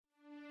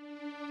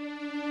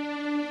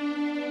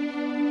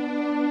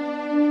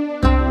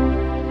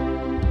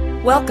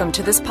Welcome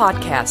to this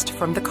podcast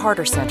from the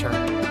Carter Center.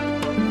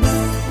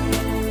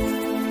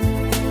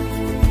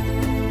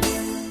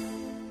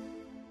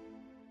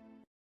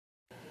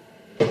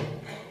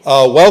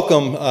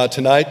 Welcome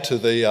tonight to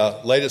the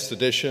latest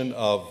edition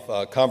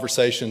of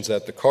Conversations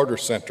at the Carter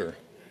Center.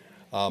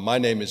 My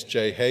name is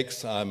Jay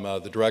Hakes. I'm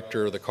the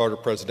director of the Carter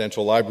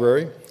Presidential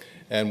Library,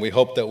 and we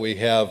hope that we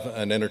have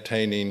an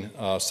entertaining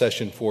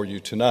session for you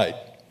tonight.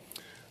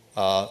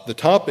 The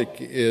topic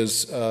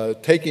is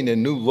taking a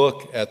new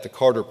look at the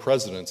Carter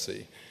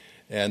presidency.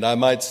 And I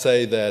might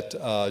say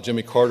that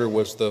Jimmy Carter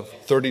was the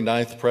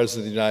 39th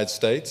president of the United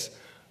States.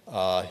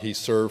 He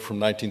served from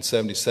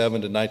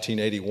 1977 to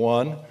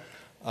 1981.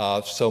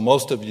 So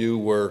most of you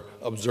were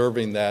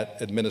observing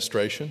that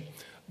administration.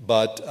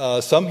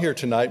 But some here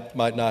tonight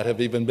might not have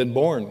even been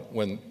born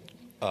when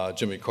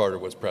Jimmy Carter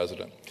was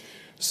president.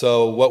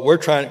 So what we're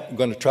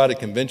going to try to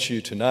convince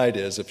you tonight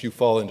is, if you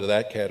fall into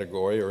that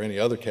category or any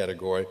other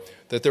category,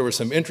 that there were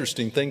some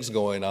interesting things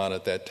going on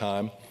at that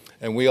time,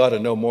 and we ought to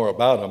know more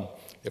about them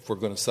if we're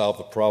going to solve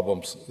the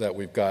problems that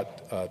we've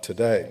got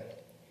today.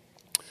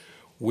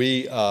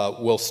 We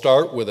will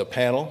start with a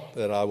panel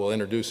that I will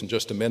introduce in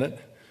just a minute.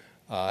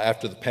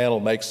 After the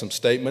panel makes some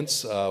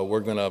statements, we're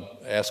going to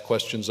ask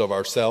questions of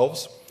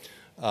ourselves,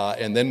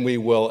 and then we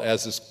will,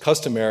 as is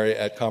customary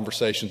at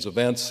Conversations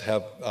events,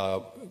 have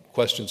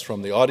questions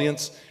from the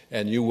audience,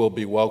 and you will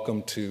be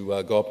welcome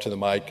to go up to the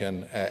mic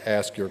and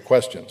ask your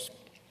questions.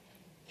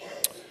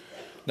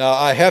 Now,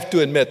 I have to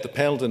admit, the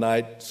panel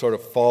tonight sort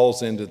of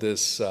falls into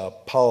this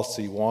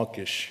policy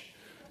wonkish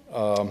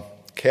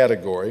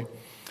category,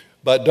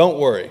 but don't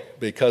worry,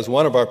 because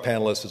one of our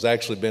panelists has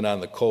actually been on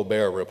the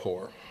Colbert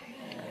Report,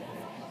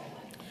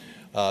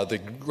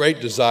 the great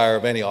desire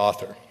of any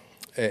author.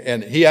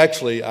 And he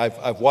actually,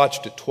 I've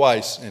watched it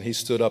twice, and he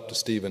stood up to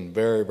Steven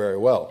very, very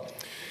well.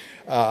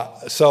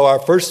 So our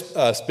first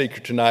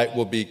speaker tonight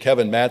will be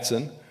Kevin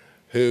Mattson,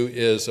 who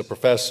is a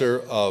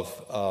professor of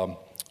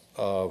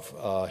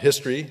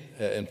history.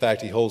 In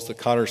fact, he holds the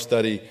Connor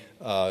Study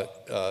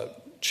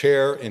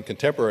Chair in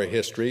Contemporary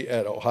History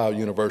at Ohio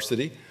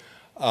University.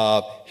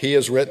 He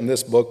has written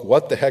this book,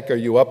 What the Heck Are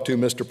You Up to,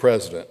 Mr.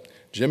 President?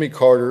 Jimmy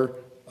Carter,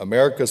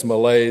 America's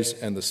Malaise,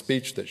 and the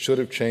Speech That Should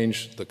Have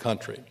Changed the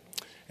Country.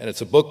 And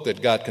it's a book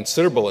that got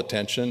considerable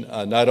attention.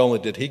 Not only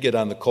did he get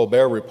on the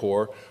Colbert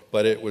Report,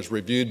 but it was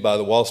reviewed by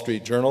the Wall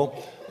Street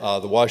Journal,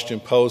 the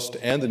Washington Post,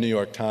 and the New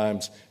York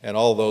Times, and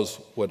all of those,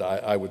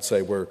 I would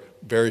say, were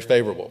very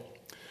favorable.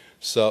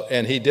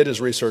 And he did his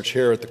research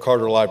here at the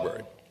Carter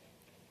Library.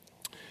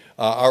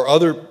 Our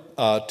other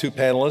two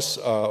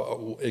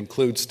panelists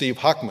include Steve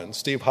Hochman.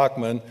 Steve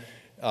Hochman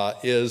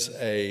is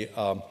a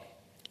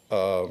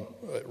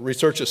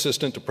research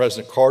assistant to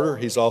President Carter.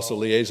 He's also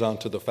liaison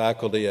to the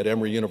faculty at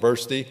Emory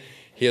University.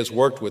 He has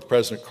worked with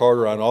President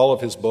Carter on all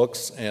of his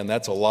books, and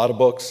that's a lot of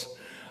books.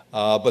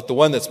 But the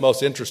one that's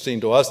most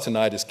interesting to us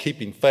tonight is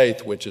Keeping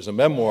Faith, which is a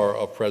memoir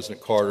of President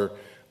Carter.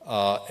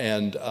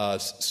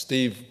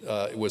 Steve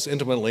was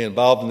intimately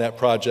involved in that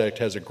project,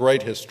 has a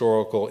great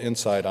historical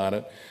insight on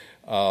it.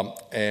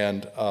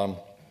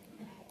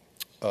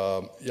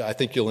 I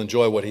think you'll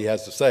enjoy what he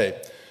has to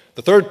say.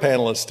 The third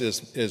panelist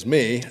is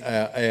me,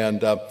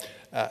 and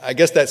I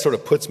guess that sort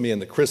of puts me in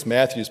the Chris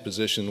Matthews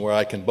position where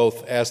I can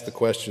both ask the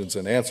questions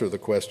and answer the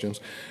questions.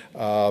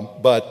 I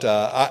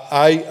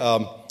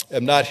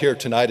am not here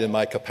tonight in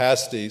my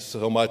capacity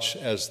so much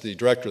as the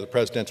director of the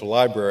Presidential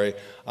Library.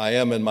 I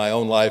am in my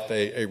own life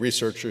a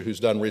researcher who's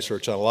done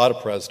research on a lot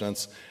of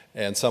presidents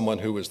and someone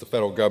who was the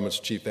federal government's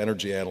chief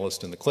energy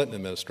analyst in the Clinton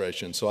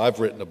administration. So I've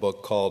written a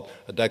book called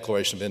A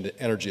Declaration of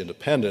Energy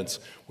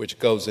Independence, which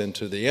goes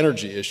into the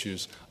energy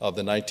issues of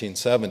the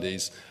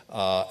 1970s,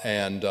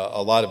 and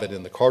a lot of it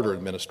in the Carter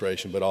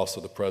administration, but also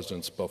the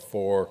presidents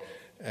before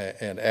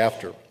and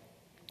after.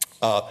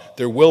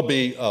 There will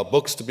be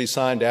books to be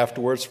signed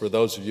afterwards for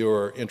those of you who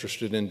are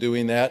interested in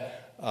doing that.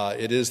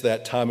 It is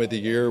that time of the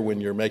year when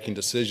you're making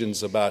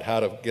decisions about how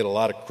to get a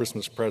lot of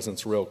Christmas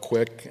presents real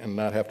quick and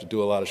not have to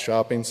do a lot of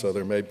shopping, so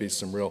there may be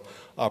some real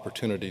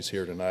opportunities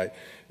here tonight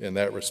in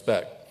that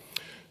respect.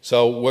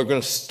 So we're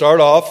going to start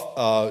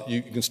off,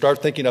 you can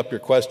start thinking up your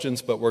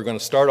questions, but we're going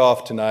to start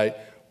off tonight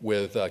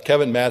with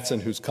Kevin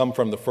Mattson, who's come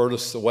from the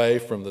furthest away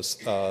from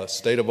the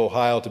state of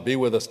Ohio to be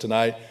with us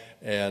tonight.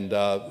 And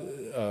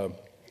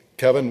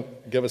Kevin,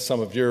 give us some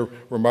of your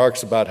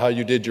remarks about how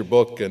you did your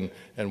book and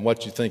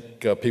what you think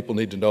people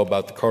need to know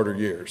about the Carter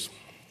years.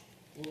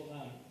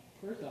 Well,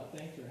 first off,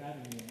 thanks for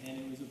having me, and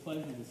it was a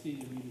pleasure to see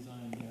the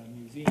redesigned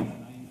museum,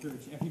 and I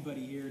encourage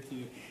everybody here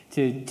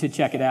to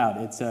check it out.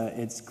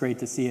 It's great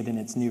to see it in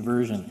its new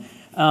version.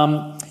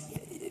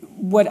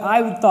 What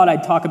I thought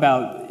I'd talk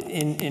about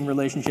in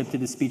relationship to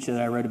the speech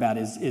that I wrote about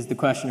is the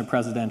question of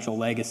presidential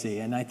legacy,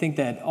 and I think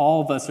that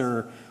all of us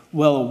are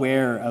well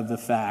aware of the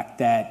fact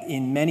that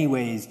in many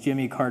ways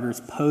Jimmy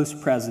Carter's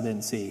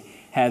post-presidency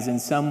has in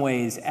some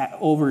ways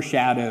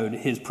overshadowed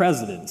his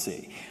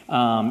presidency.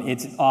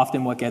 It's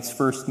often what gets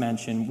first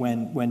mentioned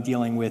when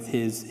dealing with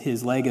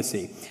his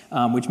legacy,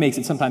 which makes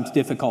it sometimes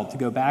difficult to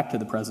go back to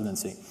the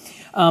presidency.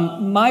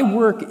 My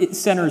work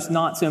centers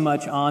not so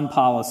much on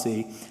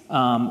policy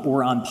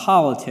or on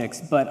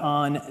politics, but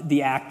on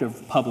the act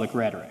of public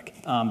rhetoric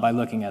by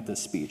looking at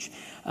this speech.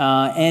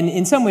 And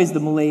in some ways, the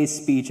Malaise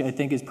speech, I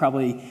think, is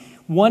probably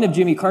one of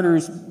Jimmy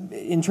Carter's,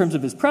 in terms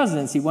of his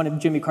presidency, one of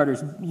Jimmy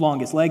Carter's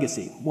longest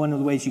legacy. One of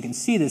the ways you can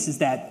see this is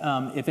that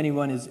if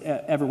anyone has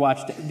ever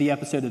watched the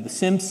episode of The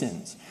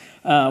Simpsons,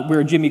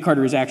 where Jimmy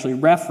Carter is actually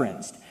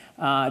referenced,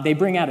 they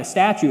bring out a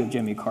statue of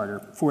Jimmy Carter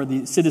for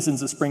the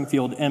citizens of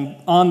Springfield, and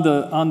on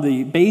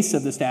the base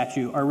of the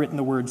statue are written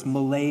the words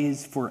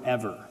 "Malaise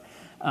forever,"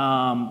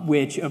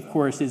 which, of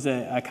course, is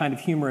a kind of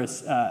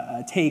humorous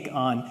take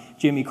on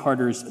Jimmy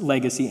Carter's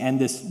legacy and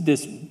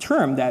this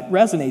term that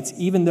resonates,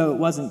 even though it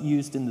wasn't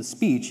used in the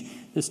speech,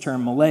 this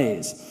term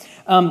Malaise.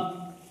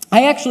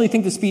 I actually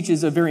think the speech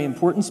is a very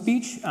important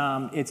speech.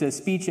 It's a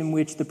speech in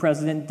which the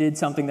president did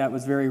something that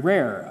was very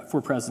rare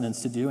for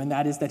presidents to do, and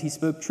that is that he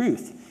spoke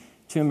truth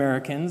to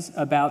Americans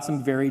about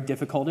some very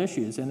difficult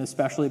issues, and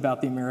especially about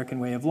the American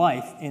way of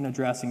life in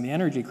addressing the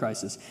energy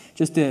crisis.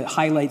 Just to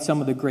highlight some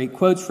of the great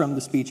quotes from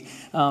the speech,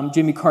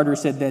 Jimmy Carter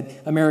said that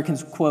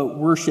Americans, quote,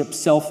 worship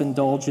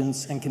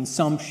self-indulgence and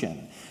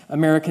consumption.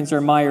 Americans are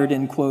mired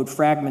in, quote,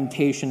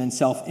 fragmentation and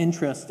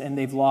self-interest, and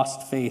they've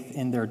lost faith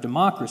in their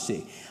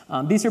democracy.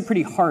 These are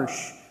pretty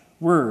harsh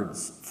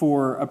words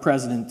for a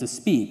president to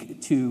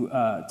speak to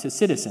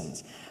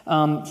citizens.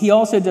 He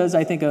also does,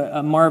 I think,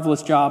 a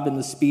marvelous job in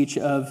the speech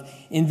of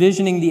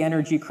envisioning the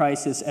energy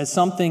crisis as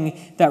something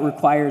that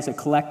requires a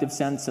collective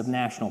sense of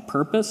national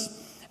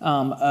purpose,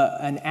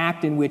 an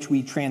act in which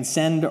we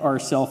transcend our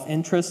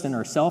self-interest and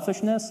our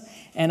selfishness.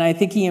 And I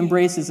think he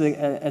embraces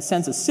a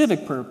sense of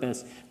civic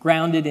purpose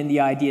grounded in the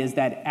ideas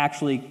that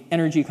actually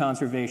energy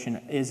conservation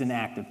is an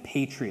act of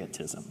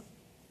patriotism.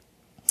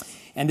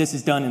 And this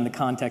is done in the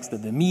context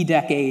of the Me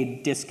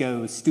Decade,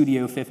 disco,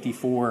 Studio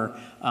 54,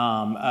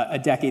 a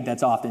decade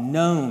that's often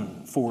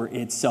known for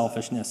its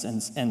selfishness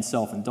and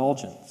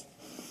self-indulgence.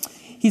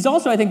 He's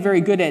also, I think, very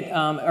good at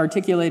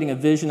articulating a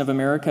vision of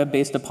America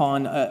based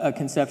upon a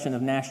conception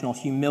of national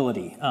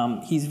humility.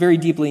 He's very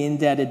deeply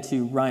indebted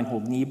to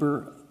Reinhold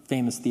Niebuhr,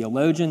 famous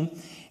theologian.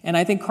 And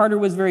I think Carter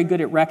was very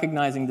good at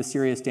recognizing the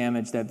serious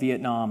damage that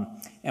Vietnam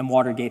and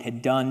Watergate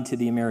had done to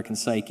the American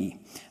psyche.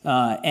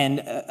 And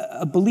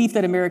a belief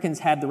that Americans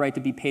had the right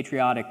to be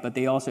patriotic, but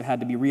they also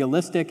had to be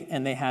realistic,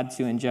 and they had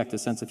to inject a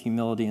sense of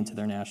humility into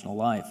their national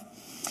life.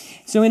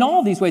 So in all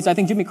of these ways, I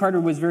think Jimmy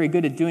Carter was very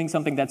good at doing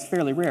something that's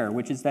fairly rare,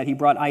 which is that he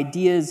brought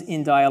ideas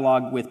in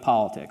dialogue with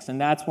politics. And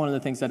that's one of the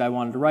things that I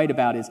wanted to write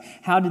about is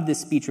how did this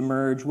speech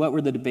emerge? What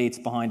were the debates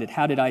behind it?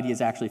 How did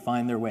ideas actually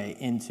find their way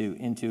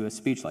into a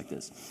speech like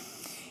this?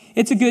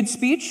 It's a good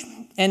speech,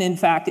 and in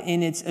fact,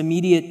 in its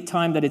immediate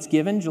time that it's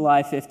given,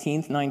 July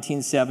 15th,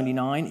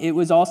 1979, it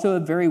was also a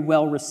very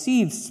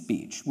well-received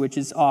speech, which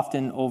is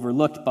often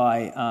overlooked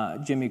by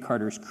Jimmy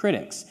Carter's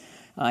critics.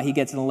 He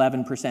gets an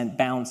 11%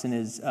 bounce in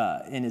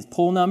his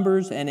poll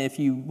numbers, and if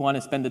you want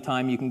to spend the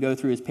time, you can go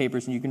through his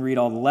papers and you can read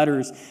all the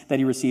letters that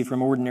he received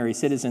from ordinary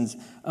citizens.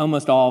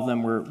 Almost all of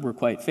them were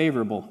quite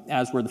favorable,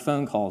 as were the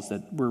phone calls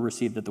that were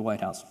received at the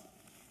White House.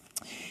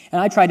 And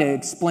I try to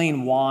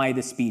explain why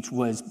the speech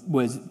was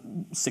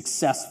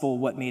successful,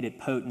 what made it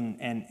potent,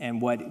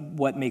 and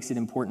what makes it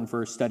important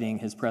for studying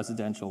his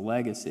presidential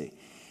legacy.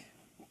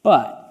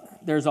 But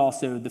there's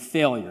also the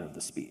failure of the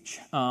speech.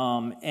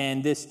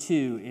 And this,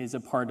 too, is a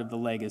part of the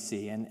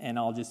legacy. And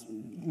I'll just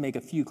make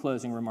a few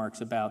closing remarks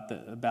about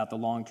the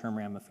long-term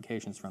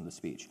ramifications from the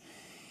speech.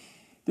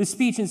 The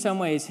speech, in some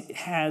ways,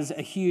 has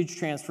a huge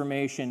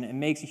transformation and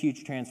makes a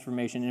huge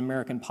transformation in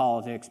American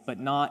politics, but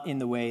not in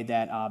the way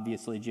that,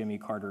 obviously, Jimmy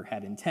Carter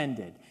had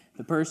intended.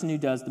 The person who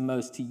does the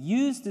most to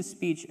use the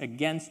speech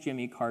against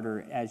Jimmy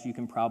Carter, as you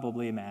can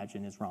probably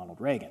imagine, is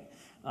Ronald Reagan,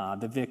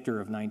 the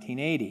victor of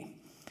 1980.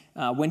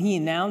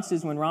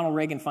 When Ronald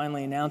Reagan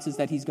finally announces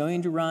that he's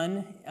going to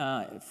run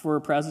for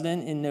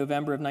president in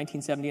November of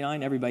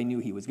 1979, everybody knew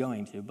he was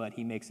going to, but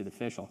he makes it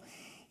official.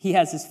 He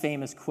has this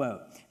famous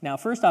quote. Now,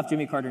 first off,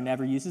 Jimmy Carter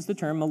never uses the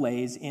term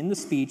Malaise in the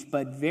speech,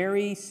 but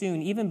very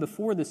soon, even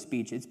before the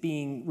speech, it's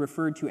being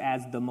referred to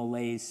as the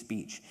Malaise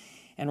speech.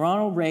 And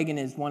Ronald Reagan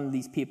is one of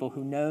these people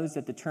who knows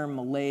that the term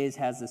Malaise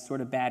has this sort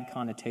of bad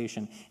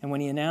connotation. And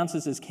when he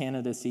announces his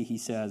candidacy, he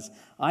says,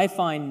 "I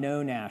find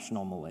no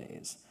national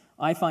malaise.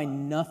 I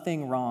find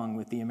nothing wrong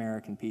with the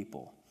American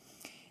people."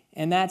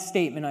 And that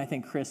statement, I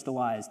think,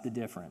 crystallized the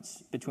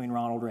difference between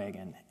Ronald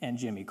Reagan and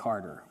Jimmy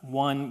Carter.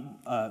 One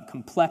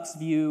complex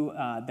view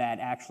that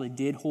actually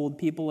did hold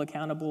people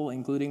accountable,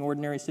 including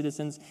ordinary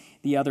citizens.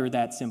 The other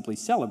that simply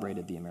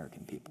celebrated the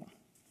American people.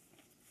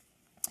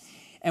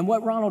 And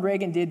what Ronald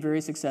Reagan did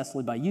very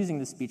successfully by using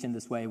the speech in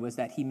this way was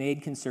that he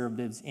made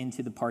conservatives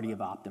into the party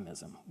of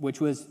optimism,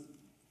 which was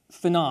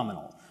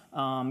phenomenal.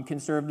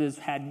 Conservatives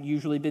had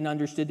usually been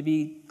understood to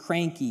be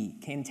cranky,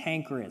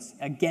 cantankerous,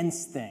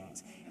 against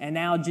things. And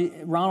now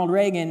Ronald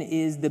Reagan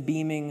is the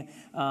beaming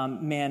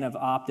man of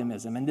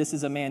optimism. And this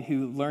is a man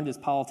who learned his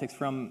politics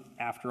from,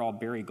 after all,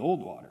 Barry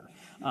Goldwater,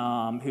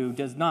 who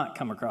does not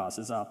come across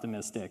as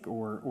optimistic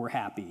or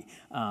happy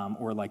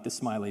or like the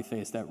smiley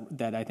face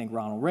that I think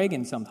Ronald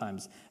Reagan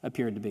sometimes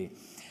appeared to be.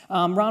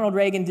 Ronald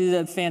Reagan did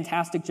a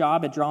fantastic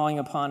job at drawing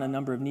upon a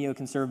number of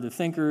neoconservative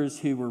thinkers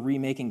who were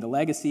remaking the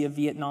legacy of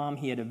Vietnam.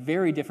 He had a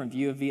very different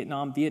view of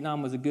Vietnam.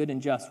 Vietnam was a good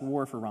and just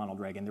war for Ronald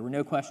Reagan. There were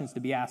no questions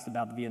to be asked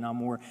about the Vietnam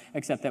War,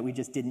 except that we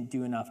just didn't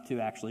do enough to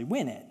actually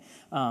win it,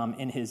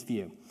 in his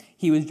view.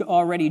 He was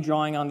already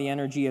drawing on the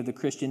energy of the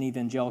Christian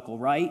evangelical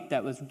right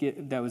that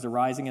was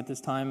arising at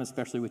this time,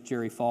 especially with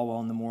Jerry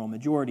Falwell and the Moral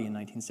Majority in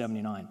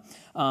 1979.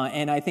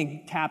 And I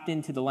think tapped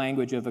into the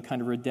language of a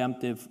kind of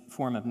redemptive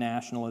form of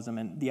nationalism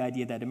and the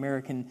idea that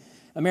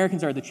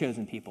Americans are the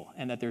chosen people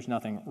and that there's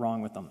nothing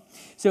wrong with them.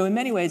 So in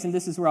many ways, and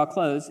this is where I'll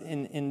close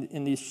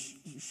in this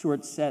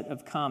short set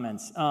of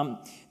comments,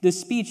 this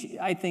speech,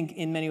 I think,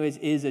 in many ways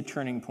is a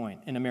turning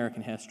point in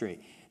American history.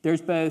 There's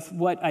both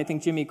what I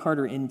think Jimmy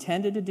Carter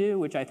intended to do,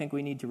 which I think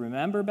we need to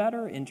remember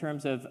better in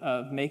terms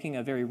of making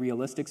a very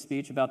realistic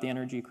speech about the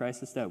energy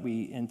crisis that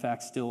we, in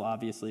fact, still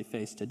obviously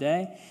face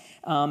today.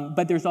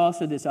 But there's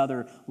also this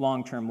other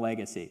long-term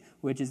legacy,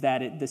 which is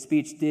that the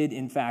speech did,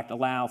 in fact,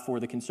 allow for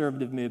the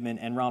conservative movement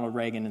and Ronald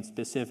Reagan in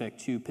specific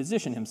to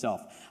position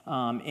himself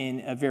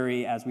in a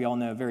very, as we all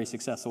know, very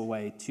successful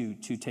way to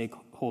take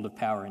hold of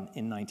power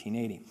in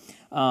 1980.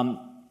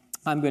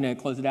 I'm going to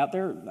close it out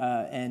there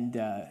and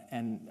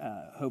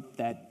hope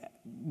that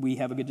we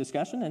have a good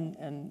discussion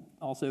and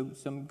also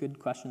some good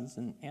questions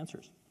and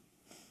answers.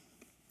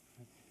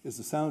 Is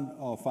the sound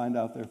all fine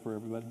out there for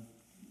everybody?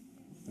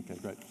 Okay,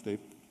 great. Steve?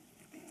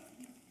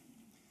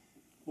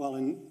 Well,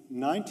 in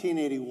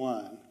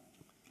 1981,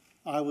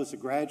 I was a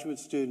graduate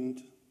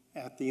student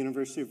at the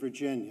University of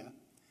Virginia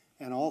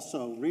and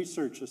also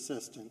research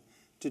assistant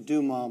to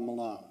Dumas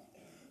Malone,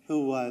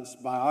 who was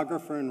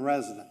biographer in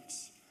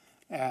residence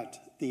at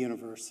the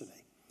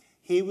university.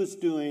 He was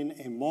doing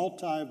a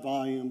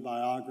multi-volume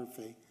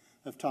biography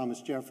of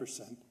Thomas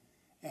Jefferson,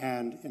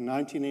 and in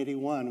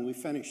 1981, we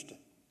finished it.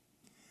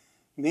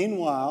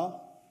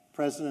 Meanwhile,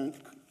 President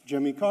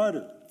Jimmy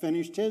Carter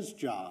finished his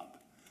job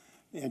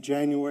on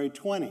January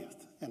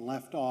 20th and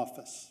left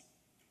office.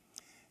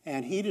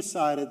 And he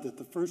decided that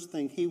the first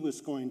thing he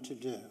was going to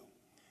do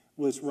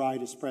was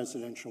write his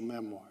presidential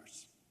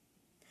memoirs.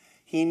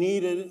 He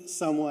needed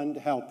someone to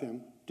help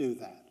him do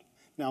that.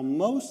 Now,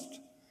 most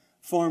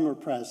former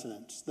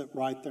presidents that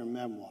write their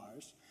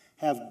memoirs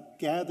have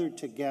gathered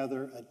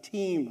together a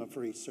team of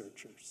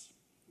researchers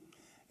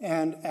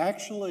and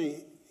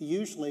actually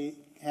usually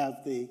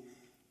have the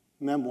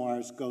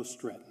memoirs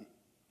ghostwritten.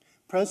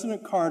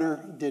 President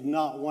Carter did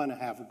not want to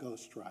have a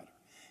ghostwriter,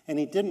 and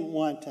he didn't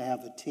want to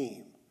have a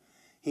team.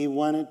 He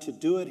wanted to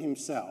do it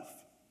himself.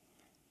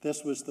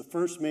 This was the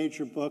first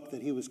major book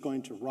that he was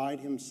going to write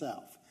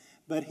himself,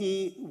 but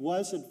he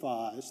was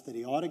advised that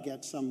he ought to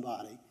get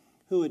somebody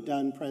who had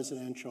done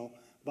presidential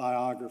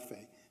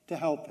biography to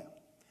help him.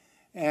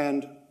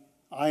 And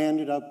I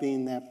ended up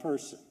being that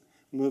person,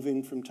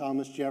 moving from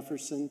Thomas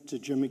Jefferson to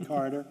Jimmy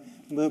Carter,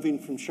 moving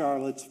from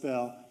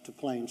Charlottesville to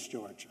Plains,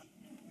 Georgia.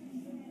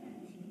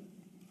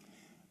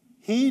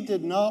 He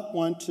did not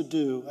want to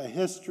do a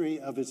history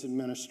of his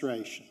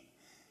administration,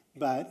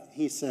 but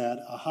he said,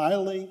 a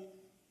highly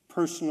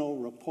personal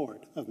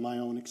report of my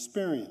own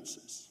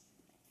experiences.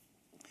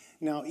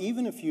 Now,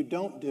 even if you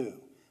don't do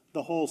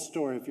the whole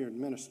story of your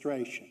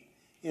administration,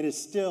 it is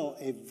still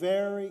a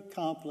very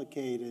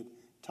complicated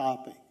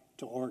topic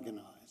to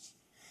organize.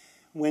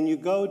 When you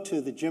go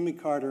to the Jimmy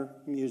Carter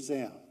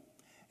Museum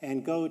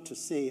and go to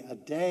see a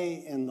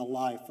day in the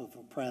life of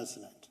a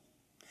president,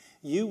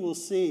 you will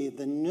see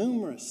the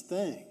numerous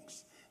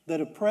things that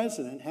a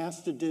president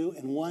has to do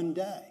in one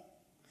day,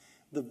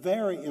 the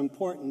very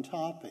important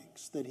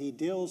topics that he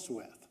deals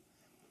with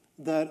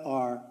that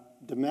are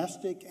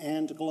domestic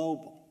and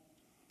global.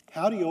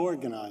 How do you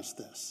organize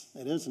this?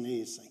 It isn't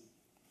easy.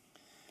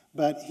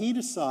 But he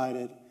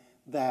decided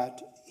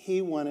that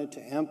he wanted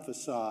to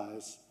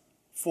emphasize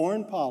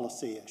foreign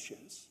policy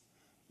issues.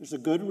 There's a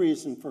good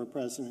reason for a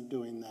president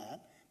doing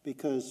that,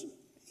 because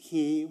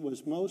he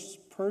was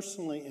most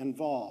personally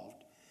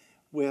involved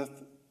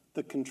with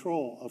the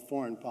control of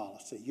foreign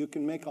policy. You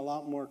can make a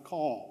lot more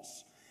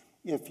calls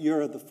if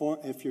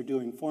you're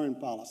doing foreign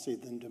policy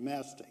than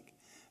domestic.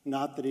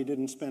 Not that he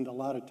didn't spend a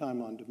lot of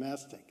time on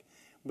domestic,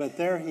 but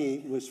there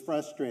he was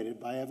frustrated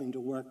by having to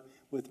work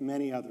with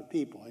many other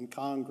people in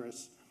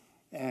Congress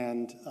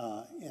and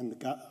in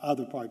the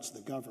other parts of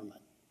the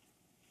government.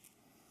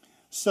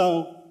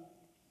 So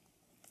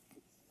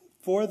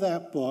for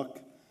that book,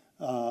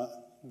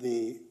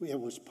 it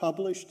was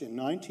published in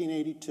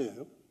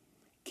 1982,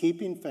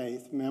 Keeping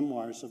Faith,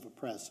 Memoirs of a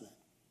President.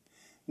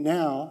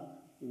 Now,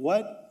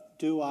 what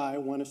do I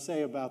want to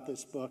say about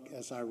this book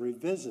as I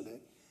revisit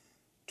it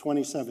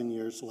 27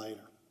 years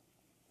later?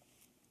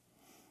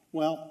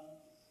 Well,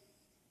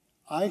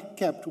 I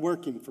kept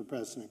working for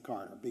President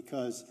Carter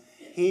because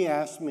he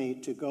asked me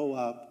to go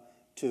up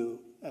to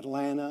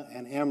Atlanta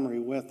and Emory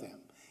with him.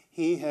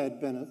 He had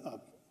been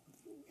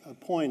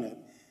appointed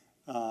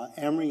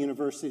Emory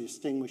University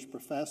Distinguished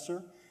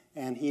Professor,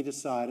 and he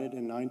decided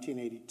in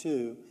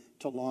 1982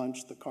 to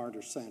launch the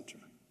Carter Center.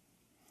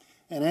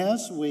 And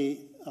as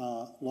we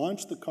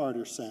launched the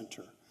Carter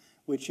Center,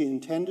 which he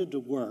intended to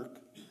work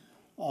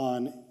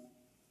on,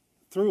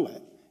 through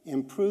it,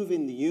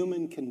 improving the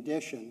human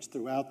conditions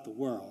throughout the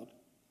world,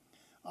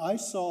 I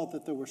saw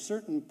that there were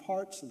certain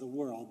parts of the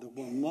world that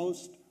were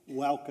most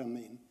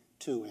welcoming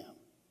to him.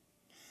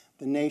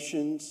 The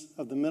nations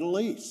of the Middle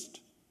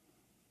East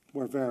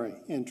were very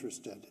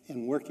interested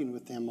in working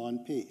with him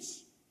on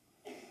peace.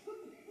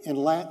 In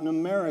Latin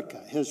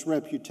America, his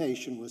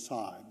reputation was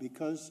high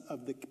because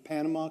of the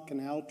Panama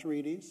Canal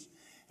treaties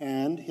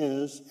and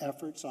his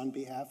efforts on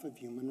behalf of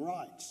human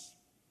rights.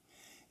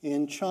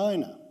 In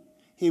China,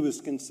 he was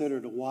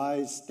considered a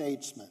wise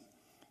statesman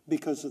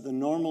because of the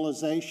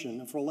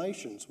normalization of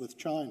relations with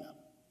China.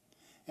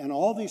 And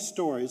all these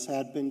stories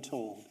had been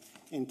told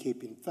in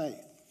keeping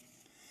faith.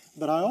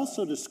 But I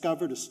also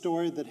discovered a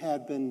story that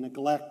had been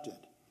neglected,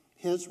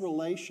 his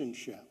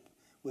relationship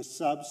with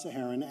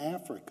sub-Saharan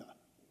Africa,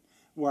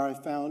 where I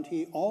found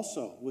he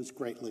also was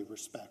greatly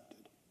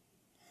respected.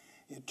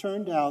 It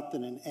turned out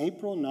that in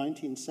April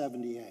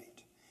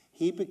 1978,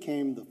 he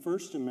became the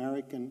first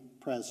American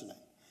president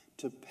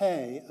to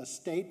pay a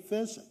state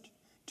visit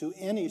to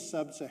any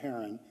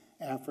sub-Saharan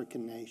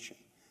African nation,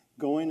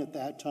 going at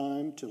that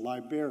time to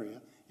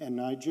Liberia and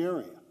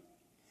Nigeria.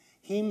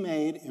 He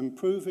made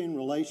improving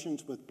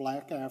relations with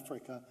Black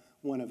Africa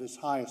one of his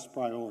highest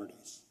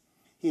priorities.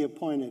 He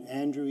appointed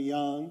Andrew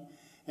Young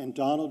and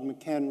Donald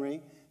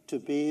McHenry to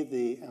be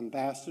the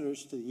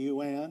ambassadors to the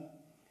UN,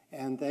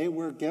 and they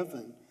were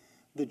given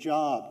the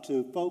job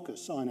to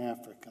focus on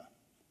Africa.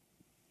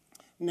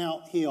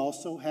 Now, he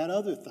also had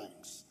other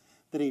things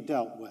that he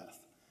dealt with: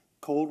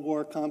 Cold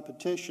War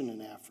competition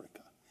in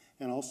Africa,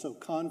 and also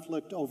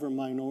conflict over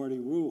minority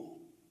rule.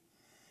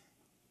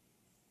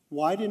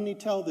 Why didn't he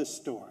tell this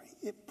story?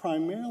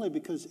 Primarily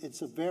because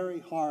it's a very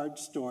hard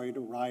story to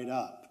write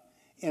up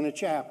in a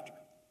chapter.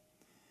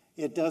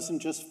 It doesn't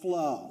just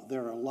flow.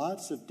 There are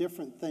lots of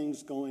different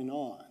things going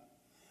on.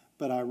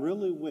 But I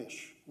really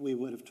wish we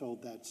would have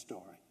told that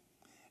story.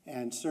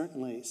 And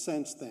certainly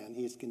since then,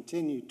 he's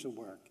continued to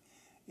work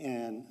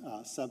in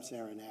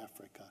sub-Saharan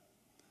Africa.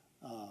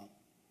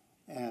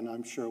 And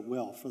I'm sure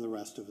will for the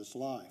rest of his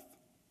life.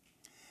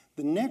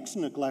 The next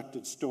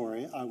neglected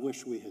story I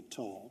wish we had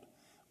told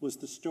was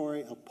the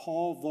story of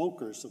Paul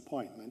Volcker's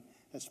appointment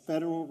as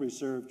Federal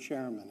Reserve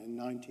Chairman in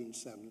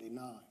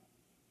 1979.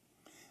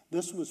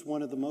 This was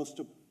one of the most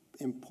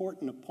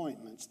important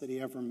appointments that he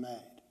ever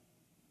made.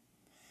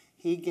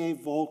 He gave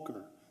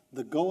Volcker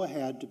the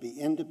go-ahead to be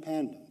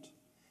independent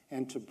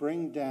and to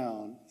bring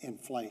down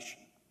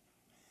inflation.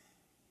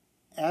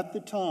 At the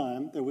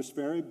time, there was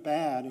very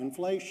bad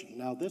inflation.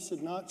 Now, this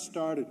had not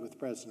started with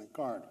President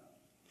Carter.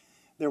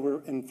 There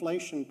were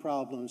inflation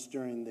problems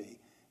during the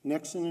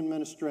Nixon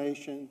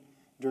administration,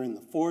 during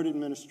the Ford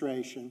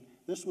administration.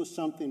 This was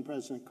something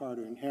President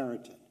Carter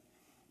inherited,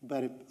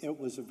 but it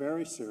was a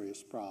very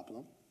serious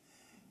problem.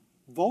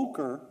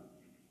 Volcker,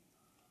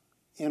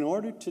 in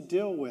order to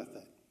deal with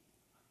it,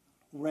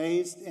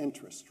 raised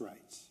interest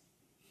rates.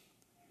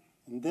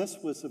 And this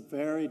was a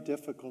very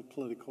difficult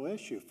political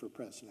issue for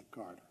President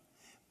Carter,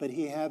 but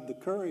he had the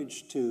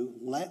courage to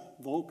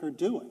let Volcker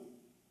do it.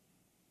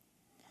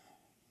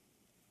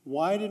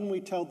 Why didn't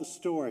we tell the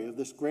story of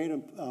this great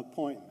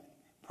appointment?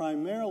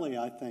 Primarily,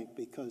 I think,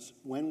 because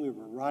when we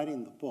were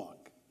writing the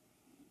book,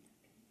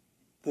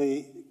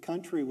 the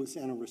country was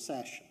in a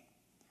recession,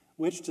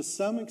 which to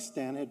some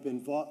extent had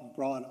been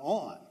brought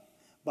on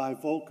by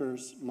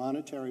Volcker's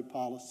monetary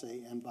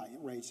policy and by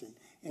raising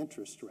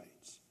interest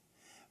rates.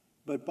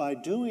 But by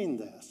doing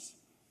this,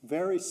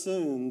 very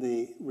soon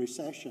the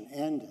recession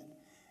ended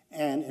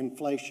and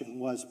inflation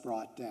was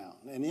brought down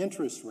and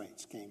interest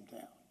rates came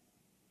down.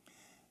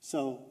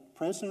 So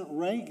President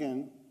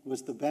Reagan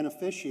was the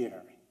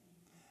beneficiary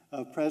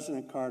of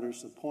President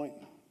Carter's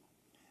appointment.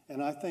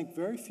 And I think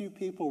very few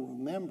people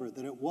remember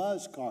that it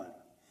was Carter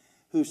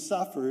who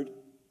suffered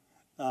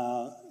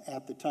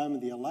at the time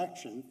of the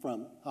election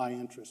from high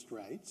interest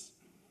rates.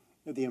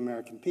 The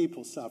American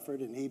people suffered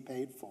and he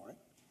paid for it.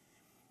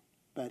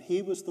 But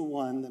he was the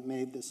one that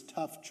made this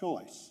tough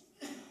choice.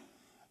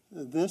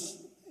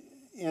 This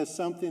is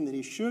something that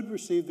he should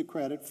receive the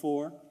credit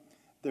for.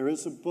 There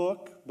is a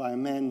book by a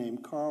man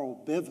named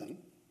Carl Biven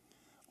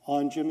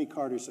on Jimmy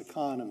Carter's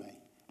economy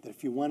that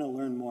if you want to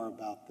learn more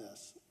about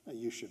this,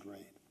 you should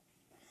read.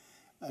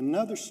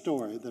 Another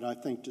story that I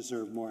think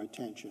deserved more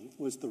attention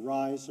was the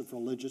rise of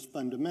religious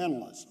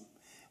fundamentalism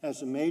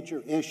as a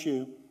major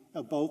issue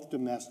of both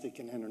domestic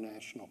and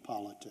international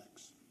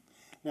politics.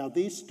 Now,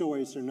 these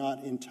stories are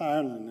not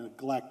entirely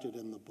neglected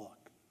in the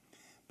book,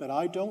 but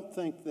I don't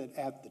think that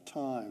at the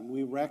time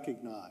we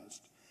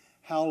recognized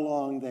how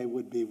long they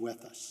would be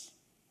with us.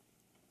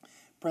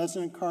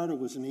 President Carter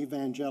was an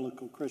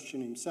evangelical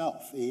Christian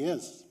himself. He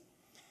is.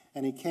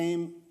 And he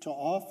came to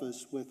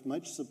office with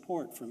much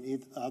support from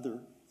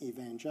other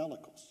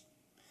evangelicals.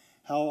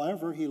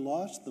 However, he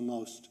lost the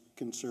most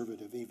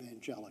conservative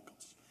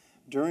evangelicals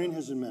during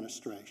his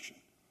administration,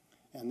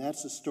 and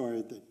that's a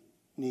story that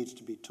needs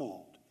to be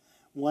told.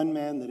 One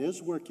man that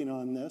is working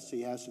on this,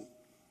 he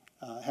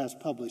has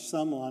published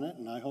some on it,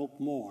 and I hope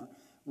more,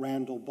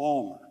 Randall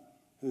Balmer,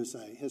 who's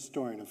a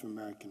historian of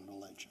American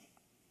religion.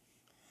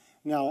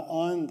 Now,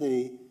 on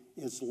the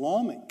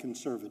Islamic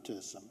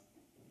conservatism,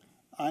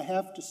 I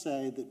have to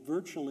say that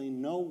virtually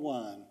no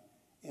one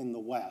in the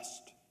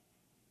West,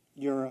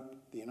 Europe,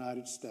 the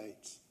United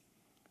States,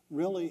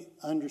 really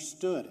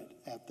understood it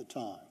at the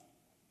time.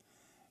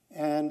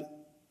 And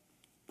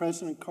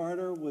President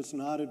Carter was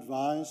not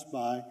advised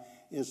by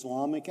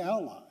Islamic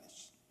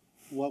allies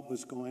what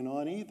was going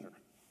on either.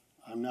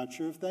 I'm not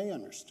sure if they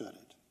understood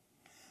it.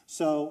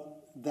 So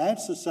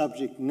that's a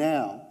subject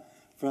now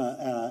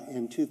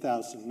in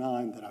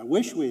 2009 that I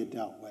wish we had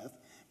dealt with,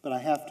 but I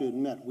have to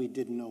admit we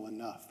didn't know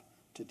enough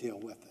to deal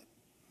with it.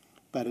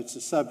 But it's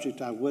a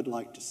subject I would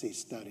like to see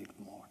studied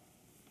more.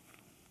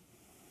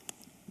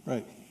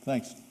 Great.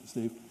 Thanks,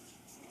 Steve.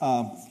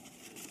 All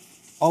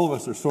of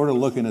us are sort of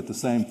looking at the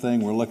same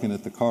thing. We're looking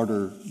at the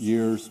Carter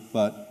years,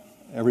 but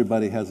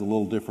everybody has a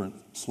little different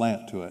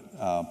slant to it.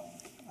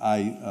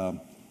 I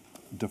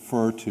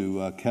defer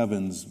to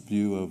Kevin's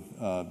view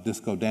of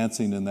disco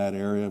dancing in that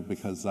area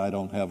because I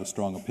don't have a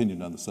strong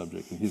opinion on the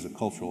subject, and he's a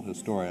cultural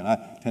historian.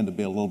 I tend to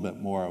be a little bit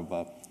more of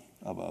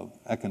a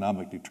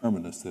economic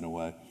determinist in a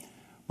way.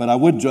 But I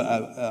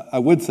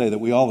would say that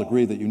we all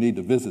agree that you need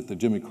to visit the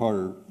Jimmy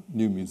Carter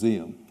New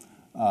Museum.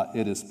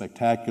 It is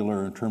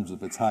spectacular in terms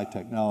of its high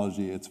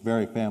technology. It's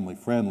very family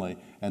friendly,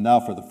 and now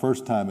for the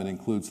first time it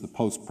includes the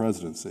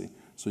post-presidency,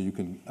 so you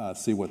can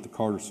see what the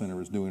Carter Center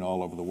is doing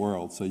all over the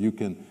world. So you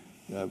can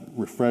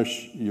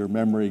refresh your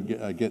memory,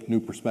 get new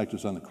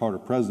perspectives on the Carter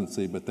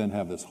presidency, but then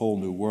have this whole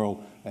new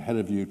world ahead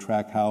of you,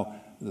 track how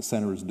the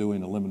center is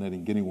doing,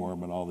 eliminating guinea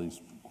worm and all these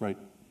great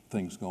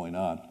things going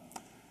on.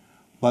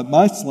 But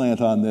my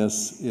slant on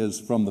this is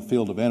from the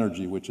field of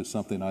energy, which is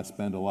something I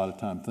spend a lot of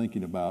time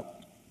thinking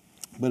about,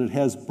 but it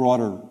has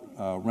broader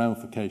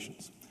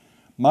ramifications.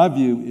 My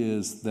view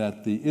is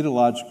that the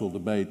ideological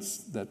debates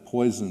that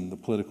poison the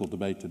political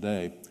debate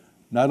today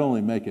not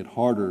only make it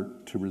harder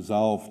to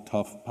resolve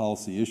tough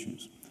policy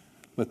issues,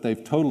 but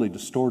they've totally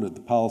distorted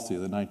the policy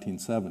of the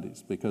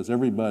 1970s because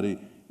everybody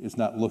is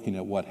not looking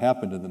at what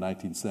happened in the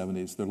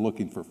 1970s. They're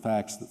looking for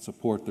facts that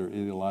support their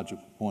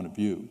ideological point of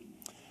view.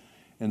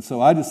 And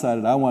so I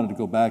decided I wanted to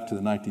go back to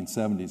the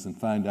 1970s and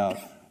find out,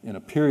 in a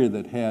period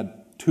that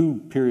had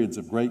two periods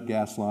of great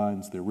gas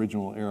lines, the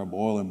original Arab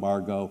oil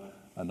embargo,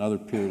 another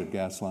period of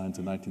gas lines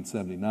in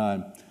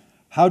 1979,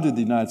 how did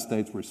the United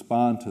States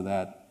respond to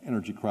that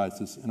energy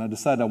crisis? And I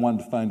decided I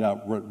wanted to find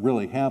out what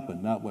really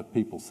happened, not what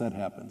people said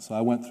happened. So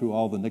I went through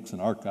all the Nixon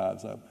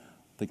archives. I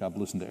think I've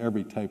listened to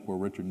every tape where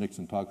Richard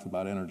Nixon talks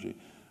about energy.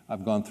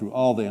 I've gone through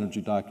all the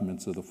energy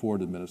documents of the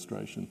Ford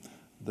administration,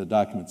 the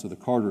documents of the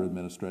Carter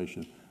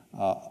administration,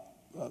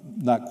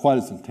 not quite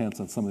as intense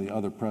on some of the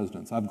other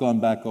presidents. I've gone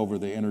back over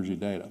the energy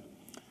data.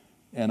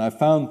 And I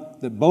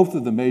found that both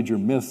of the major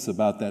myths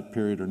about that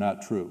period are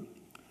not true.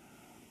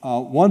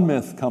 One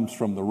myth comes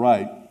from the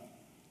right,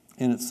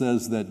 and it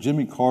says that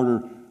Jimmy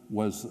Carter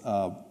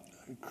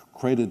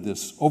created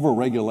this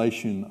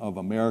overregulation of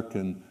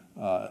American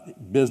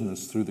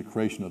business through the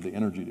creation of the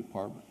Energy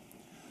Department.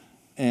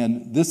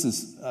 And this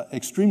is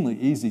extremely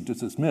easy to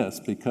dismiss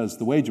because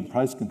the wage and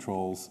price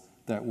controls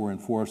that were in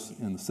force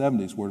in the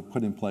 70s were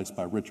put in place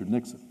by Richard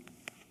Nixon,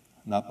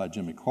 not by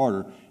Jimmy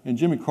Carter. And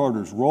Jimmy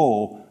Carter's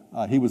role,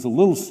 he was a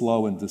little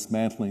slow in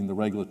dismantling the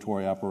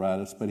regulatory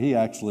apparatus, but he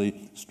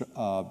actually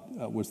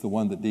was the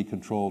one that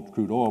decontrolled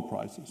crude oil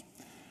prices.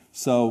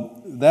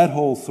 So that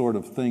whole sort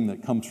of thing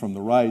that comes from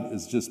the right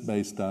is just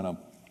based on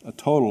a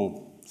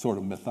total sort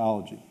of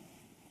mythology.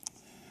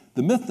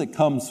 The myth that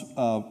comes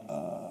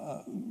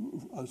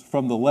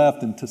from the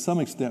left and to some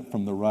extent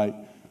from the right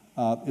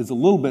is a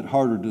little bit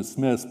harder to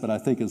dismiss, but I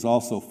think is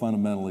also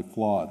fundamentally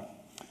flawed.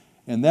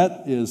 And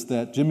that is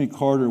that Jimmy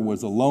Carter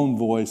was a lone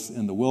voice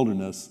in the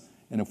wilderness,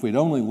 and if we'd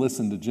only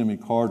listened to Jimmy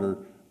Carter,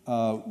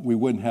 we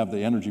wouldn't have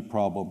the energy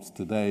problems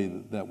today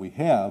that we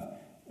have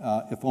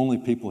if only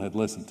people had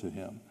listened to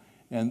him.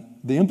 And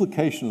the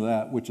implication of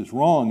that, which is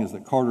wrong, is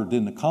that Carter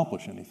didn't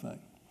accomplish anything.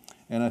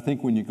 And I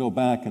think when you go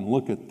back and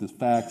look at the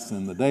facts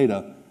and the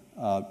data,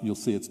 you'll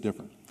see it's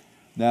different.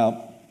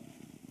 Now,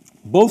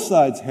 both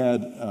sides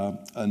had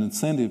an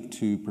incentive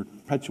to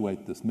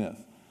perpetuate this myth.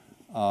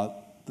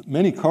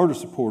 Many Carter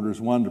supporters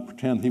wanted to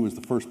pretend he was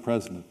the first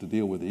president to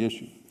deal with the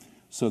issue.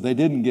 So they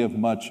didn't give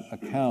much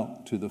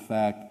account to the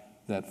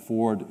fact that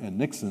Ford and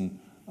Nixon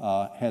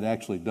had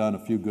actually done a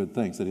few good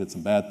things. They did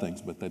some bad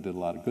things, but they did a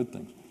lot of good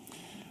things.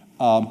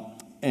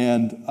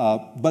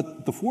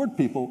 But the Ford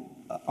people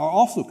are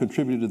also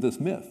contributed to this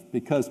myth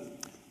because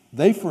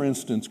they, for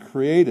instance,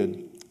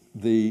 created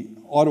the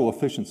auto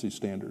efficiency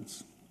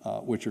standards,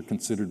 which are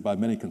considered by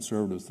many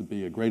conservatives to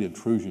be a great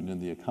intrusion in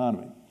the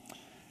economy.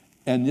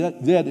 And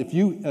yet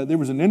there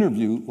was an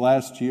interview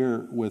last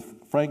year with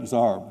Frank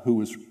Zarb, who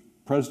was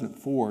President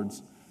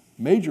Ford's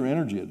major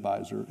energy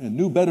advisor, and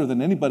knew better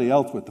than anybody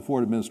else what the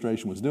Ford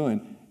administration was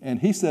doing. And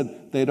he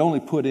said they'd only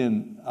put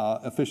in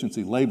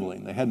efficiency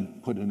labeling. They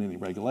hadn't put in any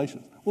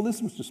regulations. Well,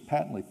 this was just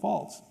patently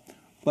false.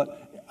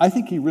 But I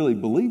think he really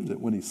believed it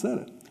when he said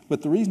it.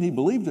 But the reason he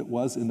believed it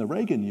was in the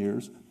Reagan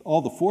years,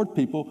 all the Ford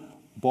people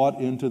bought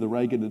into the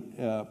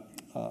Reagan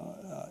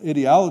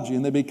ideology,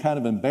 and they'd be kind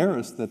of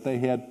embarrassed that they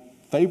had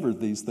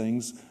favored these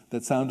things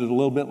that sounded a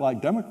little bit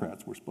like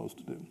Democrats were supposed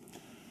to do.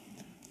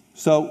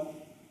 So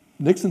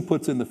Nixon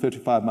puts in the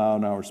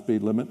 55-mile-an-hour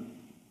speed limit.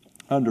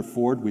 Under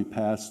Ford, we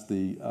passed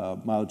the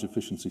mileage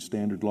efficiency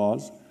standard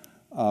laws.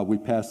 We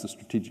passed the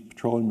Strategic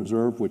Petroleum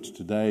Reserve, which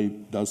today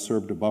does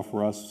serve to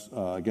buffer us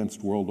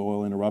against world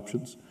oil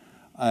interruptions.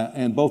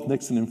 And both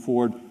Nixon and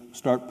Ford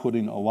start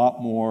putting a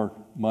lot more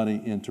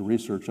money into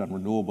research on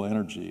renewable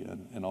energy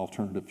and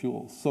alternative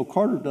fuels. So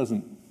Carter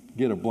doesn't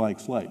get a blank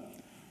slate.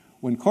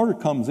 When Carter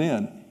comes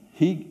in,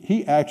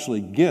 he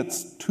actually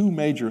gets two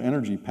major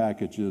energy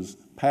packages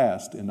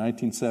passed in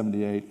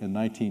 1978 and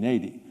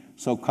 1980.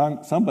 So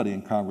somebody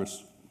in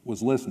Congress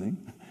was listening.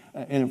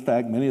 And in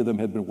fact, many of them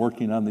had been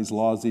working on these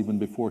laws even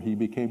before he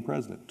became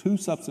president. Two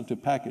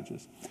substantive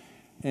packages.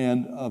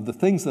 And of the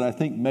things that I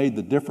think made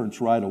the difference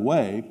right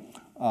away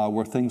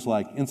were things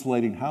like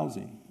insulating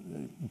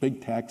housing,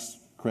 big tax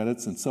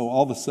credits, and so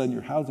all of a sudden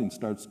your housing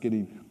starts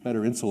getting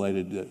better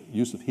insulated. The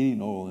use of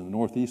heating oil in the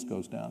Northeast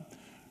goes down.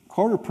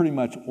 Carter pretty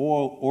much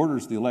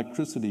orders the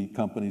electricity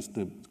companies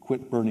to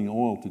quit burning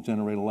oil to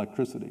generate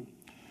electricity.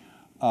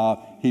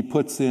 He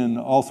puts in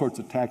all sorts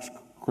of tax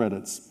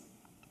credits,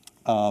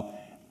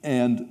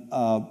 and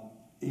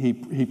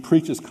he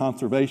preaches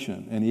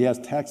conservation, and he has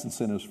tax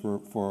incentives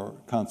for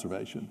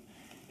conservation.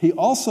 He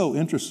also,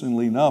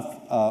 interestingly enough,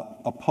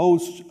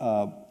 opposed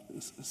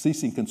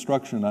ceasing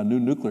construction on new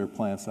nuclear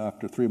plants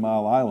after 3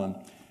 Mile Island,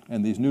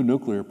 and these new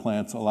nuclear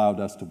plants allowed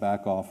us to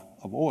back off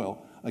of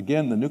oil.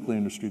 Again, the nuclear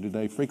industry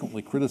today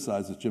frequently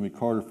criticizes Jimmy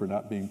Carter for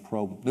not being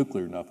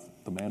pro-nuclear enough.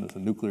 The man is a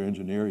nuclear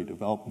engineer. He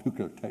developed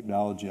nuclear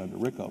technology under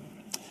Rickover.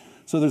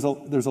 So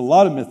there's a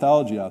lot of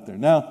mythology out there.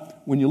 Now,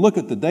 when you look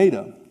at the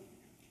data,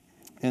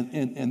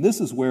 and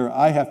this is where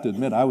I have to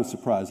admit I was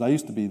surprised. I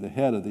used to be the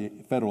head of the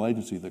federal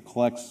agency that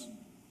collects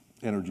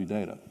energy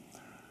data.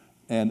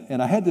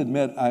 And I had to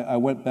admit, I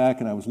went back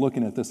and I was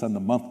looking at this on the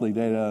monthly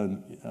data,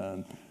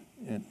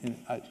 and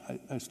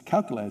I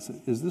calculated, I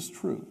said, is this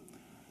true?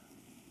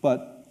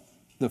 But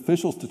the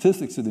official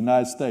statistics of the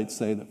United States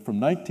say that from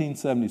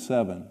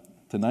 1977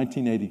 to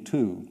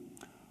 1982,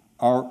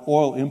 our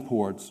oil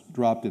imports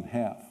dropped in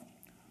half,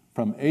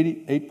 from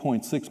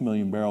 8.6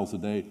 million barrels a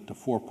day to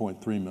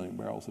 4.3 million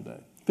barrels a day.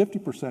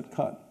 50%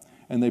 cut.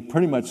 And they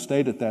pretty much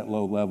stayed at that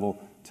low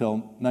level till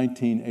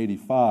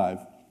 1985,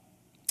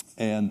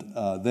 and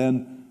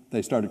then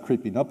they started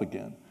creeping up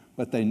again.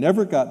 But they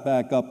never got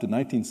back up to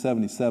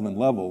 1977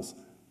 levels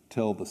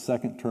till the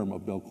second term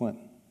of Bill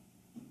Clinton.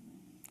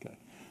 Okay.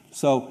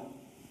 So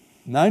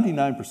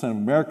 99% of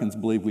Americans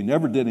believe we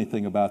never did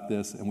anything about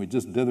this and we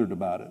just dithered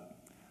about it.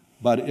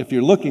 But if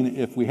you're looking,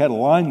 if we had a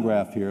line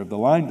graph here, the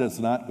line does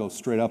not go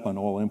straight up on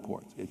oil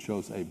imports. It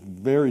shows a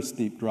very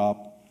steep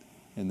drop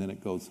and then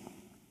it goes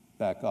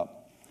back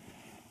up.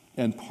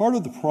 And part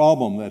of the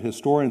problem that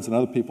historians and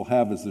other people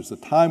have is there's a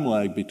time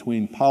lag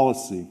between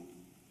policy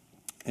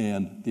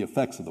and the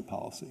effects of the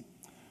policy.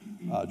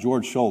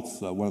 George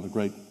Shultz, one of the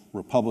great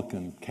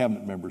Republican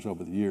cabinet members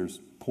over the years,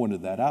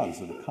 pointed that out as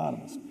an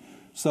economist.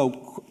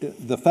 So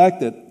the fact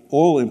that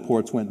oil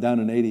imports went down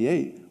in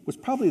 '88 was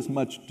probably as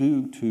much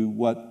due to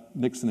what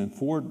Nixon and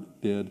Ford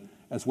did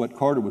as what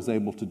Carter was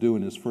able to do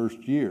in his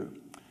first year.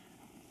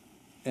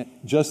 And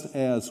just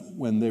as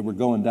when they were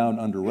going down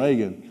under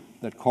Reagan,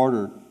 that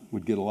Carter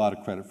would get a lot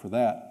of credit for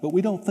that. But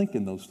we don't think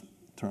in those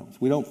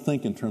terms. We don't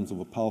think in terms of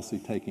a policy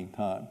taking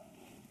time.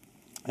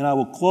 And I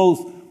will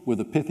close with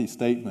a pithy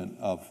statement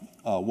of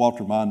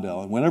Walter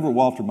Mondale. And whenever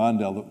Walter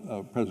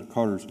Mondale, President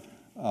Carter's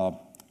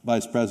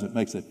vice president,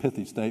 makes a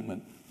pithy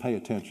statement, pay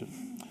attention.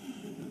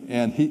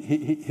 And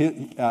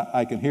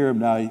I can hear him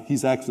now.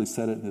 He's actually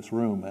said it in this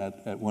room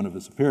at one of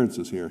his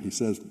appearances here. He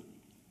says,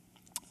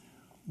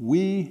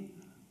 we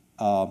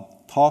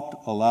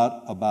talked a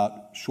lot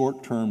about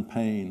short-term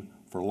pain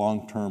for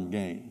long-term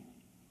gain.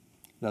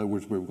 In other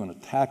words, we were going to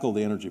tackle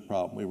the energy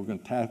problem. We were going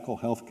to tackle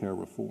health care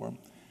reform.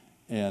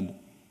 And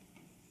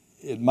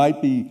it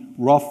might be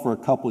rough for a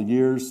couple of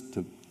years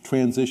to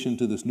transition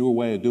to this newer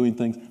way of doing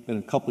things, but in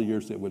a couple of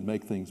years it would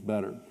make things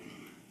better.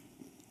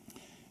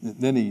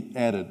 Then he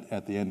added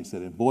at the end, he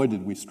said, and boy,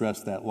 did we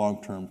stress that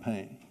long-term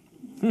pain.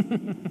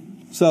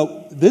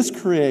 So this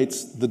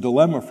creates the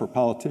dilemma for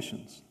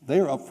politicians. They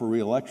are up for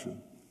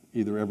re-election,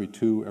 either every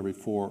 2, every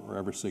 4, or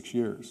every 6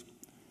 years.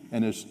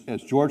 And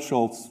as George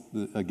Shultz,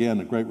 again,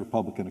 a great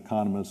Republican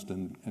economist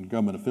and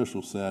government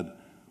official, said,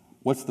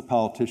 what's the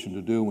politician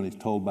to do when he's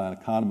told by an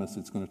economist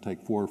it's going to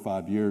take 4 or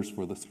 5 years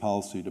for this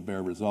policy to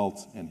bear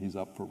results, and he's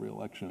up for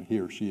re-election, he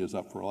or she is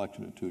up for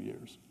election in 2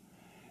 years?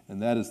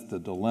 And that is the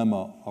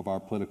dilemma of our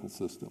political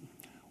system.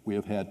 We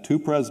have had 2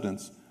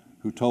 presidents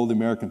who told the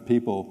American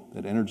people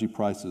that energy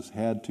prices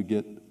had to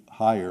get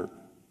higher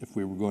if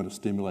we were going to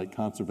stimulate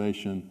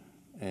conservation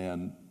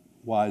and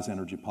wise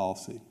energy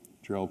policy,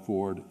 Gerald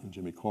Ford and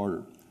Jimmy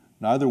Carter.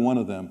 Neither one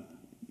of them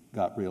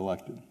got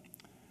reelected.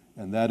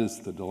 And that is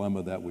the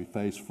dilemma that we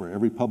face for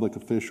every public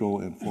official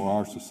and for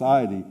our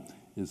society,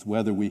 is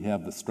whether we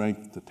have the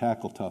strength to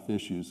tackle tough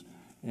issues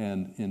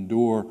and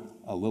endure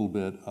a little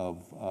bit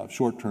of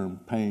short-term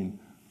pain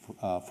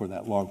for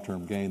that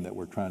long-term gain that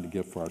we're trying to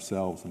get for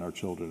ourselves and our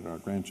children and our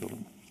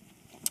grandchildren.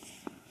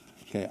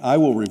 Okay, I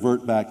will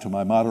revert back to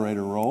my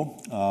moderator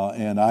role,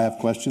 and I have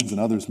questions and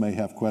others may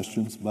have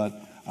questions, but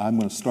I'm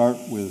going to start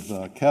with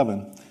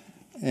Kevin.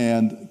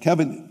 And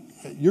Kevin,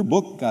 your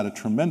book got a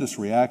tremendous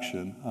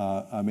reaction.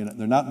 I mean,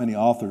 there are not many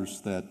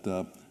authors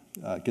that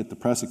get the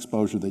press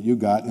exposure that you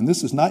got, and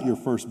this is not your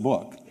first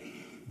book.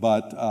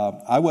 But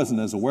I wasn't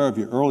as aware of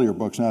your earlier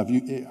books. Now,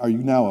 are you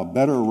now a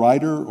better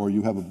writer, or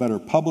you have a better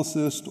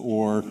publicist,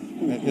 or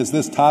is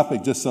this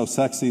topic just so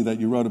sexy that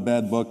you wrote a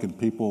bad book and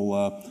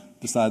people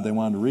decided they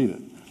wanted to read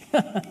it?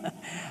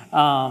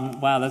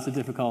 Wow, that's a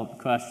difficult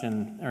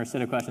question, or a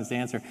set of questions to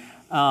answer.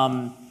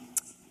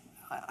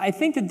 I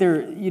think that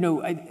there,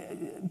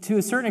 to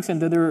a certain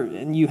extent,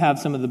 and you have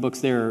some of the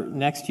books there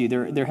next to you,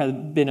 there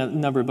have been a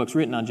number of books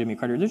written on Jimmy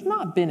Carter. There's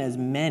not been as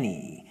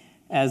many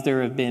as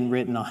there have been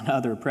written on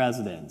other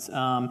presidents.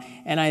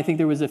 And I think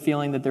there was a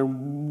feeling that there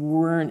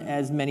weren't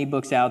as many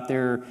books out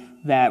there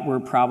that were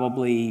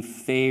probably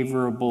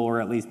favorable, or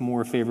at least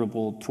more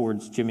favorable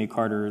towards Jimmy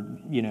Carter,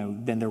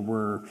 than there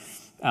were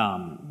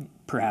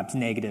perhaps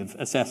negative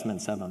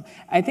assessments of him.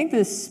 I think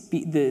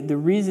the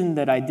reason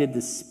that I did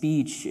the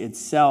speech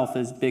itself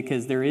is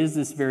because there is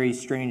this very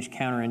strange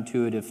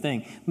counterintuitive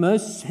thing.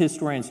 Most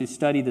historians who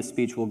study the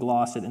speech will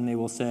gloss it, and they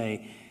will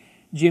say,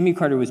 Jimmy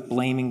Carter was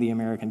blaming the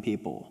American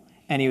people,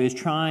 and he was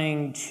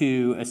trying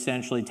to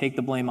essentially take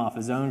the blame off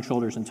his own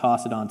shoulders and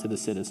toss it onto the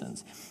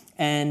citizens.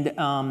 And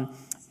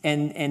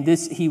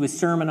this, he was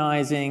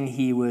sermonizing,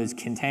 he was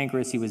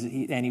cantankerous, he was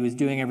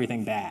doing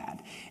everything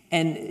bad.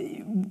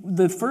 And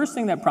the first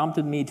thing that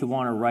prompted me to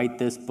want to write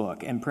this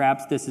book, and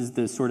perhaps this is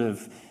the sort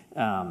of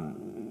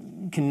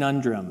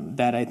conundrum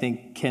that I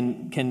think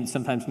can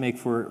sometimes make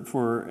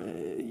for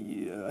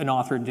an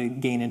author to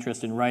gain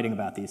interest in writing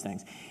about these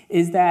things,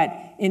 is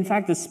that, in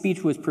fact, the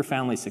speech was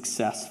profoundly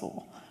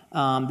successful.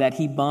 That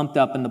he bumped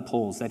up in the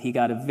polls, that he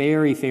got a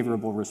very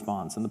favorable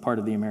response on the part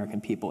of the American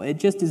people. It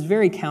just is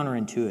very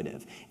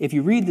counterintuitive. If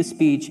you read the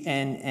speech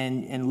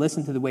and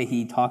listen to the way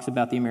he talks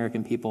about the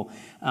American people,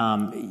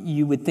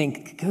 you would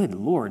think, good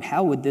Lord,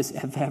 how would this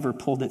have ever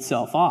pulled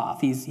itself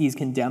off? He's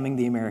condemning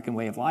the American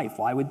way of life.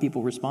 Why would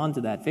people respond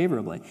to that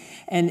favorably?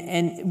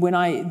 And when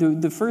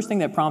the first thing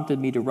that prompted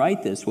me to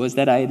write this was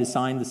that I had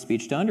assigned the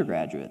speech to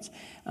undergraduates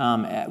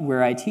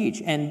where I teach.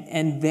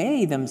 And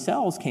they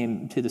themselves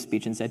came to the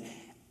speech and said,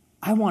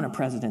 I want a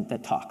president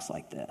that talks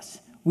like this.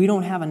 We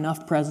don't have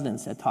enough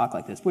presidents that talk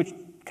like this, which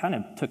kind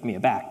of took me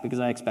aback because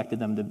I expected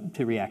them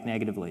to react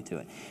negatively to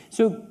it.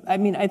 So, I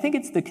think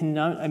it's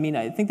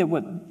I think that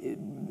what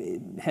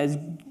has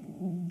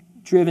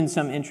driven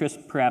some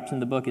interest perhaps in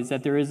the book is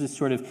that there is this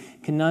sort of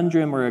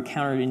conundrum or a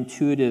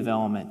counterintuitive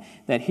element,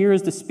 that here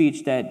is the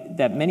speech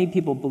that many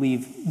people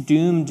believe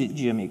doomed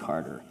Jimmy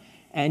Carter,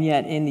 and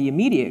yet in the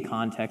immediate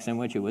context in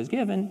which it was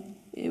given,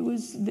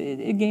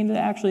 it gained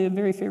actually a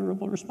very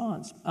favorable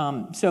response.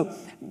 So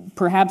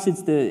perhaps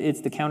it's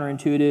the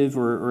counterintuitive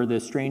or the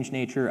strange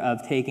nature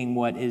of taking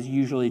what is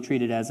usually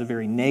treated as a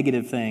very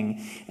negative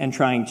thing and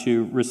trying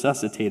to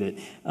resuscitate it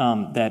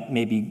that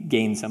maybe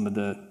gained some of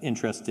the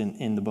interest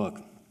in the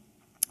book.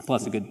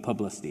 Plus a good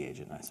publicity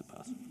agent, I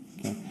suppose.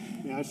 Okay.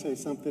 May I say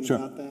something Sure.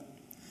 about that?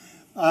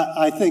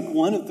 I think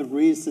one of the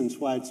reasons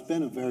why it's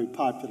been a very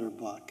popular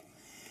book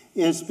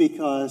is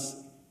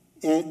because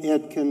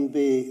it can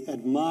be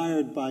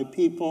admired by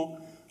people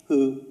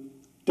who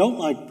don't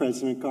like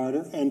President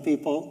Carter and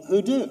people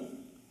who do.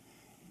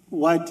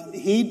 What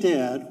he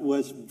did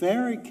was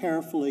very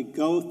carefully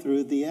go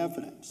through the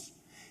evidence.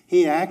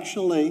 He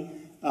actually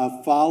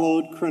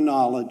followed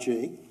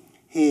chronology.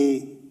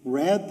 He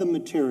read the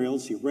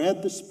materials. He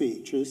read the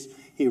speeches.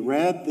 He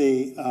read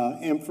the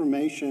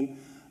information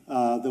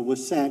that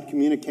was sent,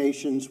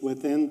 communications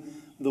within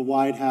the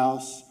White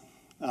House.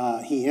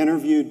 He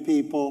interviewed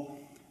people.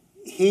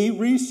 He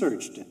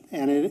researched it,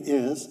 and it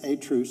is a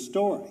true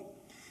story.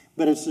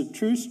 But it's a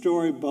true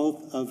story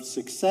both of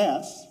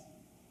success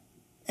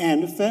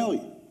and of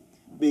failure,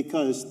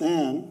 because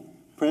then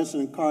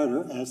President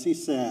Carter, as he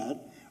said,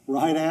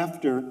 right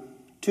after,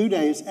 2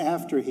 days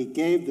after he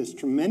gave this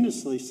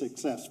tremendously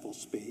successful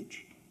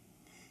speech,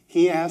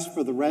 he asked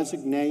for the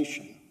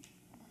resignation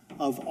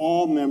of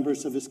all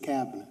members of his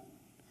cabinet.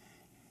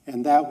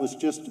 And that was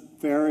just a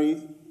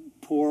very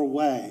poor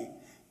way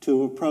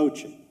to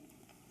approach it.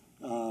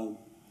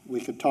 We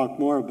could talk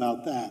more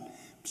about that.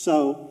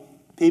 So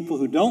people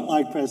who don't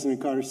like President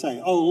Carter say,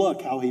 oh,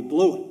 look how he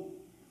blew it.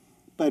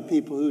 But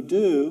people who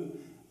do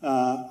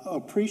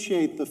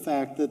appreciate the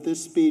fact that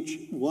this speech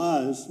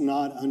was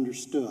not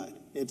understood.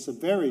 It's a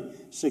very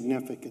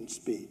significant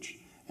speech,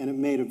 and it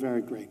made a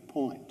very great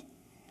point.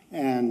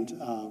 And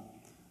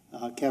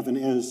Kevin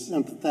is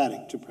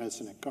sympathetic to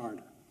President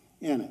Carter.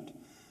 in it.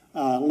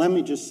 Let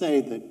me just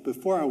say that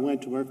before I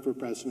went to work for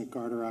President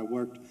Carter, I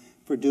worked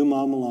for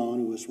Dumas Malone,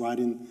 who was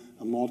writing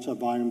a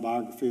multi-volume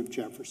biography of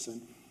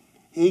Jefferson.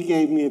 He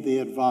gave me the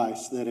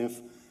advice that if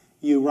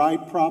you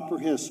write proper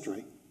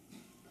history,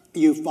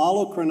 you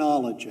follow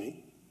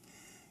chronology,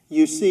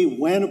 you see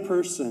when a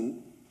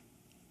person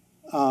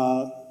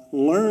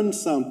learned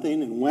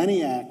something and when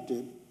he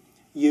acted,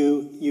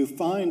 you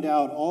find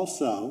out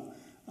also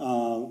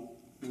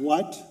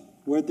what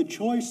were the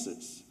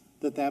choices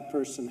that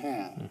person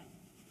had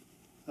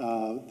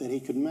that he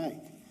could make.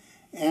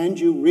 And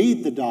you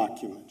read the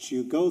documents.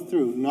 You go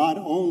through not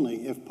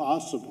only, if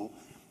possible,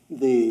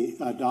 the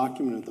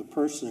document of the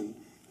person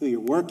who you're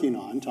working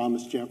on,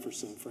 Thomas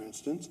Jefferson, for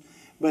instance,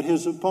 but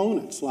his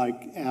opponents,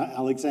 like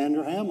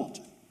Alexander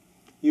Hamilton.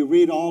 You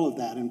read all of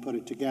that and put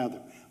it together.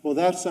 Well,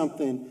 that's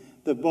something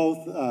that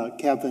both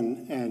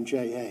Kevin and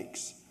Jay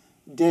Hakes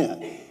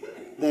did.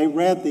 They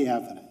read the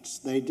evidence.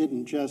 They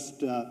didn't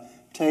just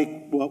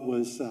take what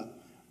was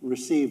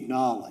received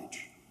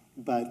knowledge,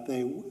 but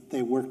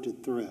they worked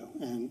it through.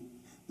 And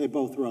they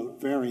both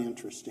wrote very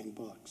interesting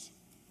books.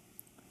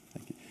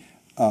 Thank you.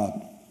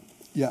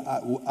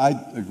 I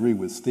agree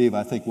with Steve.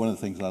 I think one of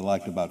the things I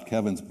liked about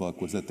Kevin's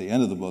book was at the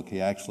end of the book, he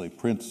actually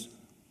prints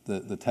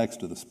the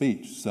text of the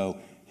speech. So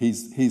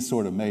he's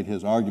sort of made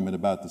his argument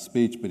about the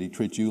speech, but he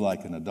treats you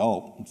like an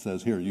adult and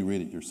says, here, you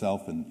read it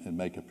yourself and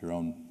make up your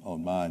own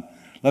mind.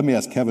 Let me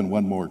ask Kevin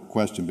one more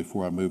question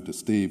before I move to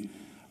Steve.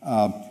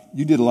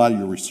 You did a lot of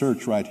your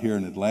research right here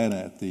in Atlanta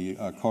at the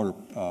Carter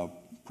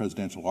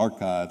Presidential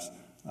Archives,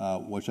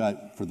 which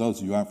for those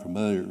of you who aren't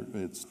familiar,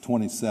 it's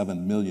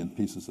 27 million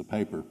pieces of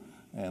paper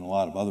and a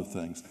lot of other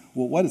things.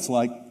 Well, what is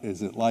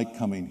it like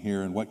coming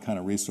here, and what kind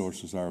of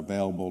resources are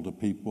available to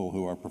people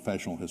who are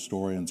professional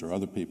historians or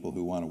other people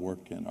who want to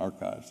work in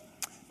archives?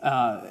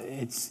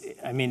 And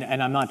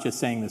I'm not just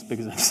saying this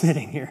because I'm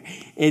sitting here.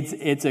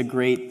 It's a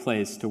great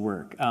place to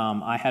work.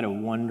 I had a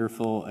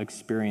wonderful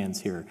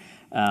experience here.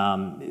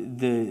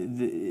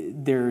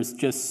 There's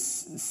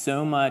just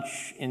so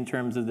much in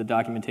terms of the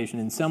documentation.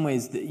 In some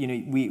ways,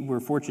 we were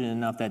fortunate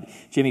enough that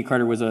Jimmy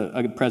Carter was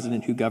a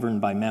president who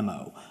governed by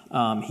memo.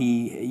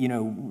 He,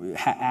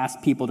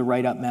 asked people to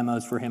write up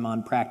memos for him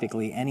on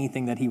practically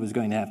anything that he was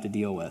going to have to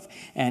deal with,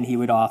 and he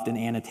would often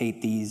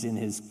annotate these in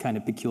his kind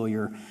of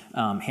peculiar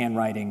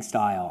handwriting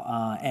style.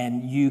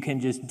 And you can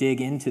just dig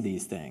into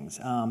these things.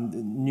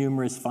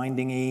 Numerous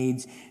finding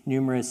aids,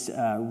 numerous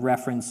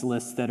reference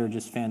lists that are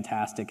just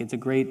fantastic. It's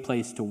a great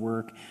place to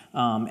work,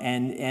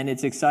 and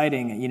it's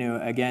exciting.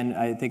 Again,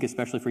 I think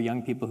especially for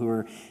young people who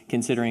are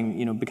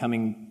considering,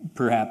 becoming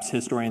perhaps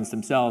historians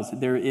themselves,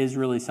 there is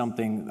really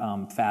something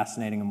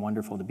fascinating and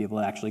wonderful to be able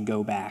to actually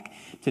go back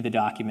to the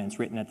documents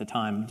written at the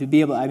time. To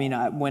be able,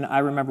 when I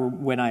remember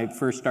when I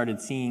first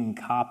started seeing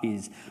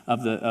copies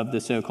of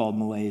the so-called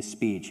Malaise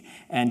speech,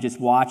 and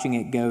just watching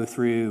it go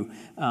through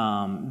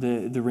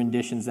the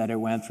renditions that it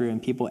went through,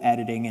 and people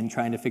editing and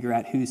trying to figure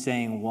out who's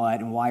saying what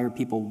and why are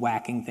people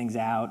whacking things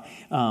out.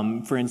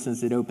 For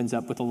instance, it opens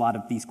up with a lot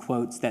of these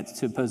quotes that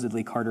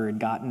supposedly Carter had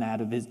gotten out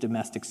of his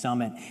domestic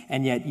summit,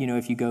 and yet,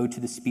 if you go to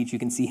the speech, you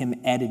can see him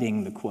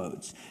editing the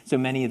quotes. So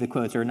many of the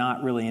quotes are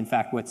not really, in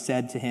fact, what's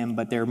said to him,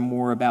 but they're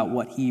more about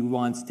what he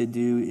wants to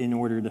do in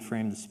order to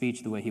frame the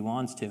speech the way he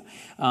wants to.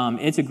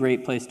 It's a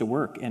great place to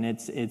work, and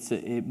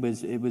it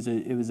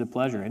was a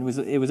pleasure. And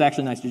it was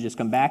actually nice to just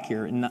come back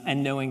here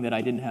and knowing that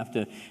I didn't have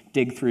to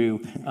dig through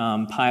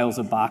piles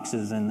of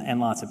boxes and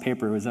lots of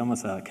paper. It was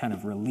almost a kind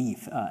of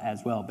relief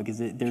as well, because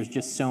there's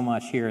just so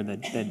much here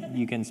that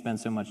you can spend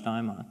so much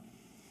time on.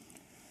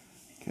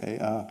 Okay,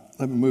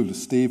 let me move to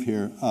Steve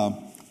here.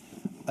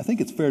 I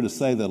think it's fair to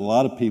say that a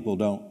lot of people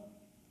don't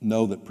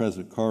know that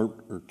President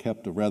Carter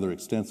kept a rather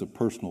extensive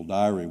personal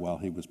diary while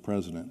he was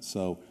president.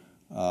 So,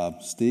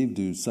 Steve,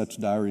 do such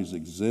diaries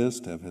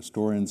exist? Have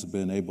historians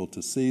been able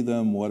to see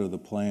them? What are the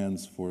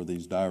plans for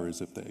these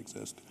diaries if they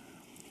exist?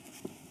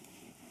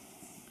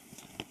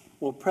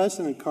 Well,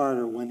 President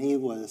Carter, when he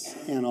was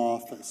in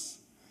office,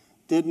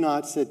 did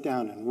not sit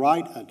down and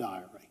write a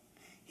diary.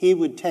 He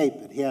would tape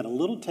it. He had a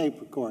little tape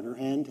recorder,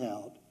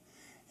 handheld,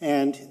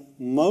 and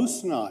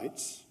most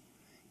nights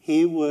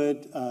he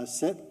would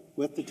sit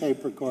with the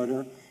tape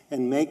recorder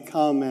and make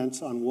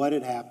comments on what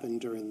had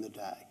happened during the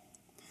day.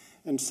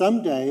 And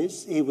some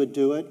days he would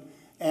do it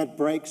at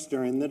breaks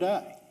during the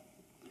day.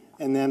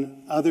 And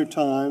then other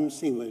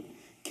times he would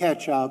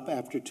catch up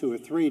after 2 or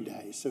 3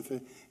 days if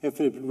it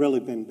had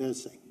really been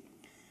busy.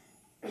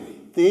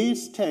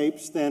 These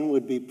tapes then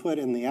would be put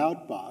in the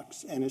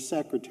outbox, and his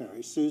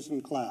secretary,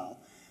 Susan Clow,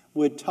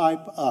 would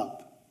type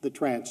up the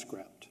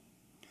transcript.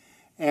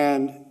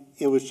 And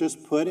it was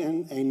just put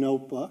in a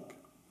notebook,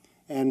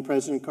 and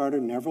President Carter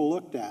never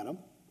looked at them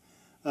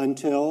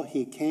until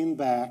he came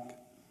back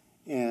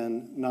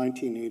in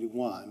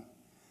 1981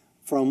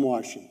 from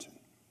Washington.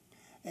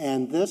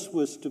 And this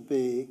was to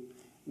be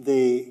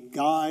the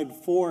guide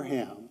for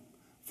him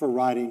for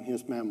writing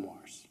his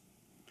memoirs.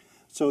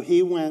 So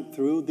he went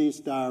through these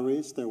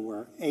diaries. There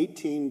were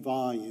 18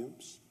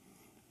 volumes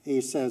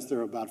He says there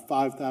are about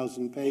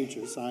 5,000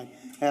 pages. I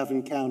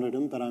haven't counted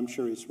them, but I'm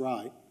sure he's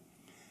right.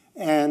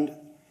 And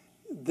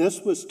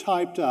this was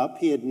typed up.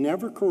 He had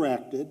never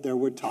corrected. There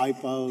were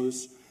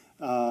typos.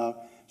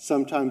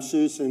 Sometimes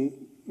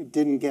Susan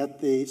didn't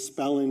get the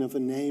spelling of a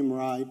name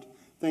right,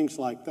 things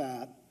like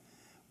that.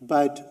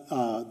 But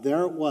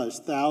there it was,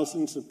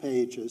 thousands of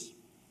pages,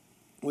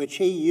 which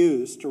he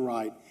used to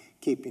write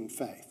Keeping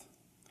Faith.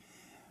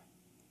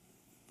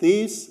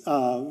 These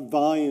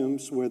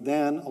volumes were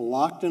then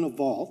locked in a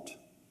vault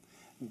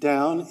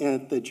down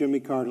at the Jimmy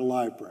Carter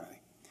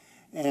Library.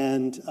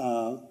 And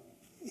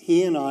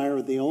he and I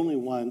are the only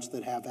ones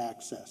that have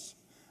access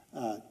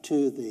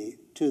to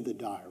the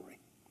diary.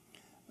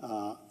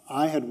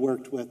 I had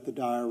worked with the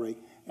diary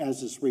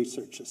as his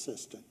research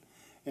assistant,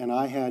 and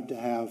I had to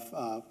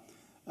have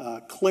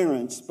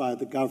clearance by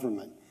the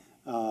government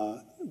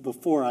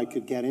before I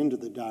could get into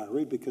the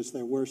diary because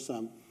there were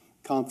some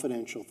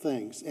confidential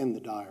things in the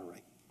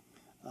diary.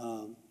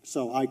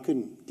 So I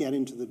couldn't get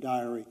into the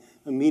diary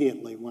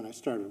immediately when I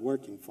started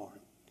working for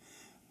him.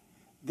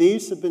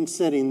 These have been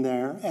sitting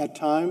there. At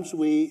times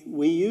we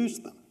use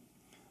them.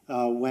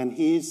 When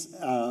he's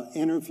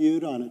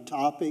interviewed on a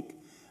topic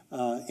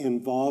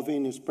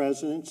involving his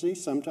presidency,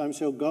 sometimes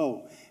he'll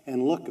go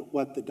and look at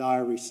what the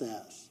diary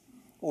says,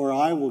 or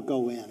I will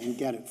go in and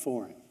get it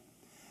for him.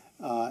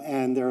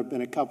 And there have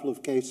been a couple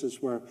of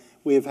cases where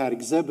we have had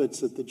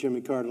exhibits at the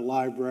Jimmy Carter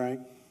Library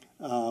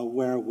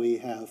where we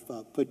have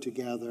put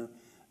together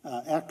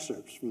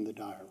excerpts from the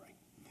diary.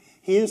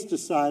 He has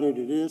decided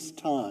it is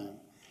time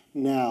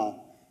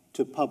now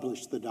to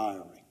publish the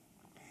diary.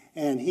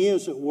 And he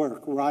is at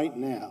work right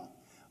now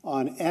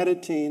on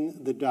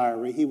editing the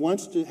diary. He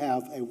wants to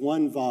have a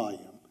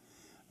one-volume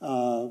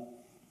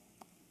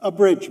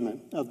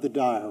abridgment of the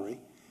diary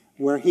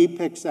where he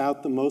picks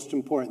out the most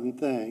important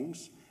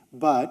things,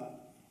 but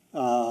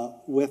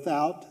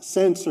without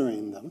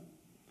censoring them.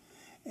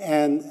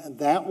 And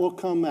that will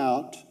come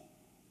out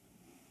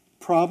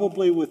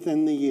probably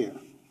within the year.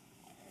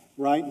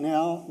 Right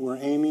now, we're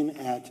aiming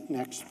at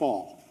next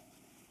fall.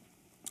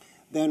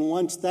 Then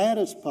once that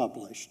is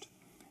published,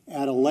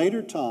 at a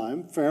later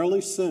time,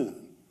 fairly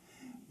soon,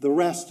 the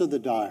rest of the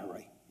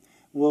diary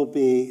will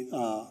be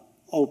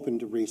open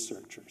to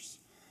researchers.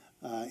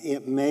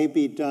 It may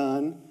be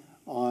done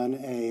on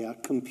a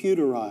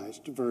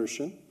computerized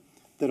version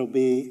that'll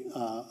be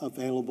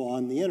available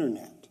on the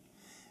internet,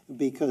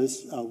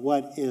 because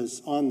what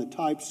is on the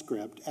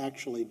typescript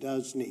actually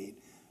does need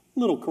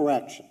little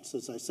corrections.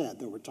 As I said,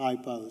 there were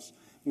typos,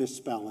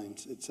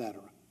 misspellings,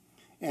 etc.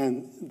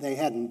 And they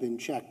hadn't been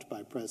checked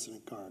by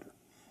President Carter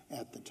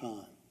at the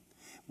time.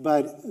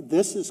 But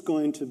this is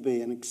going to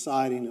be an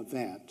exciting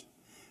event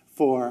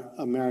for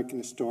American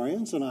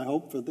historians, and I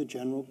hope for the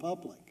general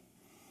public.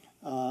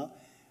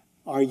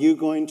 Are you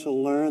going to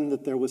learn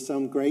that there was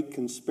some great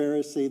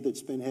conspiracy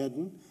that's been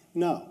hidden?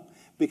 No,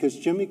 because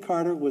Jimmy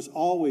Carter was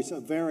always a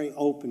very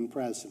open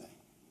president.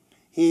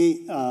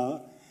 He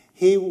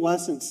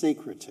wasn't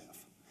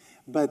secretive,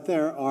 but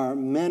there are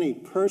many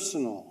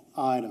personal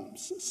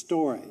items,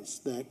 stories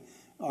that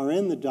are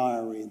in the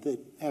diary that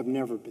have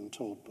never been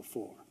told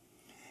before.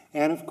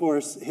 And of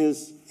course,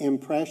 his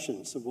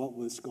impressions of what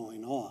was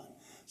going on.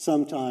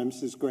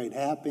 Sometimes his great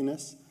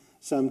happiness,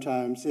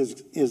 sometimes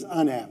his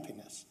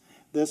unhappiness.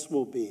 This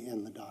will be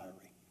in the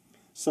diary.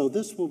 So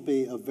this will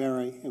be a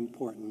very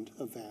important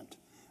event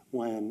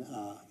when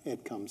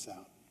it comes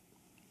out.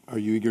 Are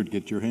you eager to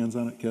get your hands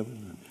on it,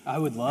 Kevin? I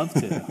would love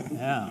to.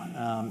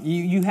 Yeah,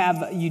 you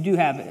have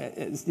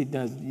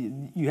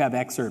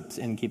excerpts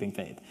in Keeping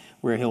Faith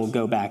where he'll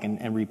go back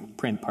and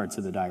reprint parts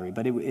of the diary.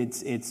 But it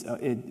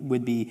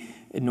would be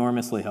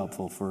enormously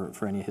helpful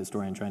for any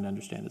historian trying to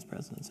understand his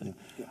presidency.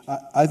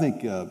 I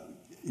think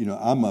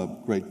I'm a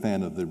great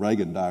fan of the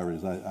Reagan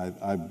diaries.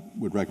 I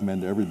would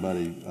recommend to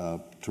everybody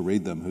to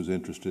read them who's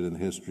interested in the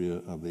history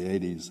of the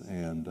 80s,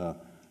 and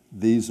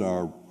these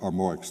are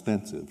more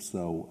extensive.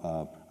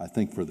 So I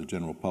think for the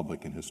general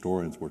public and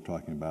historians, we're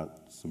talking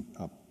about some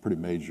pretty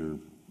major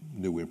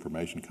new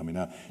information coming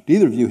out. Do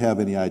either of you have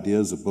any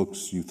ideas of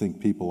books you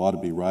think people ought to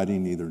be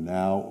writing either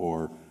now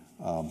or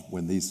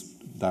when these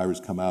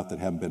diaries come out that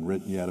haven't been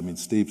written yet? I mean,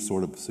 Steve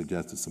sort of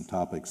suggested some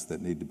topics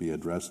that need to be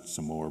addressed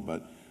some more,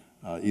 but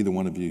either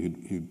one of you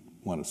who'd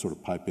want to sort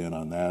of pipe in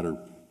on that, or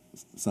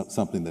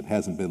something that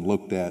hasn't been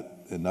looked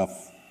at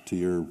enough to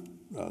your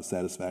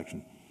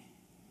satisfaction?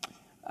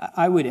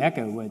 I would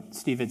echo what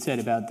Steve had said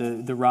about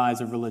the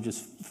rise of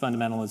religious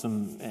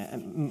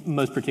fundamentalism,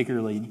 most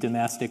particularly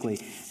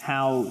domestically,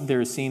 how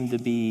there seemed to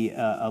be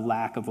a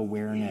lack of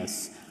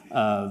awareness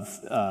of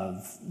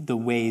the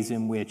ways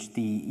in which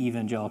the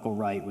evangelical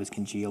right was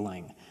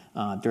congealing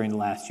during the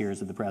last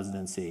years of the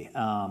presidency.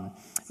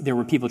 There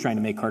were people trying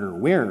to make Carter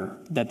aware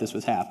that this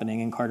was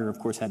happening, and Carter, of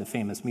course, had a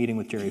famous meeting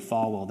with Jerry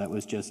Falwell that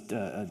was just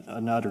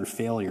an utter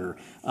failure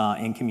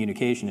in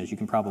communication, as you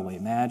can probably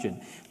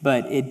imagine.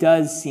 But it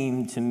does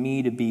seem to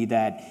me to be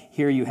that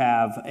here you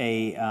have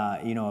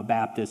a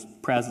Baptist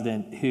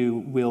president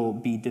who will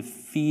be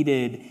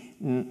defeated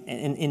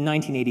in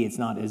 1980, it's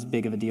not as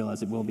big of a deal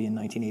as it will be in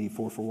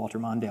 1984 for Walter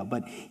Mondale,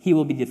 but he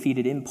will be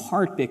defeated in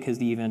part because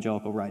the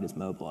evangelical right is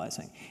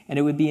mobilizing. And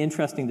it would be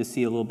interesting to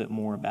see a little bit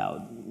more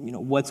about,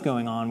 what's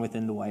going on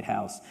within the White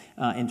House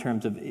in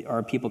terms of,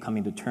 are people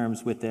coming to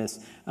terms with this,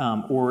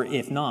 or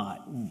if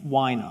not,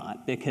 why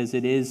not? Because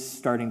it is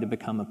starting to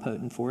become a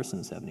potent force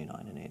in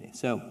 79 and 80.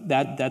 So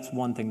that's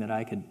one thing that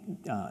I could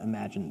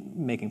imagine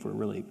making for a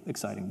really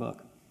exciting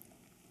book.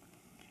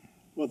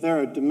 Well,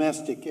 there are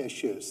domestic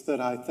issues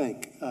that I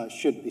think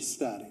should be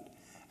studied.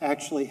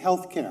 Actually,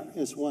 healthcare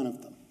is one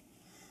of them.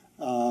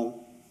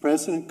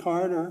 President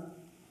Carter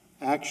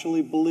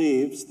actually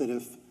believes that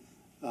if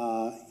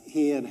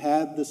he had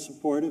had the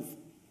support of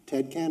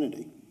Ted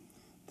Kennedy,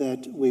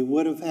 that we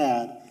would have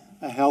had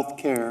a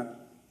healthcare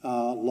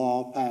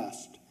law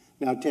passed.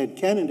 Now, Ted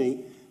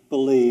Kennedy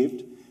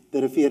believed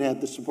that if he had had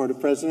the support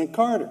of President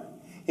Carter,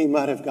 he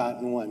might have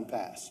gotten one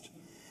passed.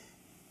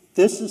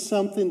 This is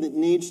something that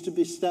needs to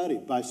be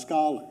studied by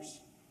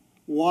scholars.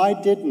 Why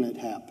didn't it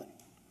happen?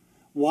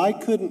 Why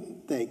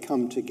couldn't they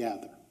come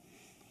together?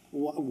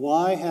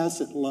 Why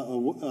has it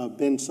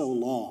been so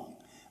long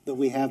that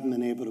we haven't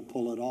been able to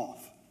pull it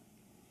off?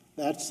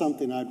 That's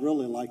something I'd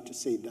really like to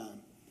see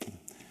done.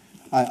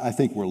 I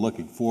think we're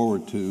looking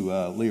forward to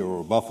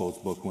Leo Rebuffo's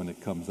book when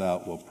it comes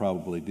out. Will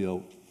probably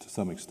deal to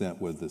some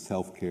extent with this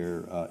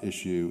healthcare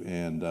issue.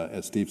 And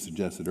as Steve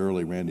suggested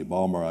earlier, Randy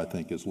Ballmer, I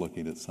think, is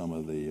looking at some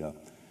of the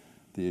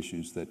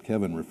issues that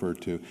Kevin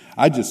referred to.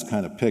 I just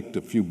kind of picked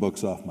a few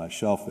books off my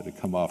shelf that had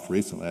come off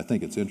recently. I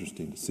think it's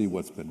interesting to see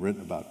what's been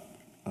written about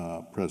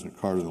President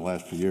Carter in the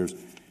last few years.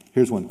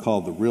 Here's one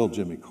called The Real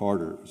Jimmy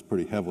Carter. It was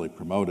pretty heavily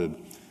promoted,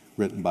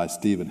 written by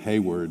Stephen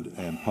Hayward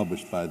and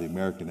published by the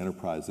American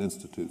Enterprise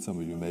Institute. Some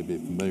of you may be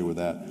familiar with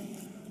that.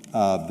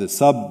 The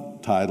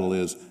subtitle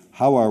is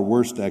How Our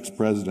Worst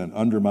Ex-President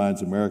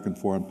Undermines American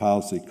Foreign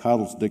Policy,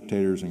 Coddles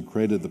Dictators, and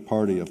Created the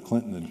Party of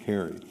Clinton and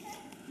Kerry.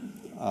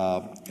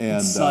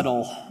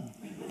 Subtle.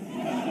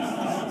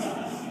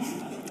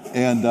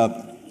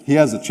 He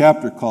has a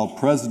chapter called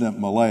President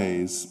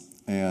Malaise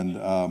and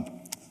a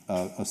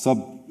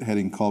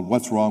subheading called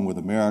What's Wrong with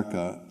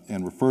America,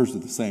 and refers to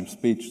the same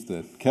speech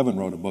that Kevin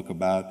wrote a book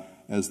about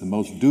as the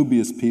most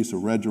dubious piece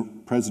of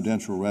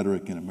presidential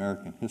rhetoric in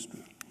American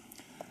history.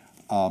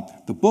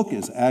 The book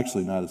is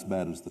actually not as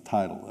bad as the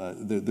title.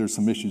 There's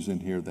some issues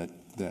in here that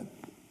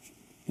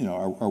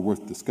are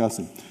worth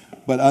discussing.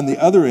 But on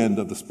the other end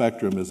of the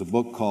spectrum is a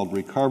book called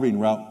Recarving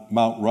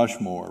Mount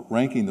Rushmore,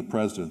 Ranking the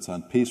Presidents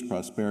on Peace,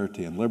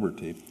 Prosperity, and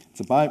Liberty.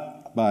 It's by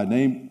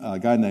a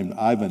guy named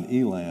Ivan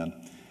Elan,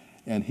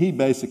 and he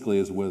basically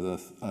is with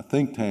a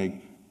think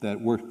tank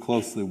that worked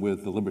closely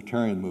with the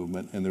libertarian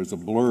movement, and there's a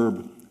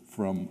blurb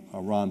from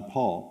Ron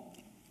Paul.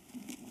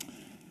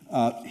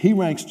 He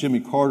ranks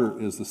Jimmy Carter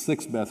as the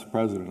sixth best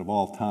president of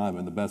all time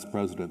and the best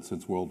president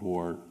since World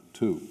War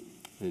II,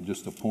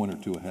 just a point or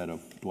two ahead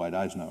of Dwight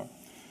Eisenhower.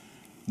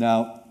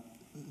 Now,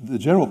 the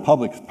general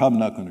public is probably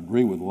not going to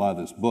agree with a lot of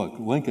this book.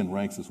 Lincoln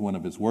ranks as one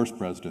of his worst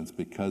presidents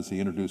because he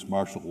introduced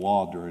martial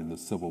law during the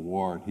Civil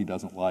War, and he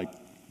doesn't like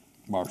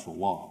martial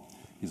law.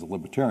 He's a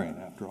libertarian,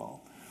 after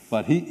all.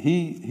 But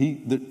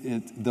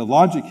the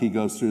logic he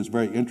goes through is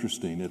very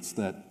interesting. It's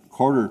that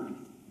Carter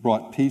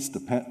brought peace to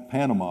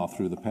Panama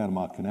through the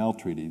Panama Canal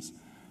treaties.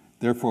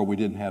 Therefore, we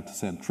didn't have to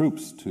send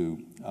troops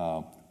to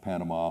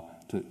Panama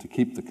to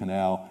keep the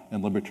canal,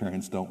 and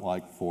libertarians don't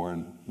like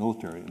foreign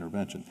military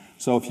intervention.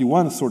 So if you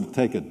want to sort of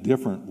take a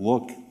different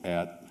look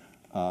at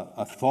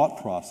a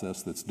thought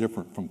process that's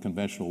different from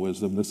conventional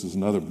wisdom, this is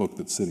another book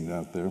that's sitting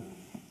out there.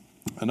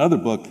 Another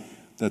book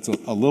that's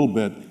a little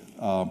bit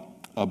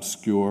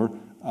obscure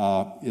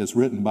is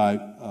written by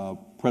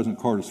President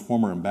Carter's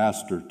former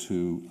ambassador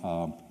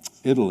to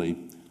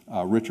Italy,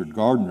 Richard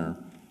Gardner,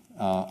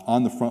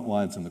 on the front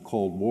lines in the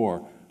Cold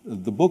War.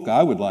 The book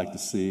I would like to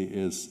see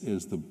is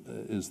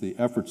the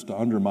efforts to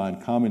undermine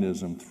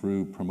communism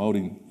through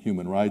promoting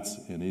human rights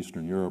in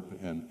Eastern Europe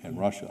and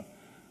Russia.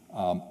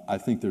 I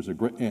think there's a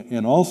great,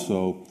 and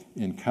also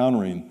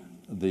encountering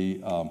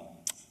the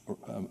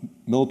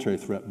military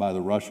threat by the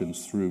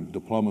Russians through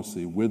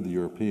diplomacy with the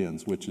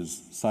Europeans, which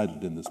is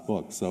cited in this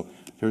book. So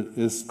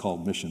this is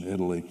called Mission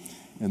Italy.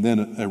 And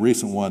then a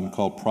recent one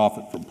called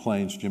Profit from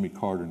Planes, Jimmy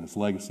Carter and His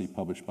Legacy,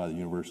 published by the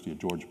University of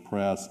Georgia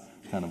Press,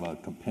 kind of a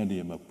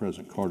compendium of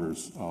President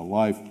Carter's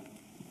life.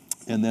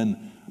 And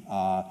then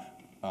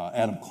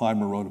Adam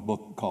Clymer wrote a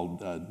book called,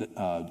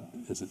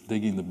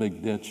 Digging the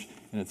Big Ditch?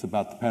 And it's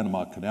about the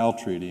Panama Canal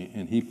Treaty,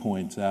 and he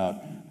points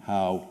out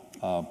how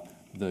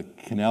the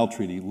Canal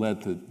Treaty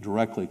led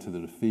directly to the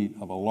defeat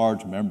of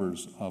large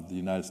members of the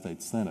United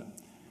States Senate.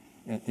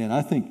 And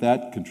I think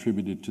that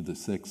contributed to the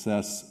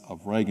success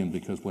of Reagan,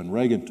 because when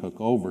Reagan took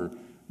over,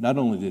 not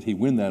only did he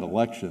win that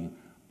election,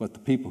 but the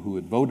people who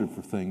had voted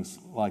for things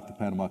like the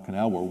Panama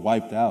Canal were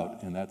wiped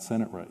out in that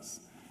Senate race.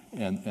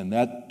 And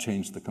that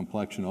changed the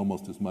complexion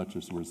almost as much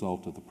as the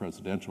result of the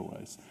presidential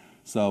race.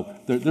 So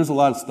there's a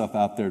lot of stuff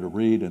out there to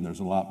read, and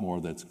there's a lot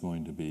more that's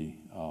going to be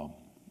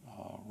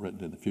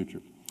written in the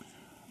future.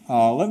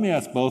 Let me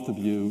ask both of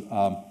you,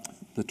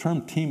 The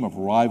term team of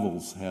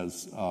rivals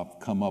has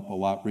come up a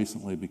lot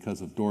recently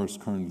because of Doris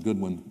Kearns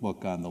Goodwin's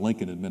book on the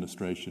Lincoln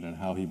administration and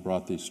how he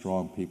brought these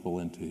strong people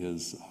into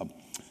his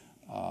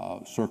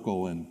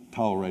circle and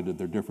tolerated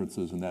their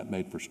differences, and that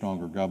made for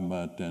stronger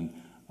government. And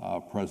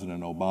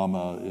President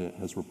Obama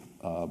has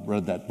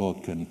read that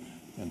book and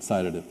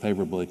cited it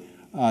favorably.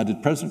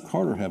 Did President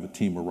Carter have a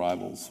team of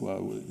rivals?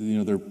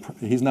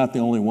 He's not the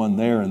only one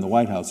there in the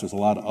White House. There's a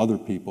lot of other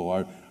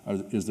people.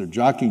 Is there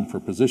jockeying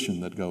for position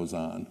that goes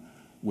on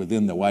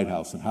within the White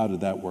House, and how did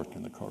that work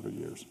in the Carter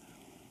years?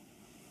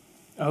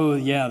 Oh,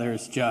 yeah,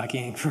 there's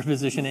jockeying for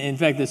position. In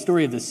fact, the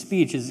story of the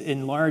speech is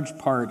in large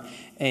part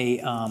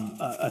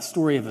a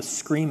story of a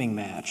screaming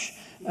match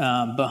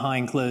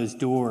behind closed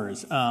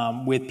doors,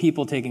 with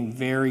people taking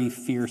very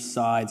fierce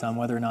sides on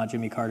whether or not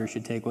Jimmy Carter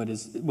should take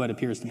what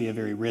appears to be a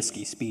very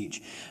risky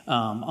speech.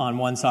 On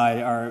one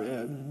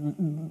side,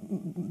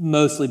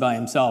 mostly by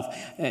himself,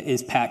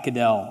 is Pat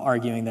Caddell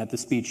arguing that the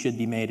speech should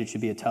be made, it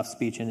should be a tough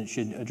speech, and it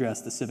should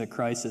address the civic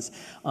crisis.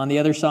 On the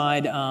other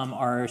side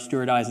are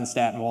Stuart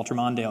Eizenstat and Walter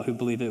Mondale, who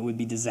believe it would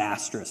be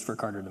disastrous for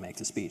Carter to make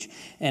the speech.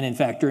 And in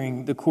fact,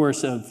 during the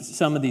course of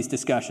some of these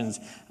discussions,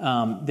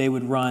 they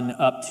would run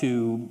up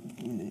to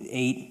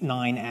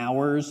 8-9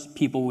 hours.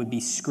 People would be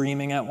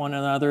screaming at one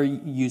another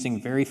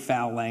using very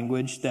foul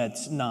language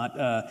that's not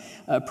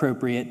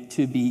appropriate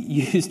to be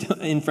used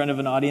in front of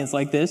an audience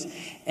like this.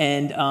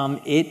 And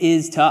it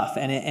is tough.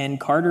 And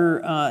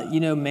Carter,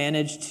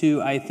 managed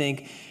to, I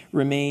think,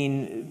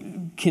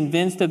 remain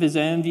convinced of his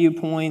own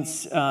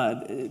viewpoints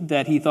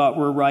that he thought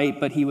were right,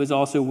 but he was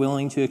also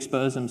willing to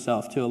expose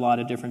himself to a lot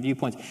of different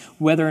viewpoints.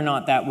 Whether or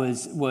not that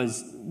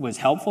was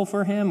helpful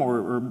for him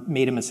or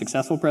made him a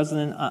successful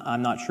president,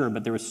 I'm not sure,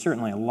 but there was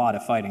certainly a lot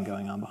of fighting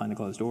going on behind the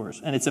closed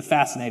doors. And it's a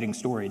fascinating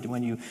story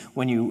when you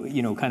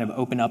kind of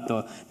open up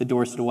the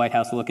doors to the White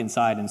House, look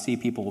inside, and see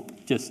people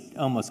just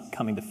almost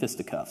coming to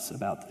fisticuffs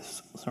about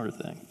this sort of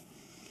thing.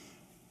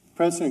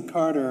 President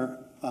Carter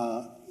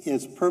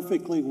is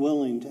perfectly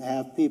willing to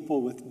have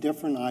people with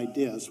different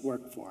ideas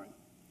work for him.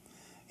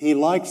 He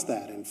likes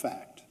that, in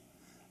fact.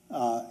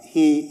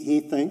 He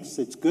thinks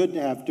it's good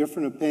to have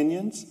different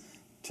opinions,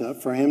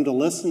 for him to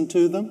listen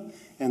to them,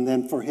 and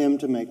then for him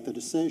to make the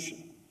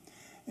decision.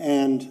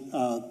 And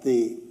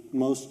the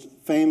most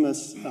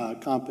famous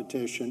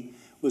competition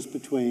was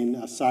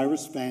between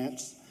Cyrus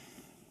Vance,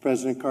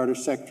 President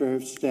Carter's Secretary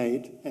of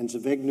State, and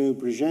Zbigniew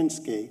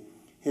Brzezinski,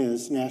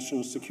 his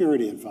national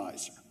security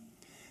advisor.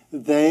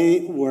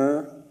 They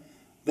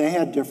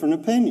had different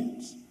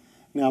opinions.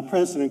 Now,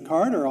 President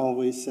Carter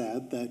always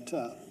said that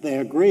they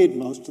agreed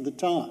most of the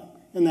time,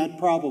 and that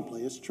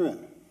probably is true.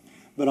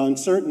 But on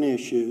certain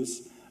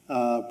issues,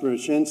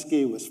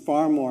 Brzezinski was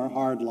far more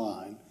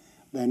hardline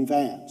than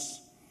Vance.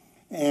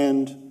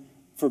 And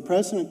for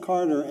President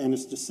Carter and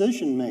his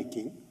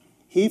decision-making,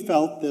 he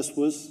felt this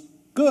was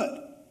good.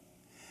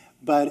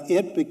 But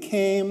it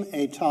became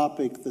a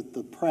topic that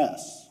the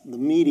press, the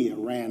media,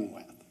 ran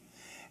with.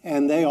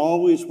 And they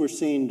always were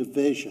seeing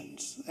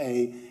divisions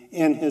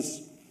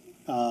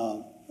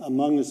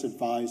among his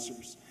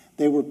advisors.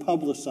 They were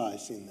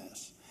publicizing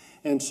this.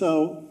 And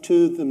so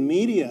to the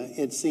media,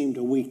 it seemed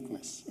a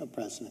weakness of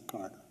President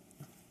Carter.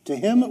 To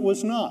him, it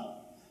was not.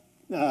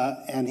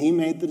 And he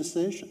made the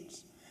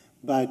decisions.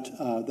 But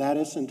that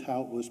isn't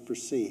how it was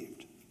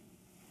perceived.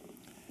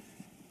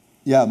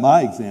 Yeah,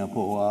 my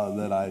example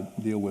that I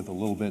deal with a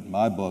little bit in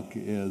my book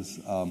is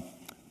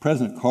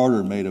President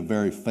Carter made a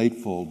very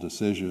fateful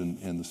decision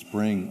in the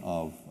spring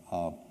of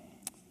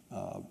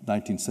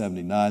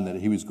 1979 that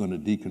he was going to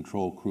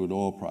decontrol crude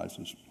oil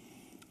prices.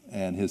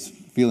 And his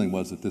feeling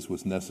was that this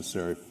was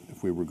necessary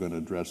if we were going to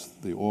address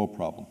the oil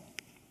problem.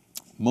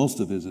 Most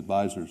of his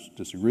advisors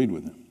disagreed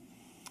with him.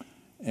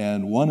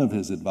 And one of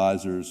his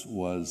advisors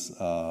was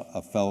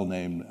a fellow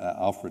named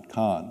Alfred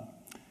Kahn.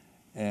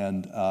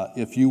 And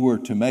if you were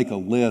to make a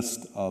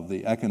list of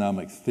the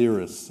economic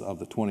theorists of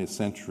the 20th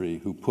century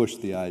who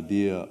pushed the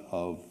idea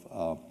of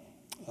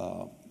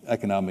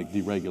economic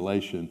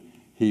deregulation,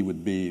 he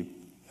would be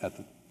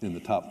in the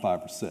top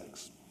 5 or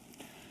 6.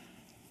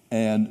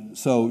 And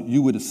so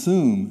you would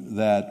assume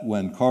that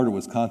when Carter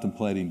was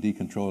contemplating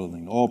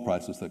decontrolling oil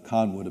prices, that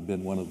Kahn would have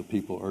been one of the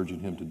people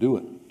urging him to do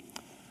it.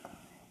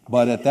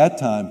 But at that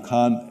time,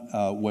 Kahn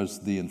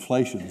was the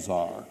inflation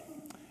czar,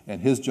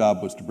 and his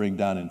job was to bring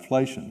down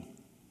inflation.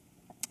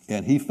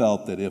 And he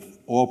felt that if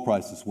oil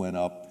prices went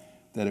up,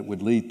 that it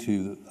would lead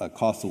to a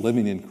cost of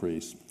living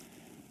increase.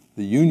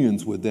 The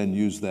unions would then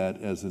use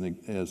that as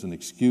an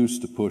excuse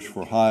to push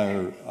for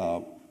higher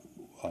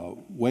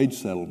wage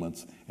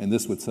settlements, and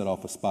this would set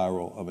off a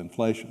spiral of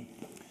inflation.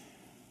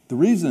 The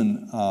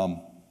reason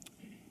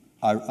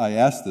I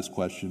asked this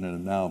question, and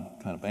am now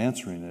kind of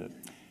answering it,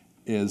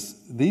 is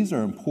these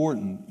are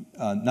important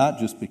not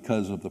just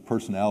because of the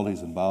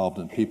personalities involved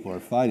and people are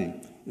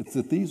fighting, it's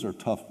that these are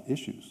tough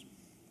issues.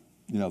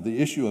 You know,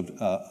 the issue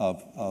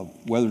of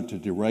whether to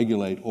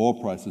deregulate oil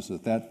prices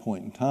at that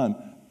point in time,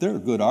 there are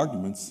good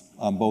arguments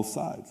on both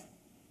sides,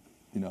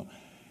 you know.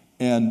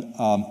 And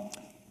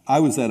I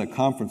was at a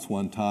conference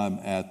one time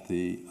at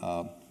the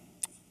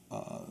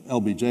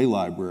LBJ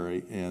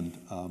library, and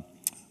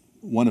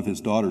one of his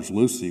daughters,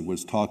 Lucy,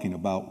 was talking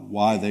about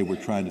why they were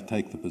trying to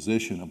take the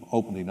position of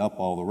opening up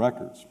all the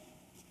records,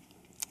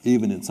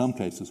 even in some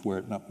cases where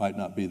it might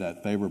not be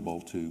that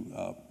favorable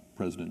to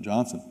President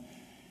Johnson.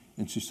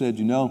 And she said,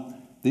 you know,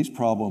 these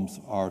problems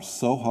are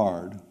so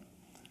hard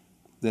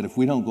that if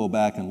we don't go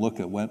back and look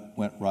at what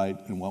went right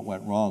and what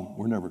went wrong,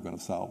 we're never going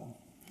to solve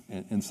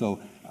them. And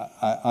so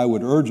I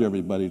would urge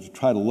everybody to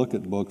try to look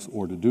at books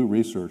or to do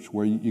research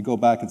where you go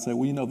back and say,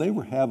 well, you know, they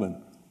were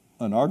having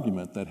an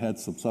argument that had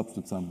some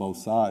substance on both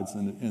sides,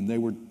 and they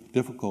were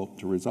difficult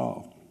to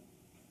resolve.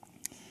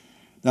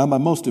 Now, my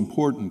most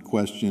important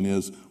question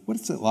is,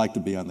 what's it like to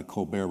be on the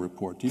Colbert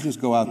Report? Do you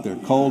just go out there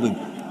cold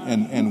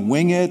and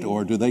wing it,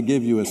 or do they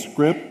give you a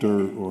script,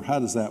 or how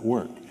does that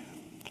work?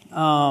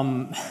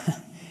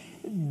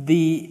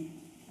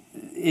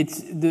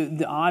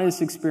 The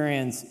oddest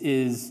experience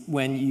is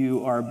when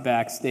you are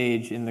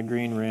backstage in the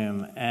green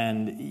room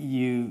and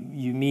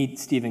you meet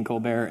Stephen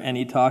Colbert and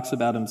he talks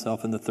about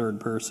himself in the third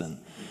person.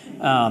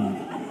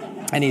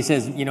 And he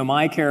says, you know,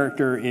 my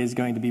character is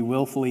going to be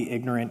willfully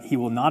ignorant. He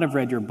will not have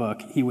read your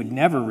book. He would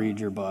never read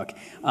your book,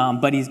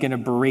 but he's going to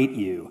berate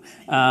you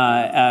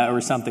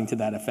or something to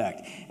that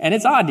effect. And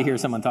it's odd to hear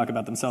someone talk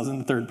about themselves in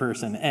the third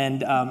person.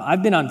 And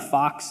I've been on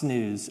Fox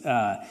News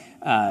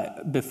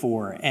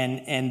before,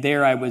 and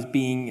there I was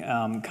being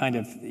kind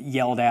of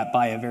yelled at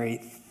by a very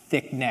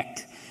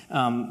thick-necked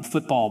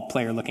football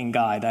player-looking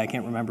guy that I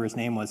can't remember his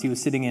name was. He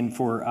was sitting in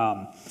for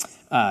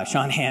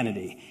Sean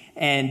Hannity.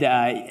 And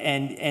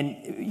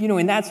you know,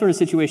 in that sort of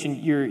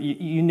situation,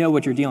 you know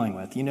what you're dealing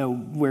with. You know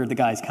where the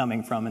guy's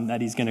coming from, and that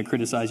he's going to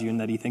criticize you, and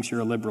that he thinks you're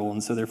a liberal,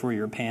 and so therefore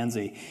you're a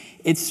pansy.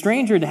 It's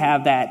stranger to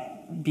have that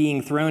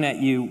being thrown at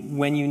you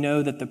when you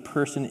know that the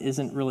person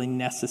isn't really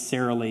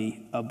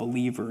necessarily a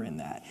believer in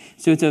that.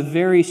 So it's a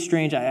very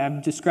strange,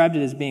 I've described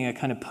it as being a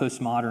kind of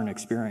postmodern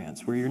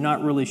experience where you're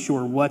not really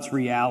sure what's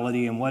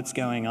reality and what's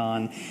going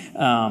on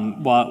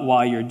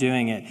while you're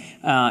doing it.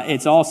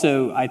 It's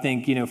also, I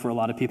think, you know, for a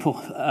lot of people,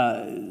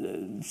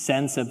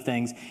 sense of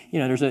things, you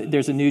know,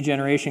 there's a new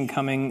generation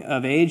coming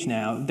of age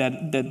now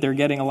that they're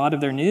getting a lot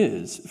of their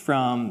news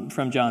from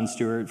Jon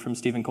Stewart, from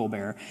Stephen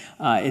Colbert.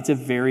 It's a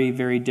very,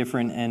 very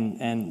different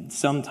and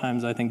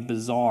sometimes I think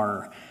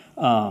bizarre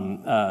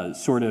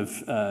sort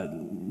of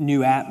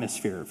new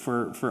atmosphere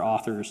for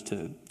authors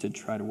to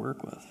try to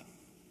work with.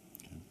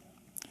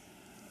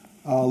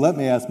 Let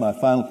me ask my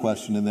final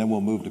question, and then we'll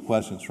move to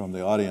questions from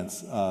the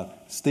audience.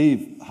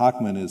 Steve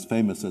Hochman is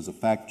famous as a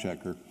fact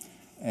checker,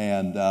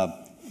 and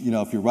you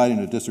know, if you're writing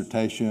a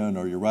dissertation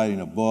or you're writing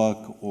a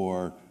book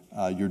or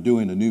you're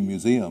doing a new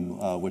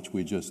museum, which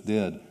we just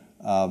did,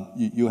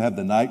 you have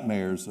the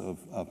nightmares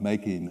of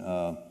making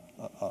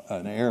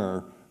an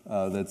error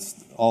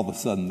that's all of a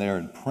sudden there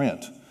in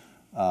print.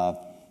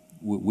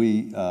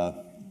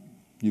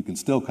 You can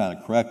still kind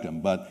of correct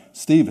them, but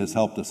Steve has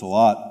helped us a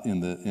lot in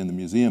the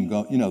museum.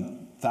 You know,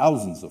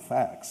 thousands of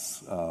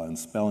facts and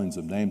spellings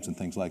of names and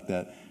things like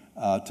that.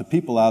 To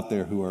people out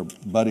there who are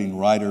budding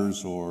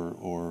writers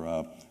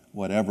or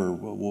whatever,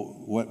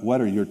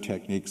 what are your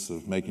techniques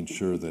of making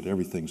sure that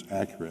everything's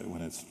accurate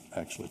when it's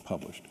actually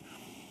published?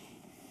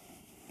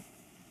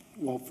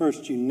 Well,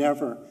 first, you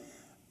never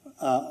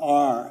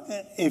are.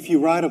 If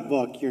you write a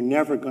book, you're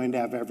never going to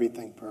have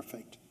everything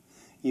perfect.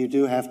 You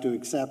do have to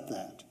accept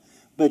that.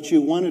 But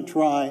you want to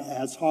try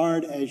as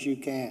hard as you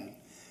can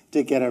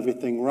to get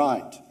everything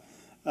right.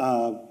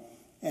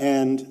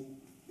 And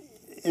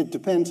it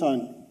depends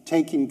on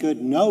taking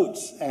good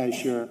notes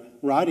as you're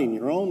writing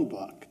your own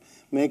book.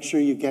 Make sure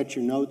you get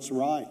your notes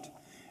right.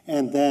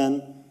 And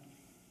then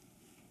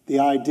the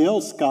ideal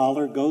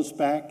scholar goes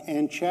back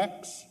and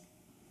checks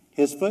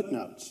his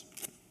footnotes.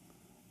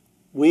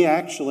 We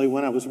actually,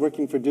 when I was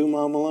working for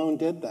Dumas Malone,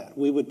 did that.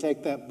 We would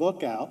take that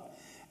book out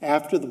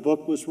after the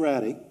book was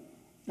ready.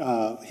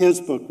 His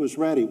book was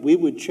ready. We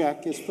would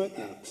check his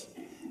footnotes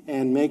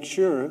and make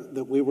sure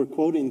that we were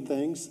quoting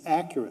things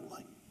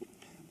accurately.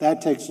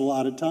 That takes a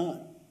lot of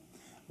time,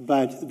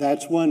 but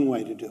that's one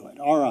way to do it.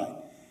 All right.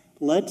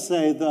 Let's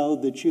say, though,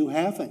 that you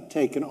haven't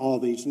taken all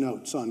these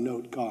notes on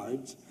note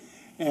cards,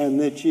 and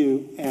that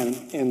you, and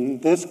in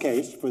this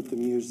case for the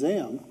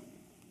museum,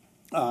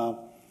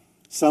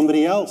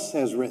 somebody else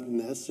has written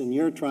this, and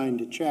you're trying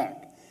to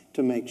check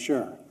to make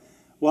sure.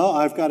 Well,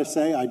 I've got to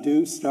say, I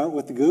do start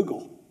with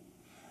Google.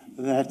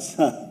 That's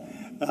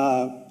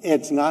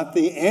it's not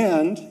the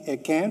end,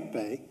 it can't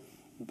be,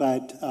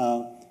 but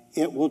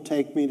it will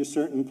take me to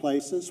certain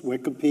places.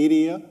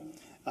 Wikipedia,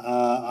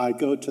 I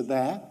go to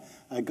that.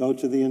 I go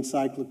to the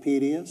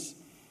encyclopedias,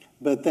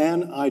 but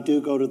then I do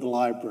go to the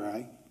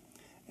library,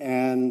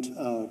 and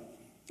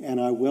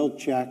I will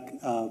check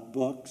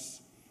books,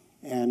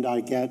 and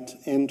I get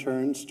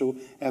interns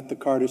at the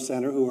Carter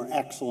Center who are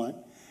excellent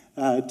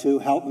to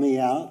help me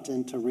out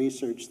and to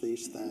research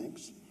these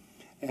things.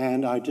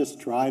 And I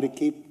just try to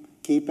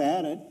keep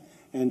at it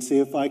and see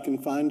if I can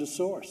find a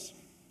source.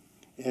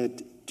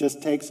 It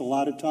just takes a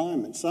lot of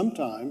time, and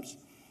sometimes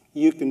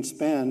you can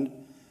spend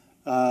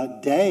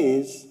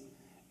days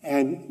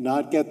and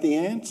not get the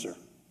answer.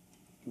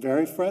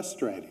 Very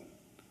frustrating,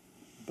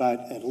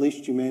 but at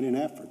least you made an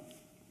effort.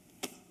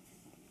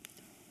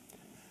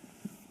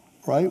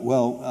 Right.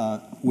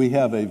 Well, we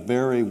have a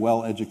very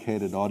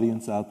well-educated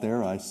audience out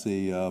there. I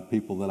see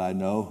people that I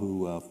know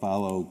who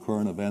follow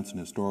current events and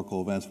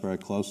historical events very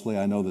closely.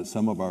 I know that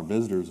some of our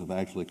visitors have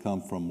actually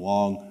come from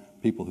long.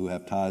 People who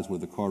have ties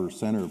with the Carter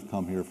Center have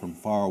come here from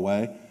far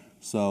away.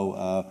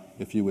 So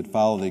if you would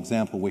follow the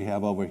example we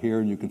have over here,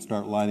 and you can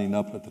start lining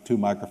up at the two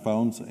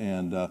microphones,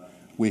 and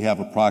we have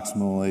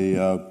approximately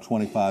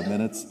 25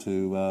 minutes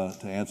to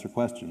answer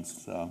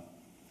questions.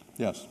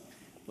 Yes.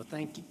 Well,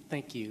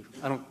 thank you.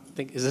 I don't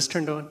think, is this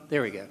turned on?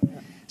 There we go.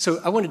 So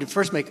I wanted to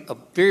first make a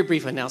very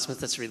brief announcement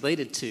that's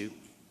related to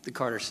the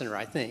Carter Center,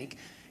 I think,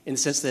 in the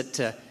sense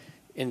that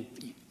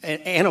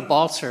Anna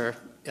Balzer,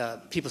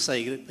 people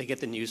say they get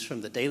the news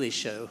from the Daily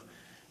Show.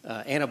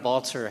 Anna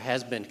Balzer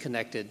has been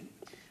connected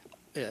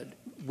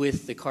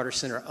with the Carter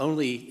Center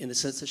only in the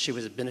sense that she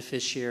was a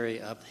beneficiary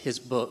of his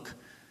book,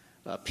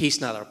 Peace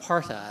Not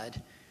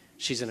Apartheid.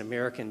 She's an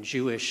American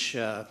Jewish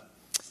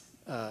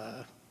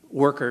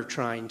worker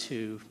trying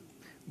to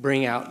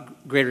bring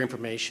out greater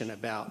information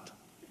about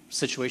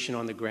situation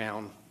on the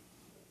ground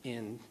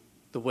in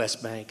the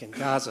West Bank and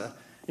Gaza.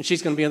 And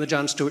she's going to be on the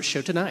Jon Stewart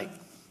Show tonight.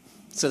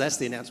 So that's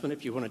the announcement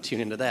if you want to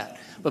tune into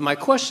that. But my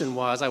question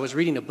was, I was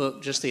reading a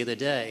book just the other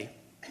day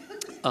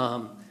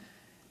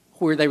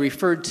where they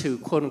referred to,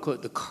 quote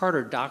unquote, the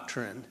Carter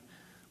Doctrine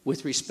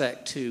with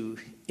respect to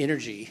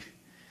energy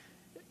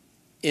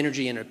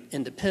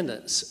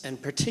independence, and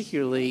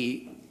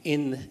particularly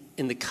in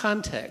the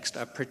context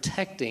of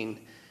protecting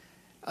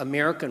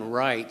American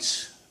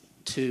rights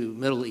to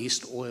Middle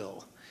East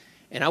oil.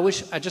 And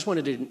I just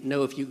wanted to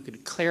know if you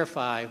could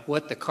clarify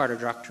what the Carter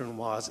Doctrine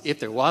was, if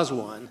there was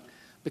one,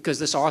 because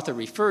this author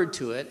referred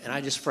to it, and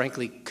I just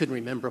frankly couldn't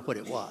remember what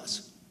it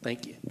was.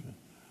 Thank you.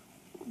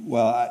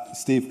 Well,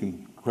 Steve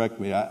can correct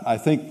me. I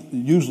think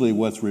usually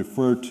what's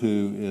referred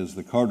to as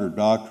the Carter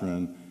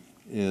Doctrine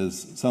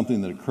is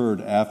something that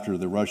occurred after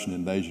the Russian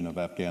invasion of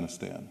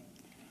Afghanistan.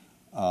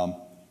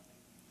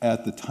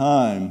 At the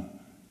time,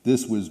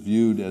 this was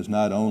viewed as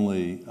not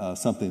only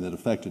something that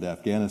affected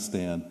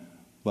Afghanistan,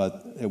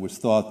 but it was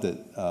thought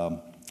that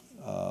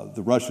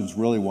the Russians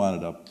really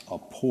wanted a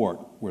port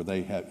where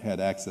they had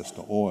access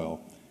to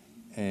oil,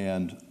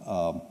 and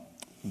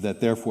that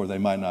therefore they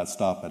might not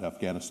stop at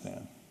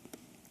Afghanistan.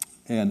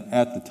 And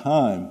at the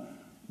time,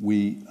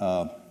 we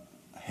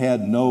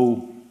had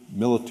no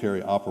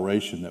military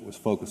operation that was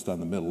focused on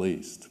the Middle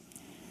East.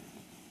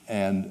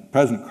 And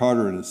President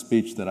Carter, in a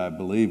speech that I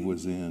believe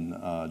was in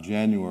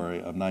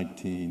January of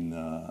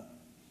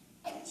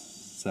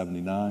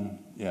 1979,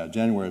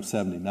 January of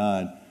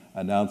 79,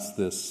 announced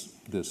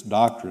this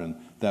doctrine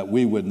that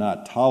we would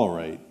not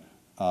tolerate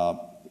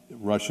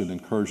Russian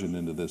incursion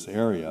into this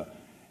area.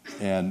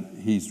 And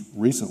he's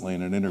recently,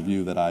 in an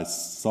interview that I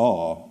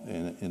saw,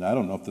 and I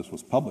don't know if this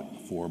was public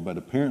before, but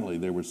apparently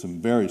there were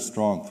some very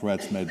strong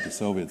threats made to the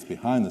Soviets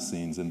behind the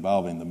scenes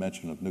involving the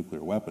mention of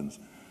nuclear weapons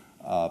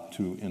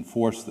to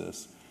enforce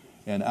this.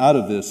 And out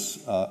of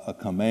this, a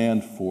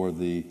command for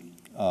the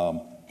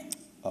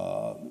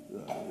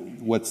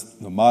what's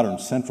the modern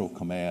Central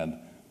Command,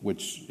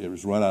 which it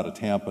was run out of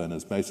Tampa and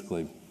has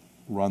basically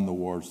run the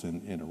wars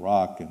in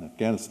Iraq and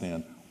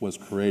Afghanistan, was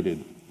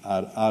created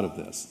out of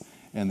this.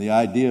 And the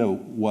idea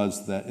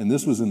was that, and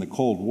this was in the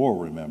Cold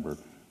War, remember,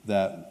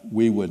 that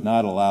we would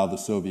not allow the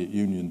Soviet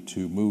Union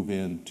to move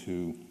in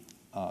to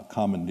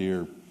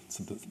commandeer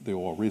the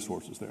oil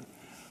resources there.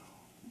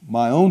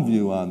 My own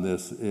view on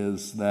this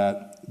is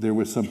that there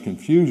was some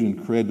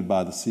confusion created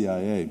by the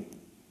CIA.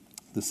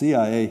 The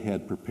CIA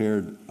had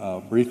prepared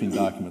briefing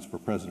documents for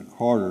President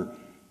Carter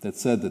that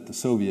said that the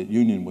Soviet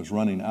Union was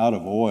running out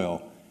of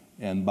oil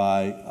and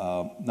by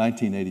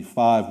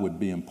 1985 would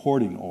be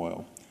importing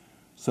oil.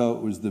 So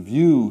it was the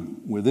view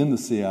within the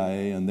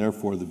CIA, and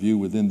therefore the view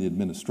within the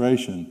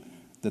administration,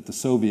 that the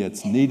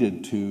Soviets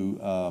needed to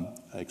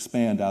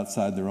expand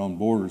outside their own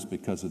borders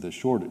because of this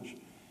shortage.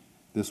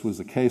 This was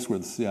a case where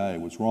the CIA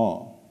was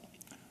wrong.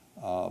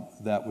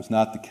 That was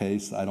not the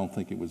case. I don't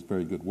think it was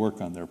very good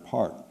work on their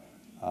part.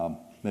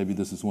 Maybe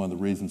this is one of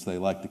the reasons they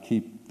like to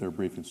keep their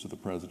briefings to the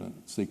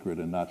president secret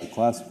and not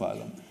declassify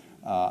them.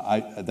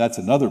 That's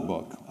another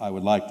book I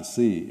would like to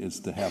see, is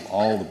to have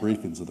all the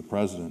briefings of the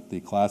president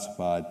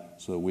declassified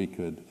so we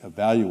could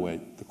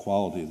evaluate the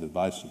quality of the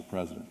advice of the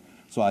president.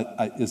 So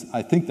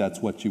I think that's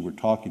what you were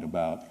talking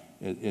about.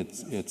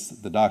 It's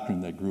the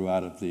doctrine that grew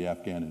out of the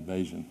Afghan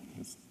invasion.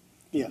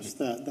 Yes,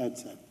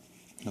 that's it.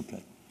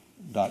 Okay.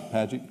 Doc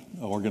Padgett,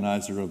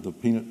 organizer of the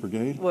Peanut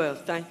Brigade. Well,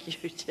 thank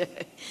you,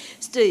 Jay.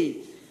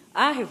 Steve,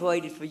 I have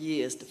waited for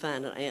years to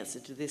find an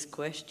answer to this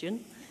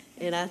question,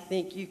 and I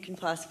think you can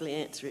possibly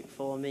answer it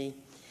for me.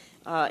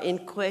 In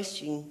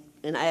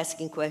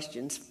asking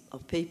questions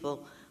of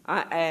people, I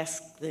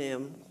ask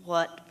them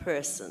what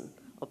person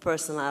or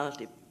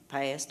personality,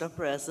 past or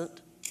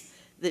present,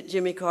 that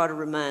Jimmy Carter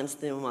reminds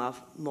them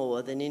of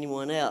more than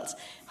anyone else,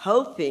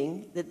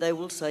 hoping that they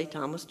will say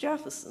Thomas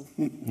Jefferson.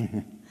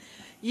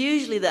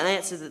 Usually the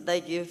answer that they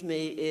give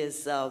me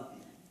is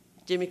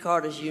Jimmy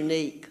Carter's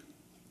unique.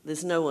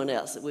 There's no one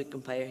else that would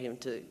compare him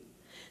to.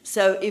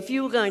 So if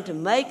you were going to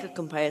make a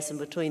comparison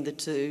between the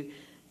two,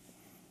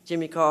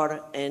 Jimmy Carter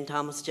and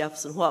Thomas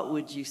Jefferson, what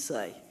would you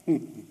say?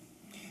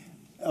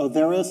 Oh,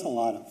 there is a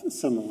lot of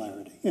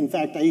similarity. In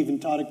fact, I even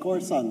taught a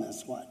course on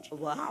this one.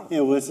 Wow.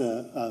 It was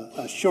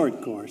a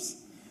short course.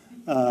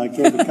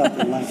 Gave a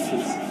couple of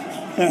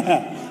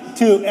lectures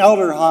to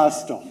Elder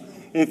Hostel,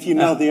 if you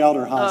know the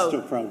Elder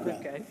Hostel program.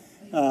 Okay.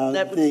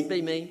 That would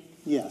be me.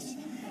 Yes.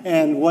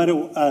 And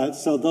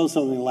so those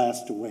only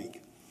last a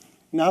week.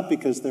 Not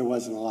because there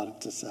wasn't a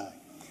lot to say.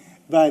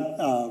 But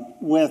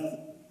with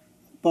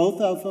both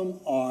of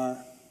them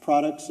are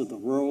products of the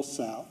rural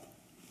South.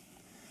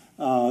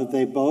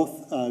 They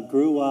both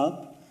grew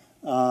up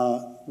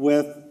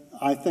with,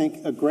 I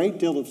think, a great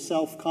deal of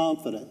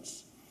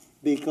self-confidence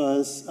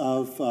because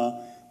of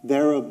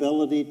their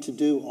ability to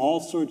do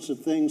all sorts of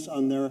things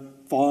on their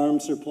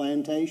farms or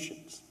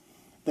plantations.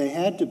 They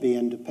had to be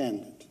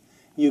independent.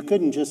 You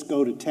couldn't just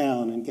go to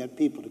town and get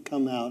people to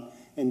come out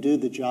and do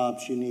the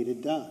jobs you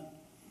needed done.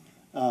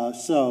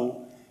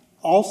 So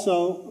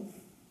also,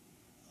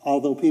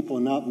 although people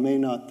may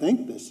not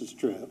think this is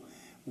true,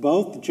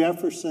 both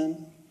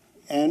Jefferson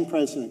and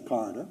President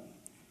Carter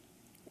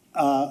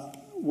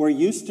were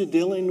used to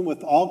dealing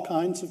with all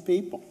kinds of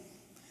people.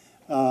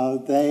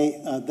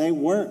 They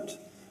weren't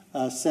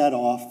set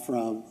off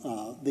from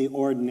the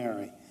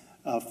ordinary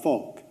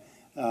folk.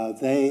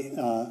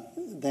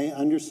 They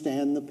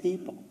understand the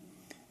people.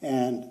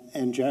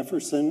 And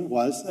Jefferson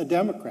was a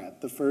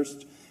Democrat, the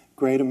first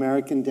great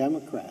American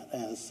Democrat,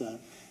 as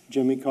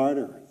Jimmy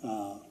Carter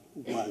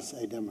was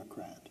a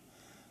Democrat.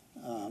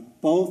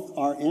 Both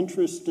are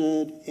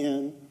interested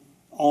in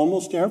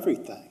almost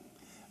everything.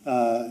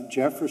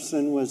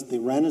 Jefferson was the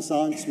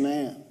Renaissance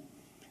man.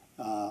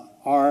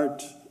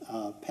 Art,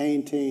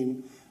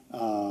 painting,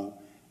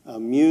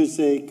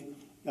 music,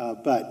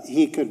 but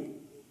he could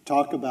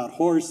talk about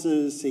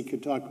horses, he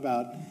could talk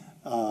about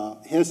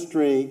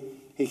history,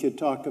 he could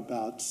talk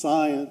about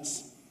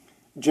science.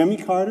 Jimmy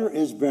Carter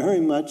is very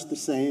much the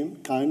same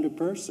kind of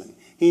person.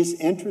 He's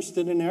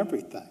interested in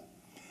everything.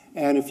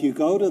 And if you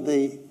go to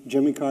the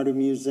Jimmy Carter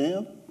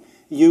Museum,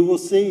 you will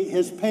see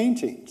his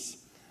paintings.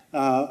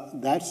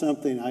 That's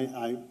something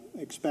I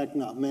expect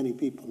not many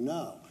people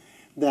know,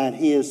 that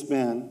he has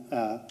been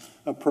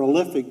a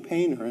prolific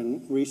painter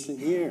in recent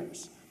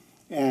years.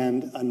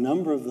 And a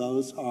number of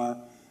those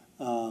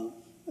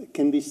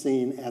can be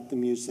seen at the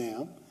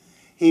museum.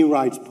 He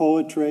writes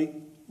poetry.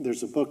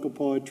 There's a book of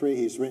poetry.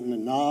 He's written a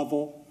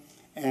novel.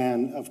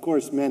 And, of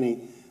course,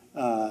 many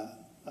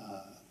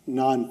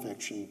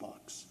nonfiction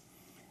books.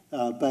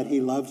 But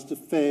he loves to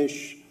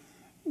fish.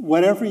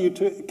 Whatever you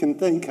can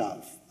think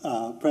of,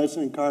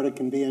 President Carter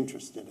can be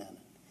interested in it.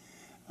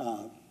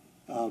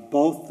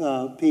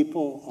 Both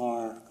people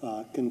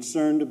are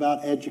concerned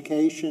about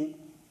education,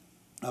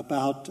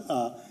 about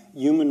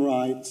human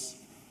rights,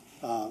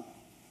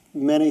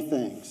 many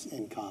things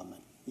in common,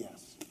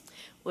 yes.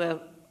 Well,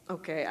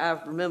 okay,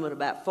 I've remembered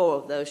about 4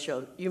 of those,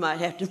 so you might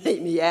have to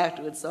meet me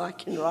afterwards so I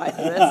can write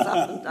the rest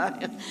of them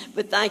down.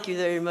 But thank you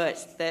very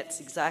much. That's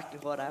exactly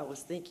what I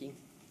was thinking,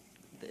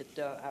 that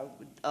I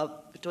would,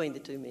 between the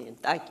two men.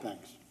 Thank you.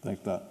 Thanks.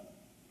 Thanks, Doc.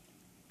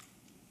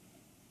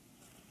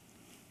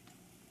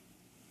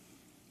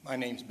 My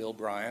name's Bill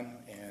Bryan,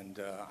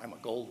 and I'm a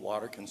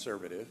Goldwater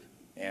conservative,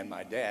 and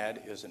my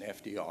dad is an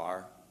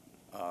FDR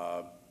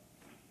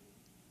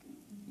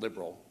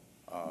liberal,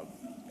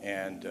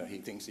 and he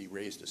thinks he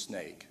raised a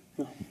snake.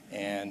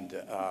 And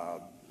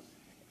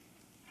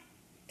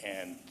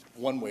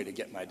one way to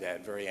get my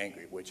dad very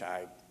angry, which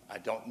I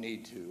don't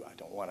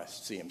want to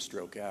see him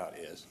stroke out,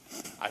 is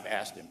I've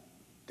asked him,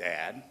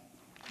 Dad,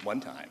 one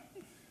time,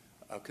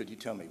 could you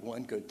tell me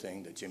one good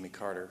thing that Jimmy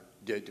Carter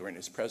did during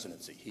his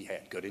presidency? He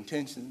had good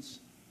intentions,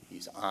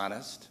 he's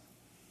honest,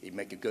 he'd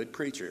make a good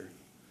preacher,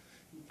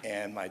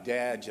 and my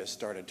dad just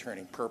started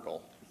turning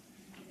purple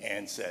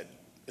and said,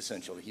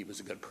 essentially, he was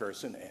a good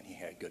person and he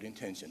had good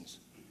intentions.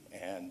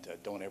 And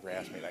don't ever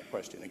ask me that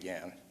question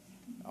again.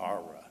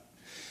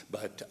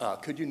 But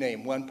could you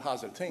name one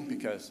positive thing?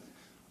 Because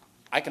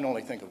I can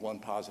only think of one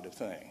positive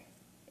thing,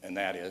 and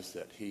that is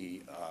that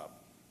he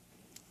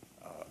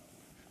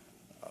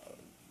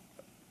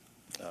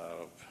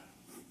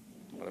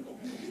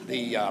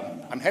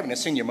I'm having a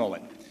senior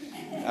moment.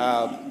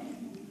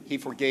 He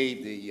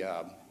forgave the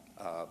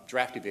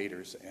draft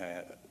evaders,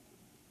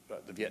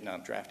 the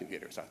Vietnam draft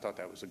evaders. I thought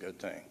that was a good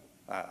thing.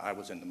 I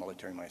was in the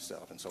military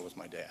myself, and so was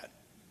my dad.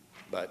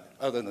 But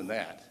other than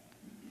that,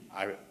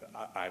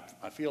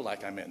 I feel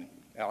like I'm in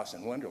Alice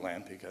in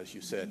Wonderland, because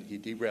you said he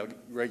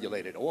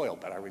deregulated oil,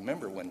 but I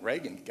remember when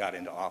Reagan got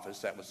into office,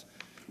 that was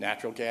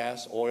natural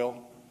gas,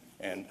 oil,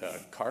 and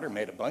Carter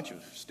made a bunch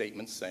of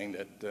statements saying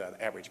that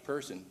the average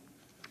person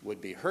would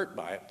be hurt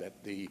by it,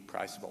 that the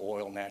price of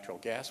oil, natural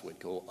gas would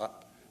go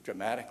up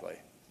dramatically.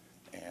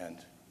 And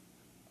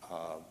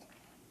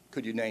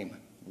could you name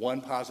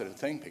one positive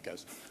thing?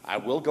 Because I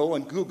will go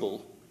and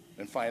Google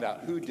and find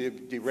out who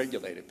did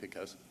deregulate it,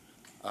 because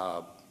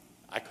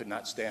I could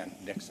not stand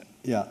Nixon.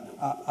 Yeah,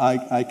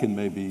 I can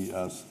maybe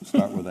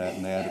start with that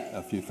and add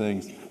a few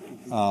things.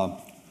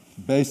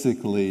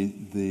 Basically,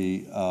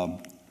 the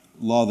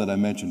law that I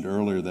mentioned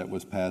earlier that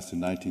was passed in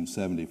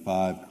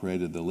 1975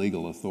 created the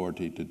legal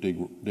authority to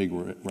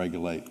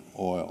deregulate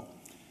oil.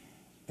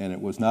 And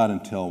it was not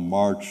until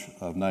March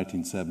of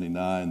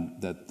 1979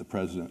 that the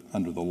president,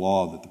 under the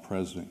law, that the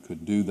president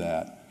could do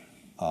that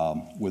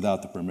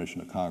without the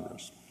permission of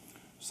Congress.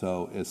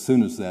 So as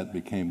soon as that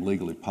became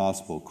legally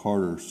possible,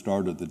 Carter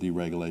started the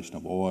deregulation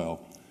of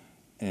oil,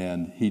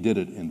 and he did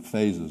it in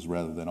phases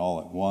rather than all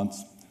at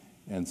once.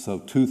 And so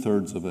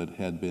 2/3 of it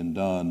had been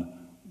done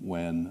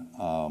when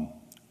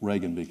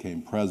Reagan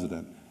became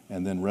president,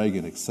 and then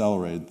Reagan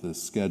accelerated the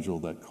schedule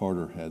that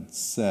Carter had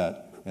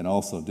set and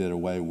also did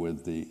away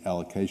with the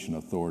allocation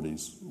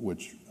authorities,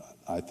 which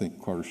I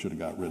think Carter should have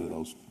got rid of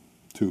those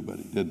two, but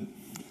he didn't.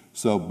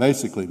 So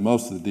basically,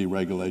 most of the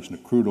deregulation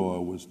of crude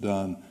oil was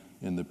done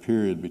in the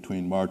period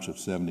between March of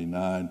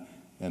 '79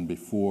 and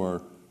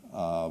before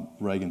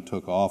Reagan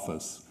took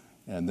office.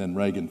 And then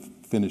Reagan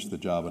finished the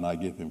job, and I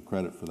give him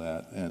credit for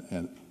that.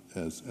 And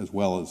as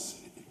well as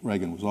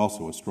Reagan was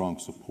also a strong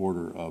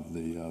supporter of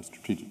the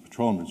Strategic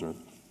Petroleum Reserve.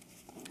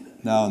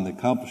 Now, in the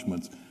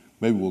accomplishments,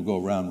 maybe we'll go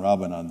round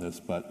robin on this,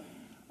 but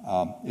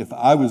if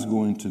I was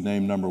going to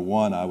name number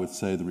one, I would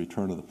say the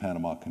return of the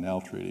Panama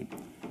Canal Treaty.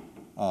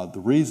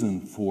 The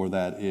reason for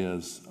that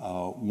is,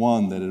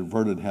 one, that it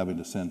averted having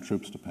to send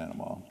troops to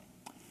Panama.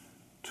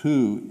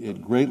 Two,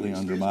 it greatly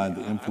undermined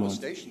the influence. I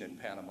was stationed in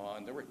Panama,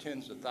 and there were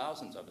tens of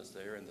thousands of us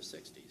there in the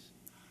 60s.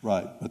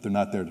 Right, but they're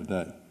not there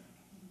today.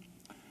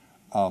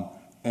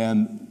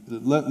 And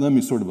let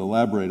me sort of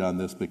elaborate on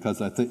this,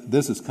 because I think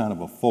this is kind of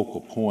a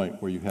focal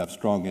point where you have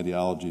strong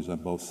ideologies on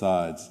both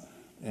sides,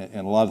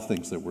 and a lot of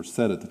things that were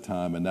said at the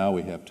time, and now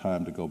we have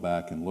time to go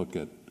back and look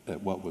at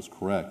what was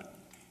correct.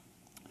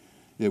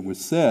 It was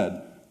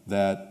said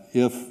that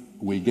if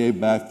we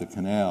gave back the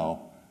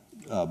canal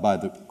by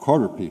the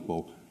Carter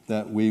people,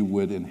 that we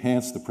would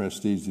enhance the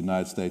prestige of the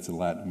United States and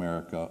Latin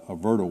America,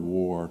 avert a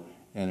war,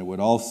 and it would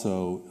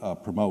also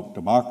promote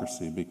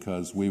democracy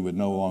because we would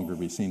no longer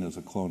be seen as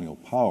a colonial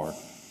power.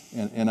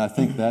 And I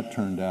think that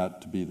turned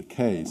out to be the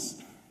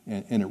case,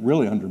 and it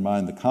really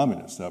undermined the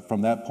communists.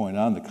 From that point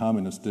on, the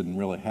communists didn't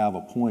really have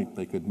a point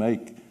they could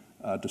make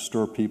to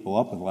stir people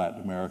up in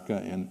Latin America,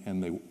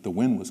 and the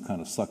wind was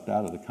kind of sucked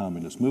out of the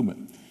communist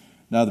movement.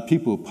 Now, the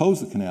people who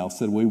opposed the canal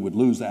said we would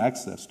lose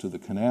access to the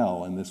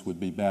canal and this would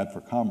be bad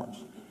for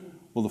commerce.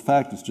 Well, the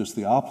fact is just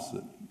the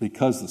opposite.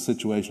 Because the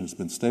situation has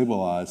been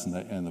stabilized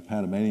and the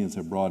Panamanians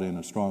have brought in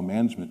a strong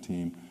management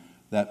team,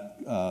 that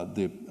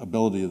the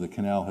ability of the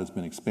canal has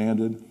been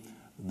expanded.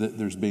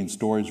 There's been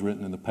stories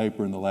written in the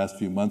paper in the last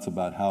few months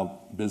about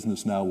how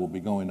business now will be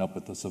going up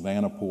at the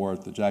Savannah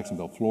port, the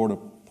Jacksonville, Florida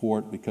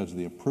port, because of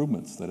the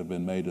improvements that have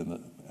been made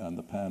on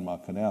the Panama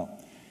Canal.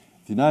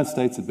 If the United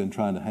States had been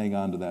trying to hang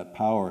on to that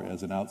power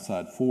as an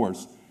outside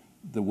force,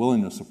 the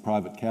willingness of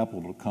private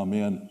capital to come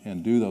in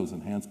and do those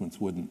enhancements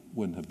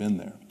wouldn't have been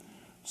there.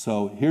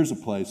 So here's a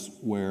place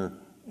where,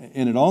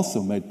 and it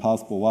also made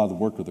possible a lot of the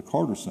work of the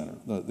Carter Center.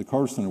 The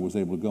Carter Center was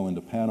able to go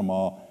into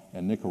Panama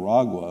and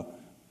Nicaragua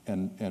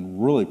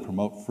and really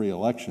promote free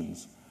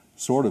elections,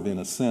 sort of in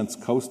a sense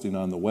coasting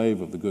on the wave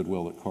of the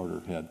goodwill that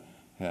Carter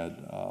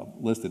had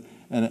listed.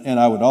 And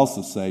I would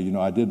also say,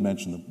 I did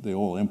mention the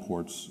oil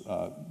imports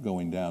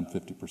going down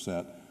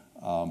 50%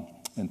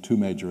 and two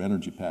major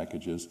energy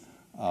packages,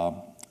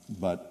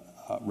 but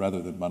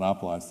rather than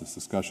monopolize this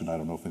discussion, I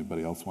don't know if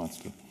anybody else wants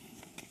to.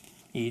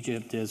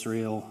 Egypt,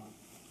 Israel,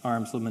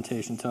 arms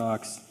limitation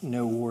talks,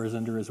 no wars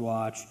under his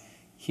watch,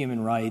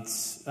 human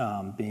rights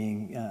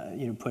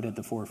being put at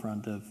the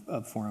forefront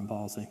of foreign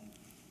policy.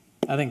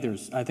 I think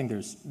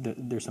there's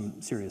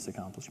some serious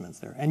accomplishments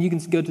there, and you can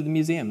go to the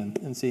museum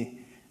and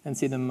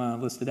see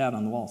them listed out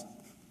on the walls.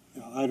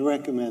 I'd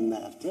recommend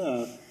that.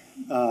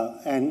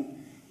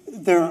 And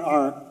there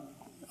are.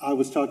 I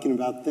was talking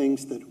about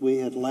things that we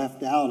had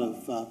left out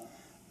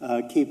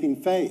of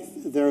keeping faith.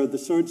 There are the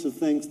sorts of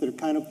things that are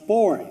kind of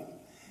boring,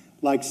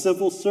 like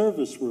civil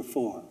service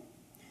reform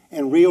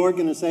and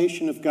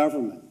reorganization of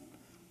government,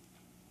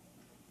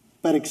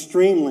 but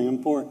extremely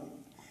important.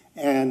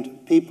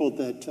 And people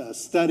that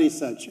study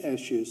such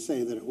issues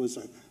say that it was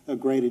a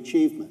great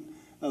achievement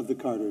of the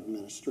Carter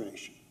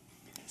administration.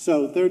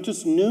 So there are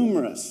just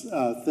numerous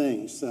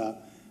things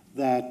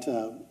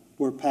that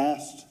were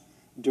passed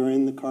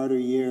during the Carter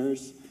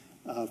years,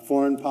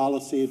 foreign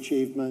policy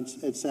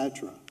achievements,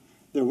 etc.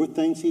 There were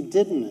things he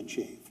didn't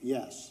achieve.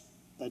 Yes,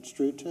 that's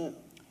true too.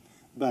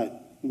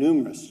 But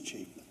numerous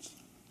achievements.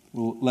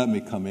 Well, let me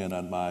come in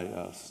on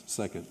my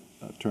second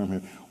term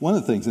here. One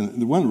of the things,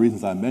 and one of the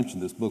reasons I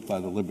mentioned this book by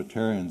the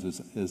libertarians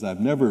is I've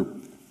never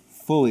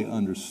fully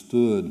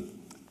understood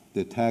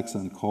the attacks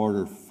on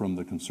Carter from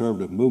the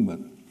conservative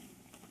movement,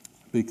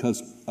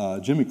 because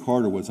Jimmy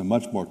Carter was a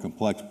much more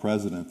complex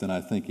president than I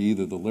think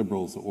either the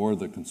liberals or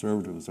the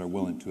conservatives are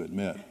willing to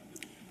admit.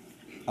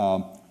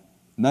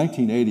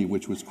 1980,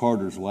 which was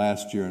Carter's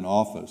last year in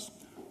office,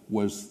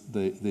 was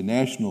the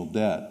national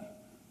debt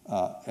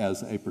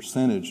as a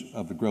percentage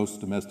of the gross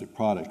domestic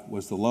product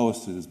was the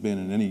lowest it has been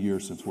in any year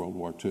since World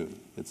War II.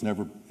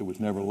 It was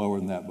never lower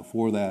than that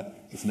before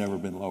that. It's never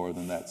been lower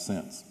than that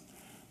since.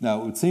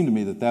 Now, it would seem to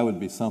me that that would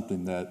be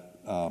something that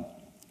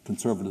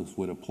conservatives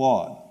would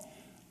applaud.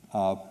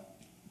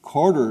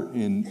 Carter,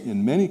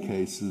 in many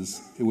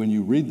cases, when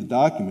you read the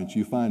documents,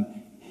 you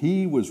find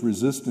he was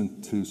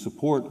resistant to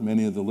support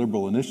many of the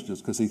liberal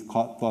initiatives because he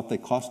thought they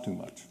cost too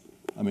much.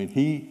 I mean,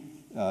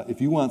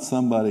 if you want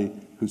somebody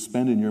who's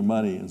spending your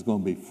money and is going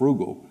to be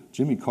frugal,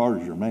 Jimmy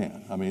Carter's your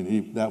man. I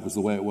mean, that was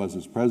the way it was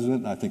as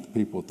president, and I think the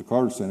people at the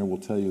Carter Center will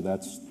tell you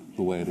that's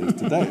the way it is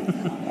today.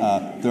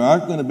 There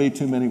aren't going to be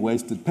too many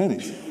wasted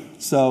pennies.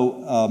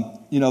 So,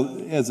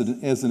 as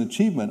an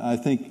achievement, I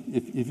think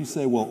if you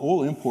say, well,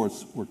 oil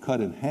imports were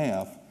cut in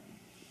half,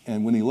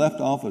 and when he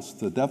left office,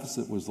 the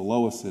deficit was the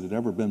lowest it had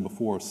ever been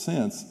before or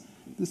since,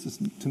 this is,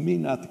 to me,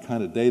 not the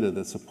kind of data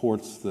that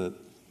supports the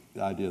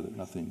idea that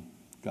nothing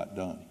got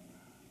done.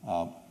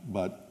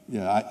 But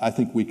I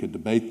think we could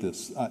debate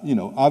this.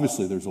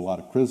 Obviously there's a lot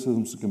of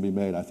criticisms that can be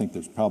made. I think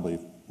there's probably,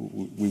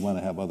 we want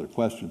to have other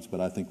questions, but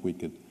I think we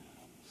could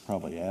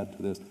probably add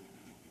to this.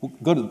 We'll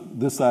go to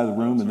this side of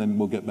the room, and then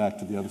we'll get back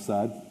to the other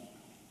side.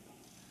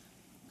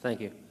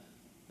 Thank you.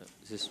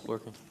 Is this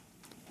working?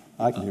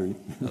 I can hear you.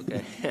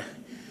 Okay.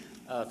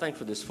 Thanks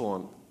for this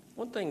forum.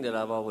 One thing that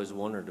I've always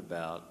wondered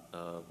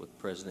about with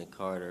President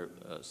Carter,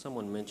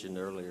 someone mentioned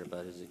earlier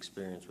about his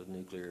experience with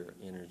nuclear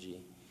energy,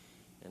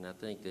 and I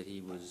think that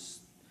he was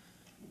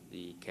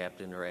the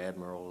captain or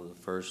admiral of the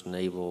first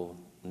naval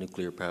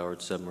nuclear-powered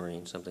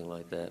submarine, something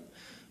like that.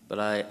 But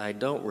I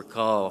don't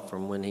recall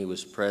from when he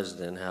was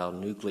president how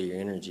nuclear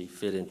energy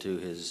fit into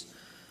his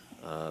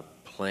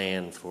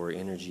plan for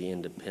energy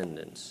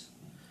independence.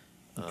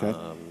 Okay.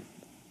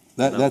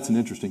 That's an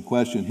interesting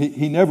question.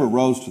 He never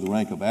rose to the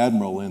rank of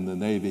admiral in the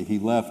Navy. He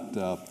left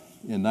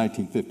in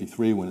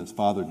 1953 when his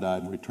father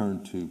died and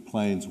returned to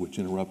planes, which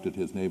interrupted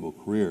his naval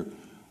career.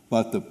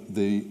 But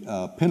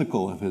the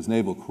pinnacle of his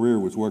naval career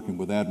was working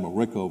with Admiral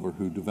Rickover,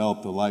 who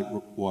developed the light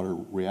water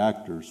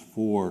reactors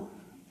for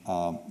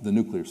the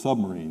nuclear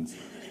submarines.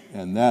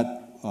 And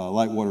that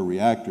light water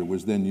reactor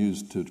was then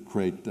used to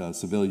create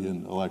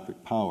civilian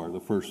electric power.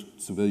 The first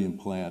civilian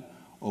plant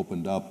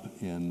opened up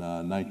in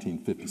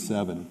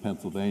 1957 in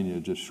Pennsylvania,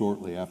 just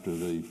shortly after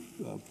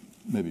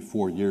maybe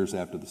 4 years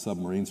after the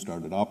submarine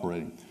started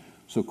operating.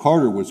 So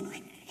Carter was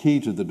key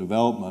to the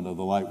development of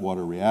the light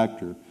water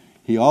reactor.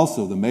 He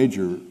also, the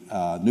major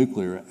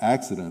nuclear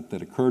accident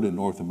that occurred in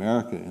North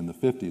America in the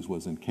 50s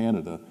was in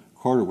Canada.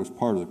 Carter was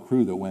part of the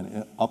crew that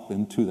went up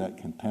into that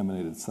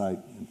contaminated site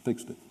and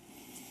fixed it.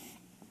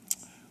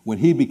 When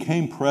he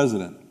became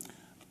president,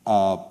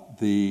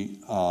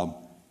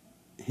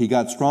 he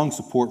got strong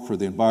support for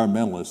the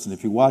environmentalists, and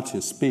if you watch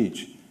his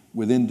speech,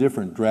 within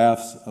different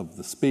drafts of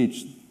the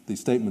speech, the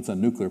statements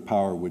on nuclear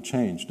power would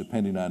change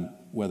depending on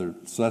whether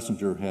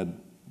Schlesinger had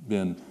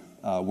been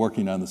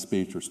working on the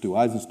speech or Stu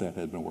Eisenstadt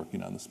had been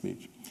working on the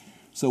speech.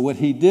 So what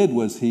he did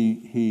was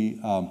he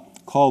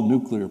called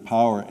nuclear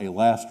power a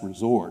last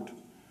resort,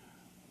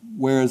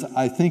 whereas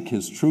I think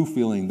his true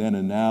feeling then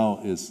and now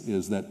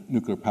is that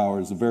nuclear power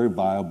is a very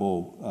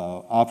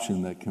viable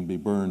option that can be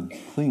burned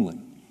cleanly.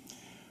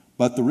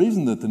 But the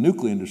reason that the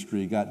nuclear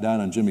industry got down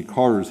on Jimmy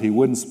Carter is he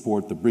wouldn't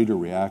support the breeder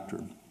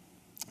reactor.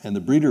 And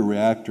the breeder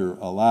reactor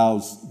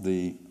allows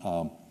the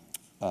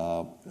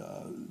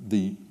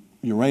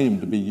uranium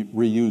to be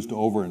reused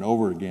over and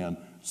over again,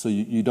 so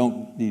you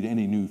don't need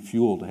any new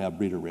fuel to have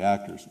breeder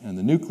reactors. And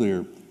the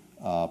nuclear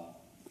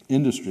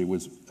industry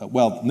was,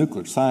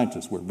 nuclear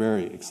scientists were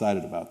very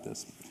excited about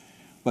this.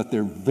 But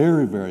they're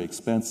very, very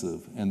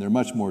expensive, and they're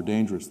much more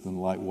dangerous than the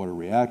light water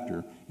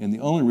reactor. And the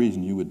only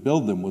reason you would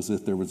build them was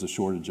if there was a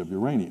shortage of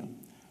uranium.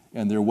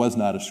 And there was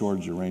not a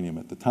shortage of uranium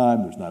at the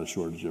time. There's not a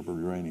shortage of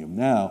uranium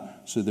now.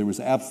 So there was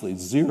absolutely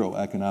zero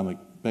economic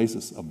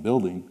basis of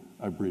building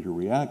a breeder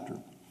reactor.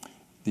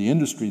 The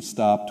industry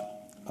stopped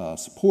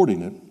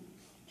supporting it.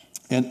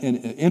 And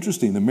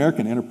interesting, the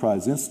American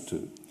Enterprise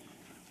Institute,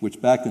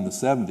 which back in the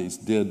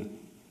 70s did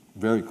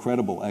very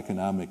credible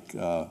economic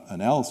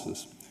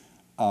analysis,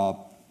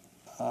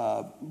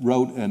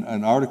 wrote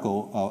an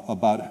article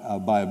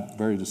by a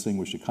very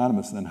distinguished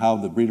economist on how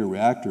the breeder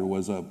reactor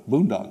was a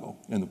boondoggle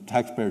and the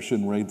taxpayers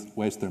shouldn't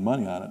waste their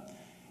money on it.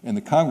 And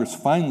the Congress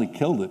finally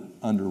killed it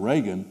under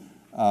Reagan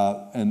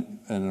and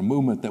a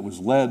movement that was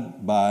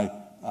led by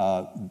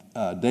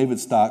David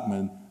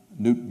Stockman,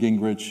 Newt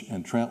Gingrich,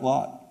 and Trent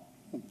Lott.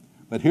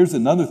 But here's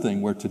another thing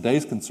where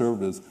today's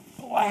conservatives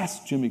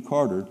blast Jimmy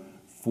Carter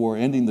for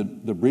ending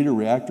the breeder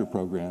reactor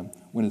program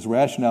when his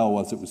rationale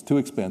was it was too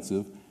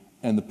expensive,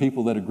 and the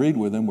people that agreed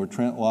with him were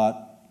Trent Lott,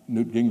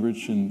 Newt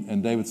Gingrich,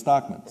 and David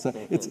Stockman. So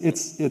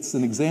it's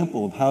an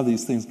example of how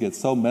these things get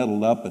so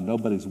muddled up and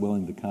nobody's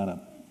willing to kind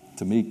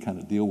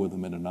of deal with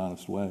them in an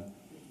honest way.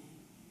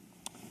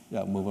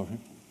 Yeah, move over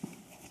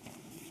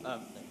here.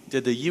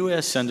 Did the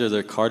U.S. under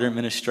the Carter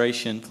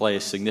administration play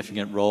a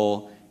significant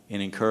role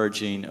in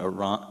encouraging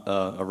Iraq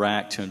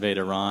to invade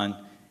Iran?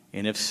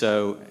 And if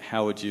so,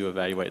 how would you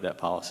evaluate that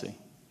policy?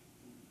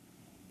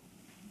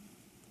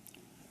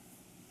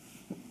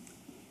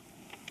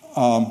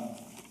 I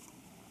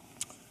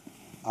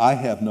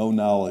have no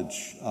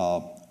knowledge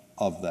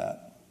of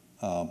that.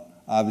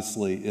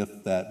 Obviously,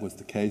 if that was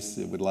the case,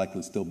 it would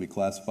likely still be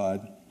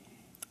classified.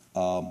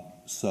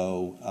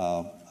 So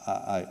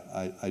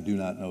I do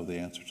not know the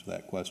answer to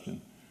that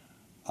question.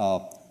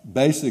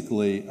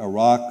 Basically,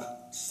 Iraq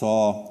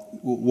saw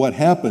what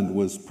happened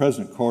was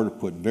President Carter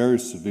put very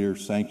severe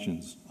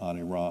sanctions on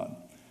Iran,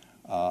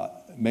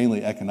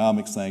 mainly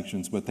economic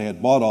sanctions, but they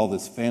had bought all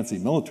this fancy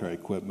military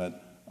equipment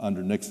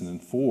under Nixon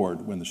and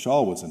Ford when the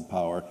Shah was in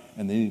power,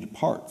 and they needed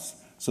parts.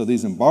 So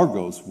these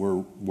embargoes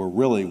were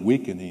really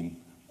weakening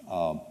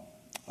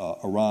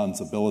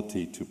Iran's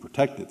ability to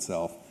protect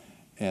itself.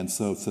 And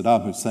so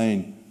Saddam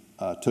Hussein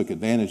took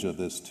advantage of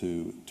this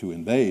to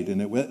invade.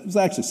 And it was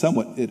actually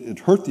somewhat, it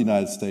hurt the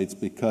United States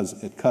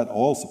because it cut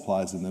oil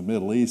supplies in the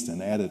Middle East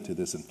and added to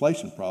this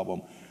inflation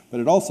problem.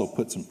 But it also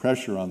put some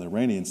pressure on the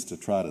Iranians to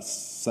try to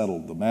settle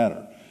the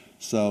matter.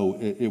 So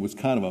it was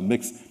kind of a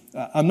mix.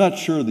 I'm not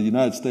sure the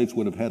United States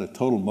would have had a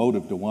total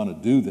motive to want to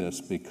do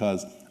this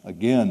because,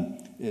 again,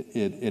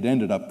 it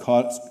ended up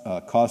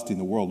costing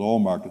the world oil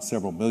market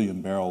several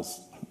million barrels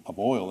of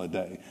oil a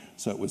day.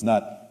 So it was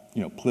not,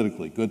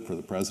 politically good for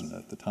the president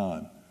at the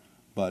time.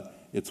 But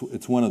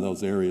it's one of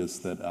those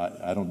areas that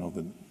I don't know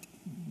that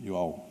you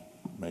all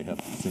may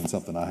have seen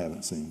something I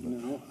haven't seen. But.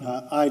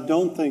 No, I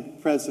don't think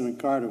President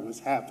Carter was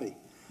happy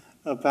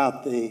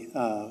about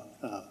the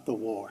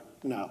war.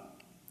 No,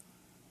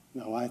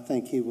 I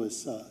think he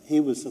was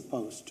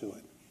opposed to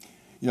it.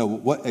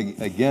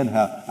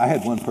 I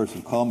had one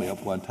person call me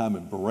up one time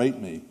and berate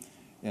me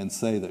and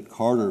say that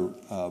Carter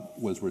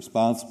was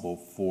responsible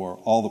for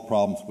all the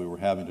problems we were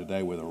having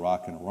today with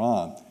Iraq and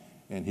Iran,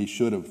 and he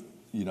should have,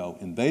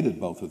 invaded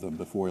both of them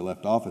before he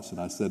left office.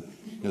 And I said,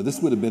 this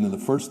would have been the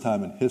first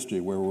time in history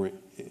where we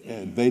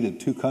invaded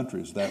two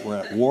countries that were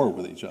at war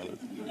with each other.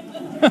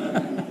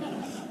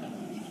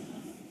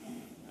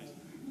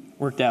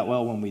 Worked out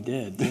well when we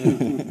did,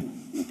 too.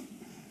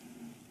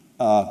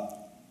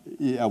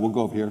 Yeah, we'll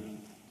go over here.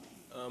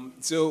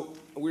 So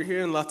we're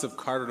hearing lots of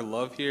Carter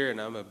love here, and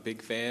I'm a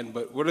big fan,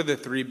 but what are the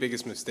three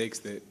biggest mistakes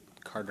that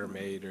Carter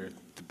made, or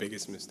the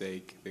biggest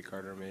mistake that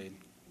Carter made?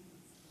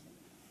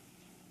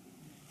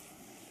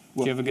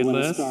 Do you have a good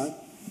list?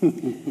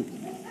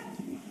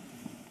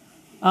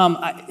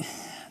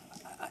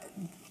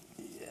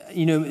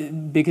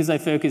 Because I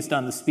focused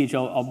on the speech,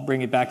 I'll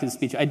bring it back to the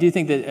speech. I do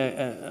think that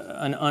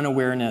an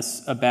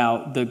unawareness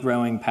about the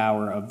growing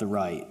power of the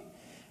right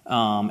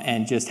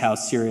and just how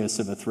serious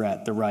of a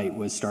threat the right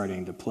was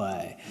starting to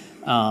play,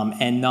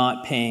 and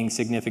not paying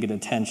significant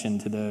attention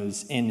to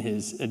those in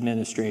his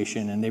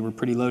administration, and they were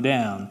pretty low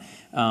down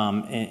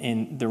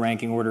in the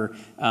ranking order,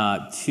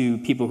 to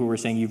people who were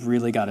saying, you've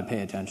really got to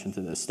pay attention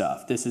to this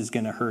stuff. This is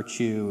going to hurt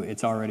you.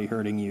 It's already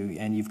hurting you,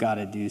 and you've got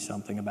to do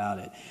something about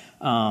it.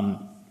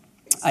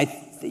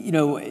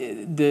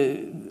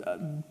 The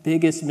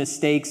biggest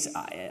mistakes,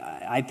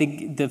 I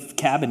think the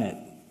cabinet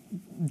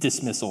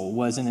dismissal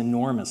was an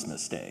enormous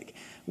mistake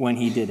when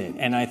he did it.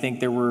 And I think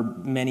there were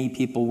many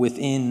people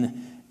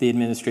within the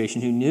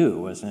administration who knew it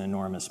was an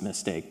enormous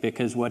mistake,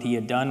 because what he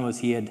had done was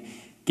he had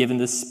given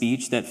this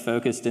speech that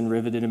focused and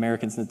riveted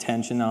Americans'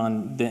 attention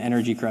on the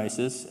energy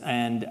crisis.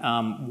 And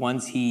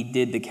once he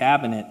did the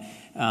cabinet,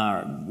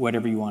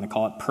 whatever you want to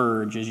call it,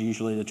 purge is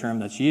usually the term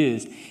that's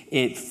used,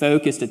 it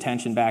focused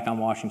attention back on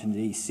Washington,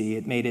 D.C.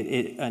 It made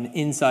it an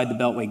inside the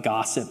Beltway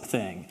gossip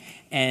thing.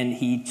 And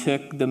he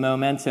took the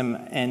momentum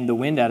and the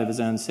wind out of his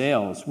own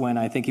sails when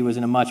I think he was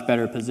in a much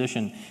better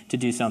position to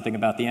do something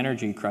about the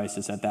energy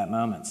crisis at that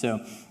moment.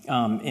 So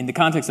in the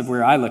context of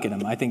where I look at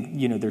him, I think,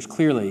 there's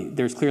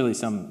clearly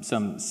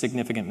some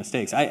significant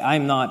mistakes.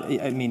 I'm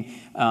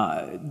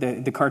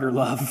the Carter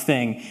love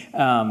thing,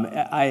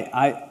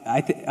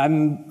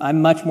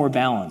 I'm much more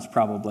balanced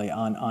probably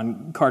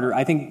on Carter.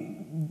 I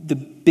think the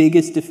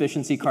biggest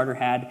deficiency Carter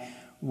had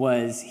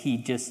was he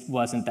just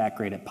wasn't that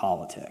great at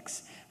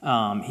politics.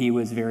 He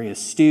was very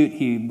astute.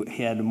 He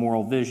had a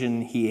moral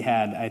vision. He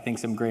had, I think,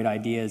 some great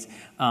ideas.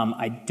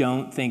 I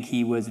don't think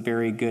he was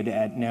very good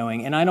at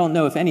knowing, and I don't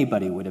know if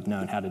anybody would have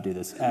known how to do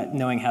this, at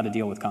knowing how to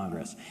deal with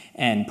Congress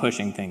and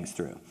pushing things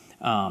through.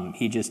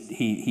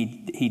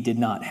 He did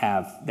not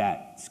have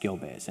that skill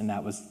base, and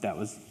that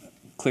was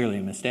clearly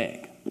a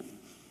mistake.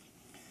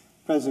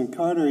 President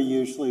Carter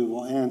usually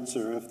will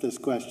answer, if this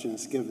question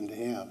is given to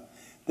him,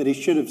 that he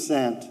should have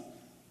sent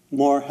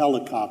more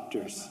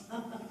helicopters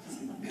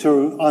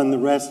on the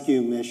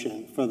rescue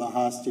mission for the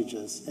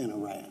hostages in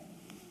Iran.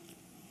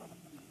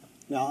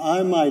 Now,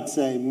 I might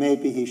say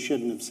maybe he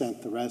shouldn't have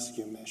sent the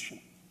rescue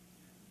mission.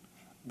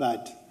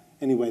 But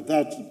anyway,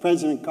 that's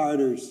President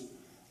Carter's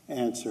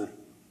answer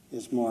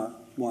is more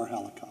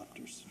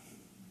helicopters,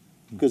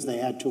 because they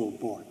had to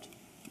abort.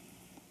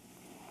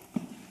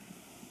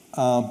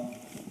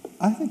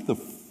 I think the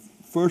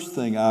first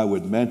thing I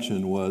would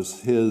mention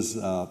was his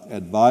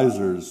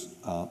advisors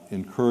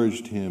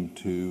encouraged him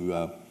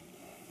to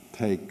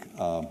take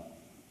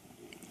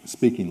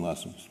speaking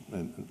lessons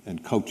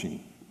and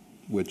coaching,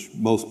 which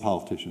most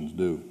politicians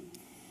do.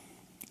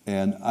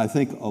 And I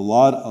think a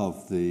lot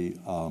of the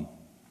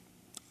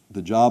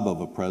the job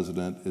of a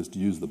president is to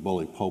use the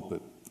bully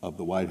pulpit of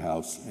the White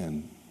House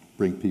and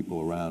bring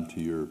people around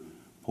to your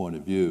point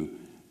of view.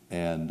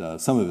 And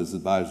some of his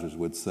advisors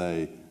would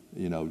say,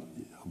 you know,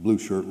 a blue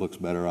shirt looks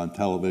better on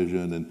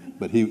television,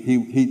 but he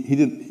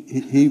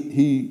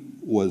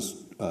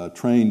was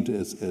trained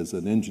as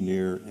an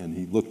engineer, and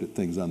he looked at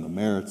things on the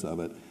merits of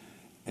it,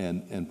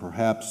 and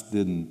perhaps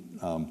didn't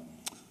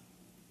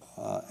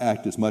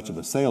act as much of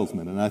a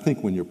salesman. And I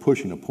think when you're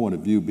pushing a point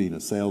of view, being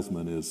a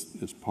salesman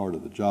is part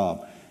of the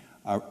job.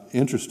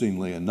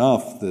 Interestingly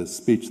enough, the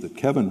speech that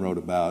Kevin wrote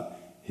about,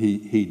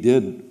 he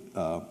did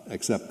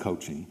accept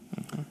coaching.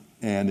 Mm-hmm.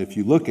 And if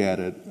you look at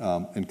it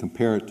and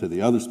compare it to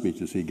the other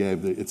speeches he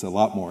gave, it's a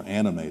lot more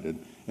animated.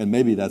 And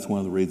maybe that's one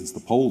of the reasons the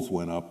polls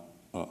went up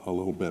a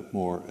little bit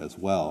more as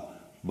well.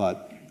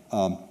 But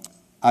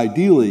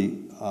ideally,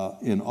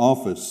 in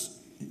office,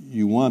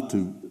 you want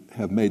to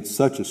have made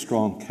such a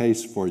strong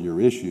case for your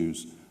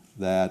issues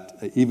that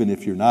even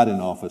if you're not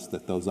in office,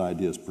 that those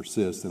ideas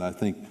persist. And I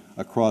think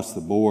across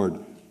the board,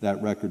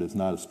 that record is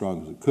not as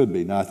strong as it could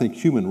be. Now, I think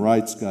human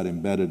rights got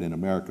embedded in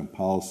American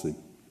policy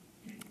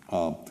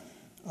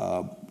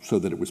so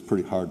that it was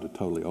pretty hard to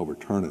totally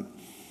overturn it.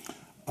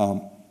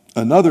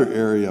 Another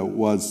area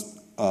was,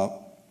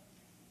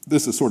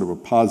 this is sort of a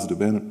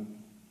positive and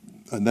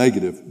a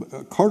negative.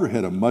 Carter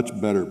had a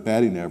much better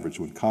batting average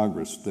with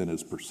Congress than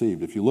is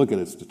perceived. If you look at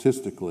it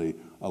statistically,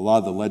 a lot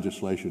of the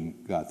legislation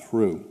got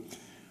through.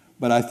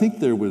 But I think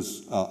there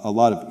was a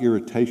lot of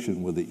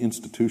irritation with the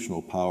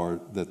institutional power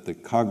that the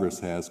Congress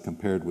has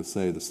compared with,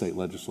 say, the state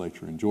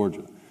legislature in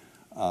Georgia.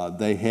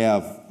 They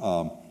have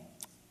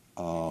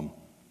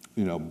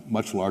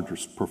much larger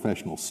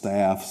professional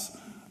staffs.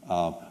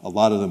 A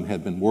lot of them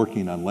had been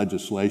working on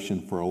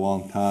legislation for a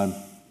long time.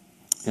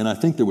 And I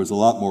think there was a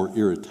lot more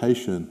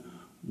irritation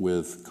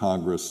with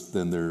Congress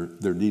than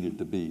there needed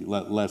to be,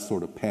 less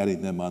sort of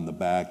patting them on the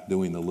back,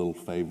 doing a little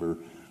favor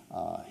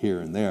here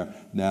and there.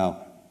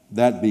 Now,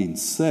 that being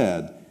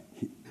said,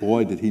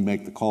 boy, did he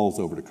make the calls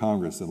over to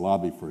Congress and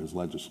lobby for his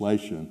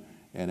legislation.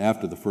 And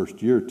after the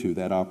first year or two,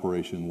 that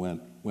operation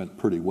went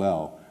pretty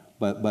well.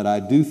 But I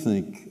do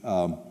think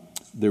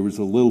there was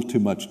a little too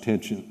much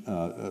tension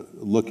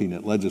looking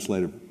at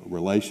legislative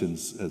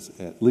relations,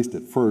 at least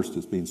at first,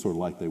 as being sort of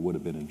like they would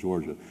have been in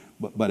Georgia.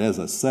 But as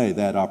I say,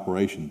 that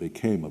operation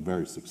became a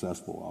very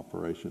successful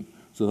operation.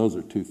 So those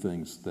are two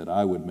things that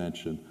I would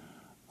mention.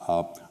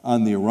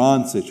 On the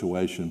Iran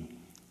situation,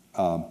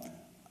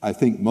 I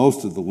think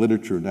most of the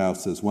literature now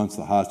says once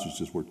the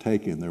hostages were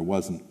taken, there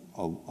wasn't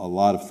a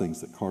lot of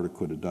things that Carter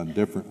could have done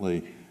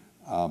differently.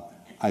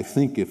 I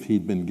think if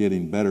he'd been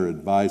getting better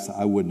advice,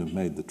 I wouldn't have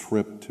made the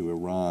trip to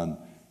Iran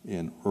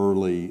in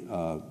early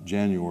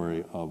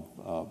January of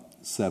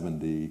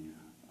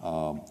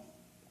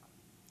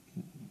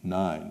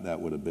 79, that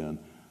would have been.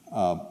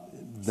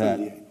 That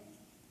 78.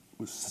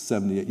 Was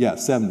 78, yeah,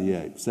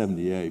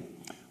 78,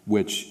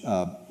 which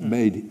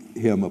made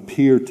him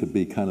appear to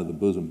be kind of the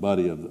bosom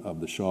buddy of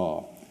the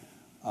Shah.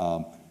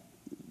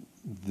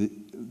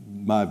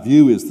 My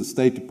view is the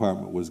State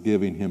Department was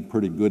giving him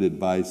pretty good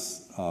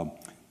advice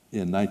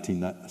in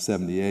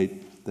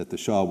 1978 that the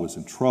Shah was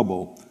in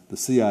trouble. The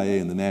CIA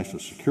and the National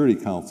Security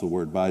Council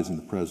were advising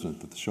the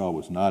president that the Shah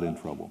was not in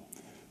trouble.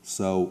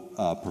 So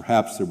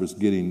perhaps there was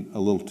getting a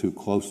little too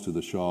close to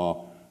the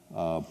Shah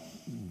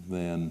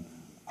than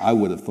I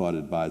would have thought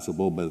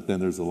advisable, but then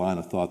there's a line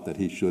of thought that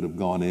he should have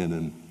gone in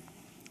and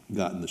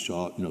gotten the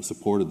Shah,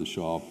 supported the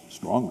Shah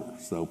stronger.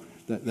 So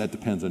that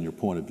depends on your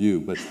point of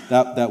view, but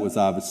that was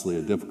obviously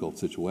a difficult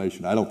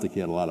situation. I don't think he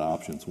had a lot of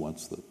options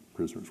once the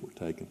prisoners were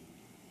taken.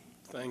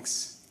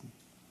 Thanks.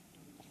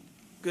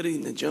 Good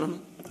evening,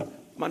 gentlemen.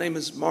 My name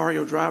is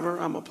Mario Driver.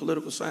 I'm a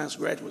political science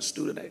graduate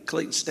student at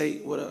Clayton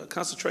State with a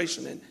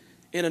concentration in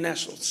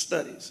international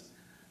studies.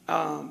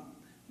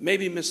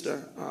 Maybe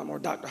Mr. Or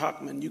Dr.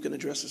 Hochman, you can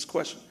address this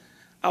question.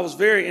 I was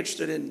very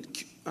interested in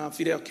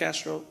Fidel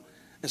Castro,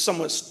 and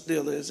somewhat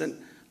still is, and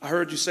I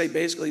heard you say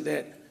basically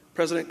that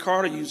President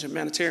Carter used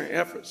humanitarian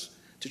efforts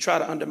to try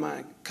to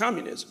undermine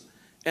communism.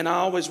 And I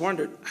always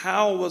wondered,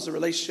 how was the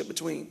relationship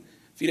between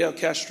Fidel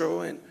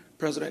Castro and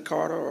President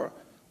Carter, or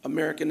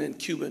American and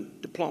Cuban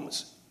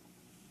diplomacy?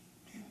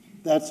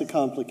 That's a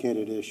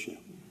complicated issue,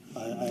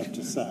 I have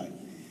to say.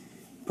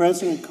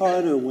 President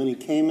Carter, when he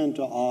came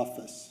into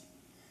office,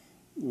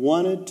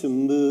 wanted to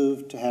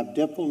move to have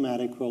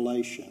diplomatic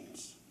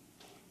relations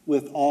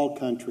with all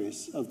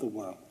countries of the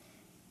world.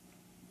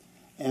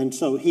 And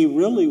so he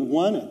really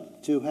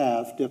wanted to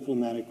have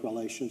diplomatic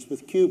relations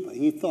with Cuba.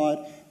 He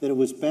thought that it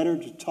was better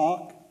to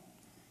talk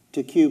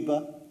to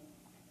Cuba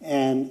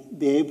and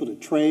be able to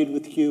trade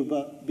with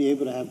Cuba, be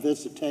able to have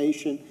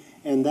visitation,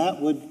 and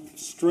that would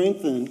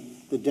strengthen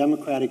the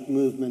democratic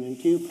movement in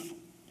Cuba.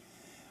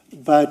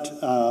 But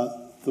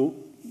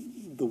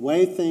the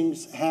way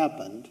things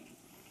happened,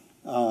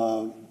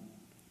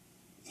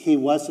 he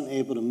wasn't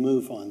able to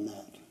move on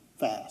that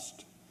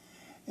fast.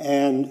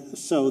 And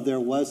so there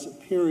was a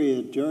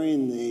period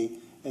during the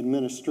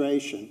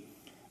administration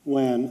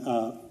when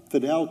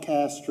Fidel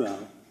Castro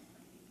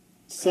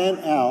sent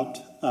out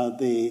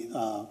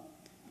the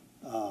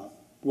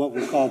what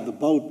were called the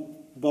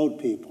boat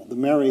people, the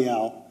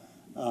Mariel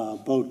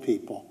boat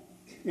people.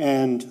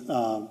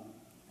 And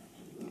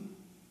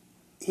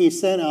he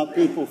sent out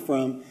people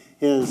from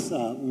his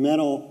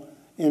mental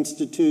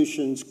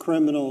institutions,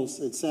 criminals,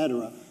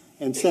 etc.,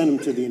 and sent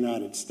them to the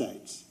United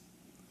States.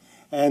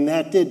 And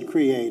that did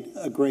create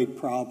a great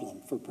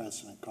problem for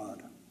President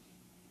Carter.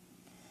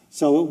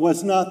 So it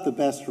was not the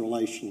best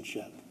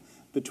relationship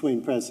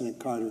between President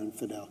Carter and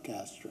Fidel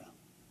Castro.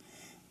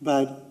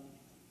 But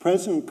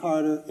President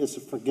Carter is a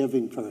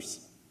forgiving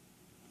person.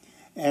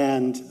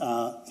 And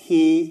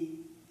he,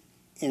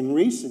 in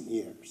recent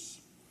years,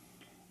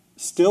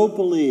 still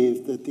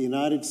believed that the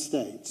United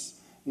States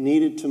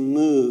needed to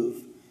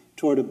move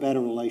toward a better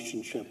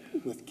relationship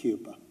with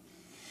Cuba.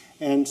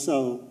 And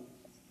so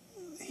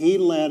he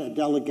led a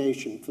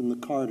delegation from the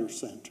Carter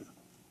Center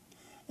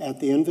at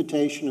the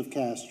invitation of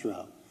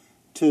Castro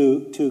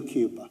to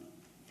Cuba.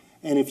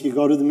 And if you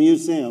go to the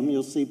museum,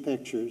 you'll see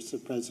pictures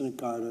of President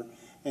Carter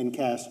and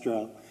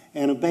Castro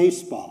and a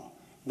baseball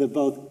that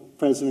both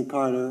President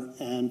Carter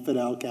and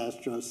Fidel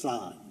Castro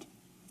signed.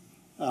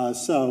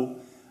 So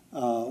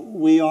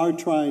we are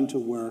trying to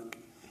work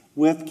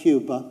with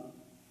Cuba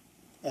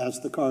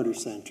as the Carter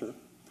Center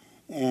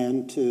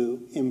and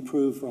to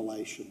improve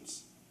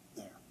relations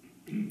there.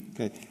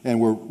 Okay,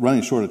 and we're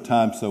running short of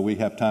time, so we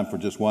have time for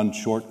just one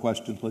short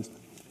question, please.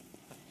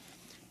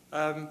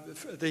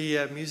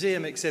 The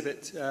museum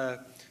exhibit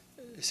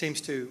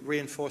seems to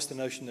reinforce the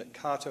notion that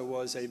Carter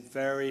was a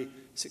very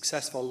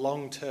successful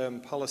long-term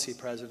policy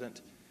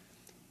president,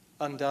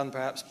 undone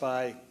perhaps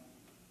by,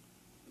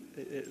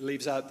 it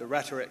leaves out the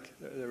rhetoric,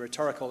 the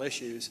rhetorical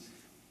issues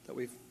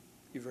that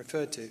you've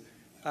referred to.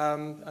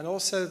 And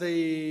also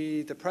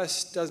the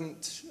press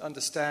doesn't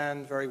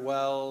understand very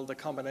well the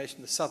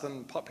combination, the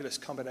Southern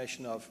populist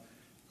combination of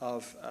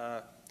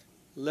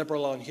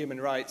liberal on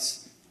human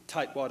rights,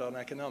 tightwad on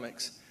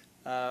economics,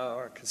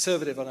 or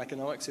conservative on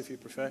economics if you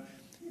prefer.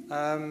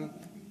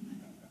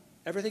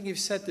 Everything you've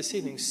said this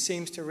evening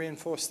seems to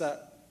reinforce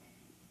that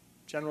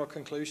general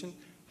conclusion.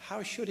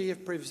 How should he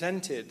have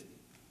presented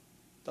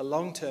the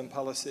long-term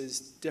policies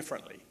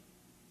differently?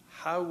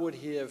 How would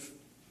he have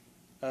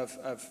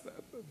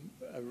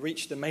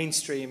reached the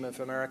mainstream of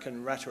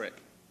American rhetoric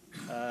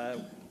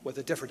with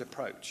a different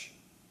approach?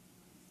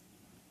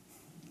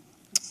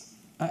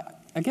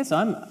 I guess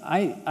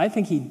I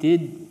think he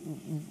did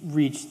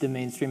reach the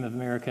mainstream of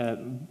America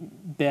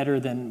better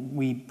than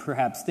we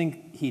perhaps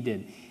think he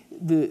did.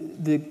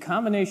 The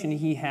combination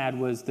he had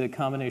was the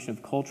combination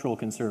of cultural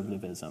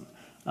conservatism.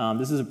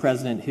 This is a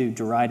president who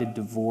derided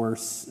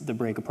divorce, the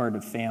break apart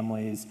of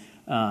families,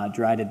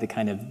 derided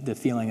the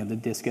feeling of the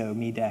disco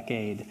me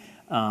decade,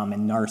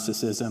 and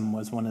narcissism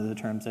was one of the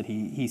terms that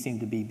he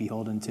seemed to be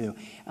beholden to.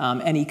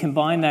 And he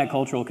combined that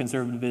cultural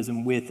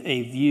conservatism with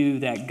a view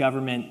that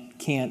government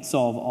can't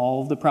solve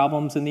all of the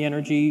problems in the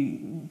energy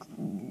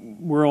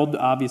world.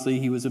 Obviously,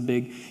 he was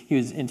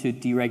into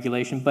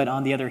deregulation, but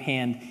on the other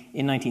hand,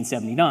 in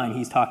 1979,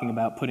 he's talking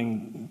about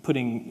putting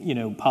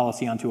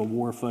policy onto a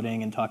war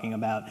footing and talking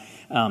about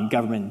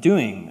government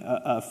doing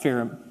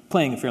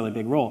playing a fairly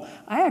big role.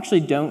 I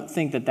actually don't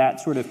think that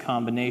sort of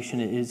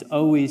combination is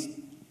always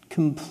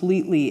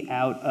completely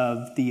out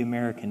of the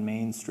American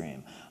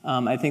mainstream.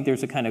 I think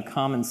there's a kind of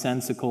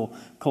commonsensical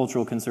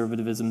cultural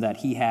conservatism that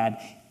he had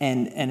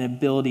and an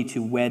ability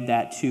to wed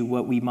that to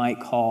what we might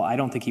call, I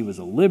don't think he was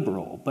a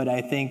liberal, but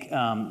I think,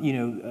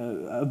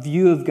 a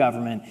view of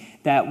government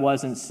that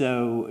wasn't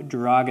so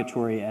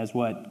derogatory as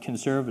what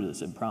conservatives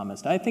had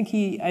promised. I think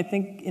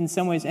in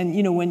some ways, and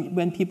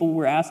when people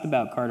were asked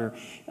about Carter,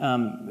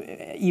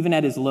 even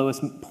at his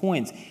lowest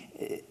points,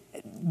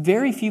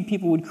 very few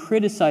people would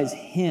criticize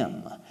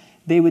him.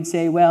 They would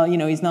say, well,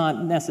 he's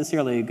not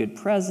necessarily a good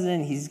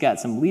president. He's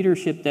got some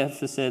leadership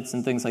deficits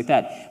and things like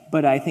that.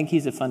 But I think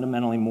he's a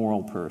fundamentally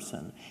moral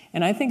person.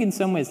 And I think in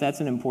some ways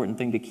that's an important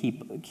thing to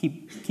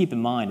keep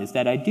in mind, is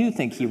that I do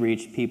think he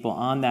reached people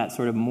on that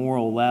sort of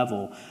moral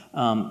level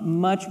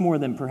much more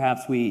than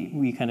perhaps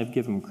we kind of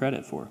give him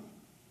credit for.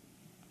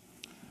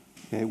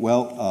 Okay,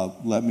 well,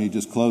 let me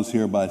just close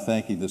here by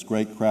thanking this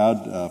great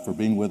crowd for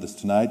being with us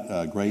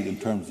tonight. Great in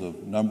terms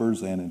of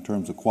numbers and in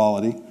terms of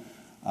quality.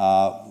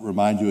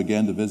 Remind you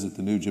again to visit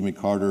the new Jimmy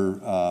Carter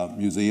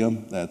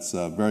Museum. That's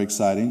very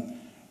exciting.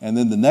 And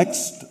then the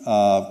next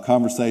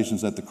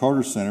conversations at the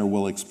Carter Center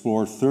will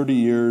explore 30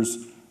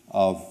 years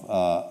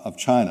of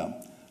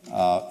China.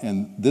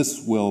 And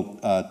this will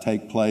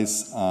take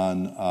place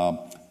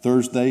on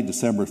Thursday,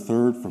 December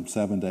 3rd from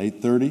 7 to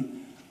 8:30.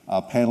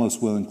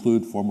 Panelists will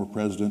include former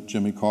President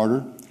Jimmy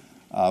Carter,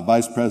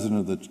 Vice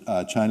President of the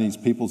Chinese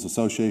People's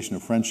Association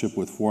of Friendship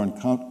with Foreign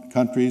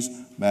Countries,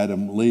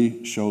 Madam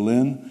Li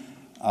Shoulin,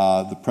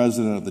 the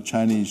President of the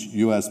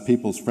Chinese-U.S.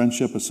 People's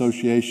Friendship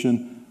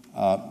Association,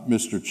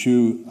 Mr.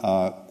 Chu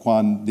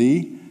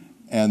Quan-di,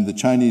 and the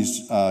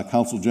Chinese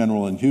Consul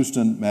General in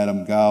Houston,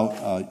 Madam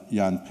Gao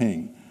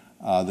Yanping.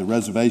 The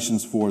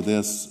reservations for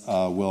this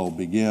will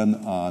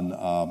begin on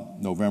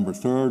November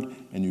 3rd,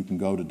 and you can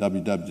go to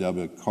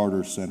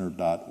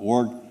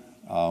www.cartercenter.org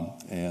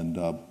and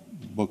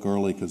book book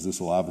early because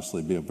this will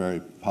obviously be a very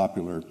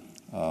popular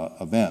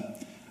event.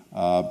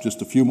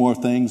 Just a few more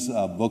things.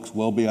 Books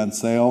will be on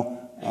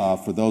sale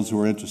for those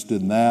who are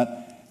interested in that.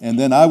 And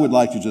then I would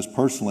like to just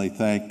personally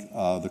thank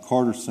the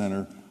Carter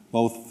Center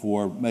both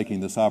for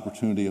making this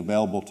opportunity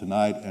available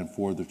tonight and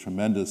for the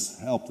tremendous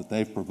help that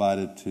they've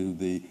provided to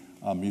the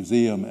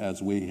museum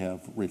as we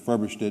have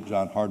refurbished it.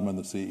 John Hardman,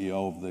 the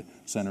CEO of the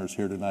center, is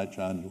here tonight.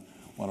 John, you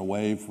want to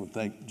wave? We'll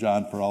thank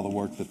John for all the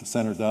work that the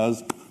center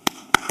does.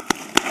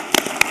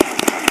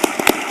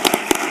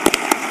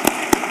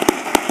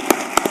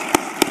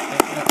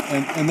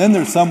 And then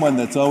there's someone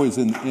that's always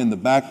in the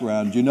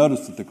background. You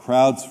notice that the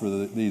crowds for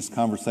these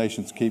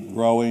conversations keep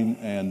growing,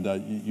 and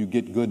you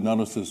get good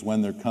notices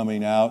when they're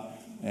coming out.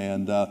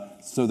 And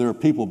so there are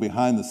people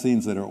behind the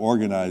scenes that are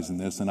organizing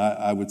this, and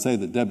I would say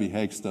that Debbie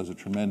Hakes does a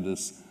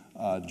tremendous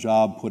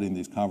job putting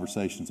these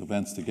conversations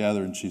events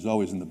together, and she's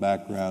always in the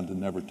background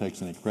and never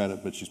takes any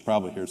credit, but she's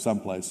probably here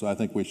someplace, so I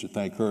think we should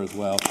thank her as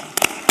well.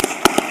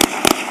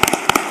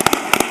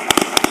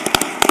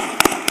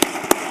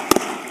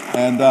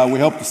 And we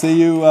hope to see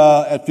you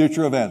at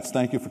future events.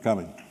 Thank you for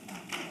coming.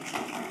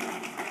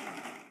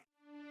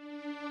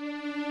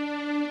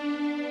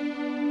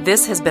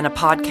 This has been a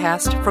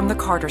podcast from the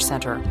Carter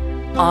Center,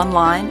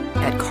 online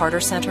at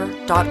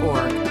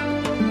cartercenter.org.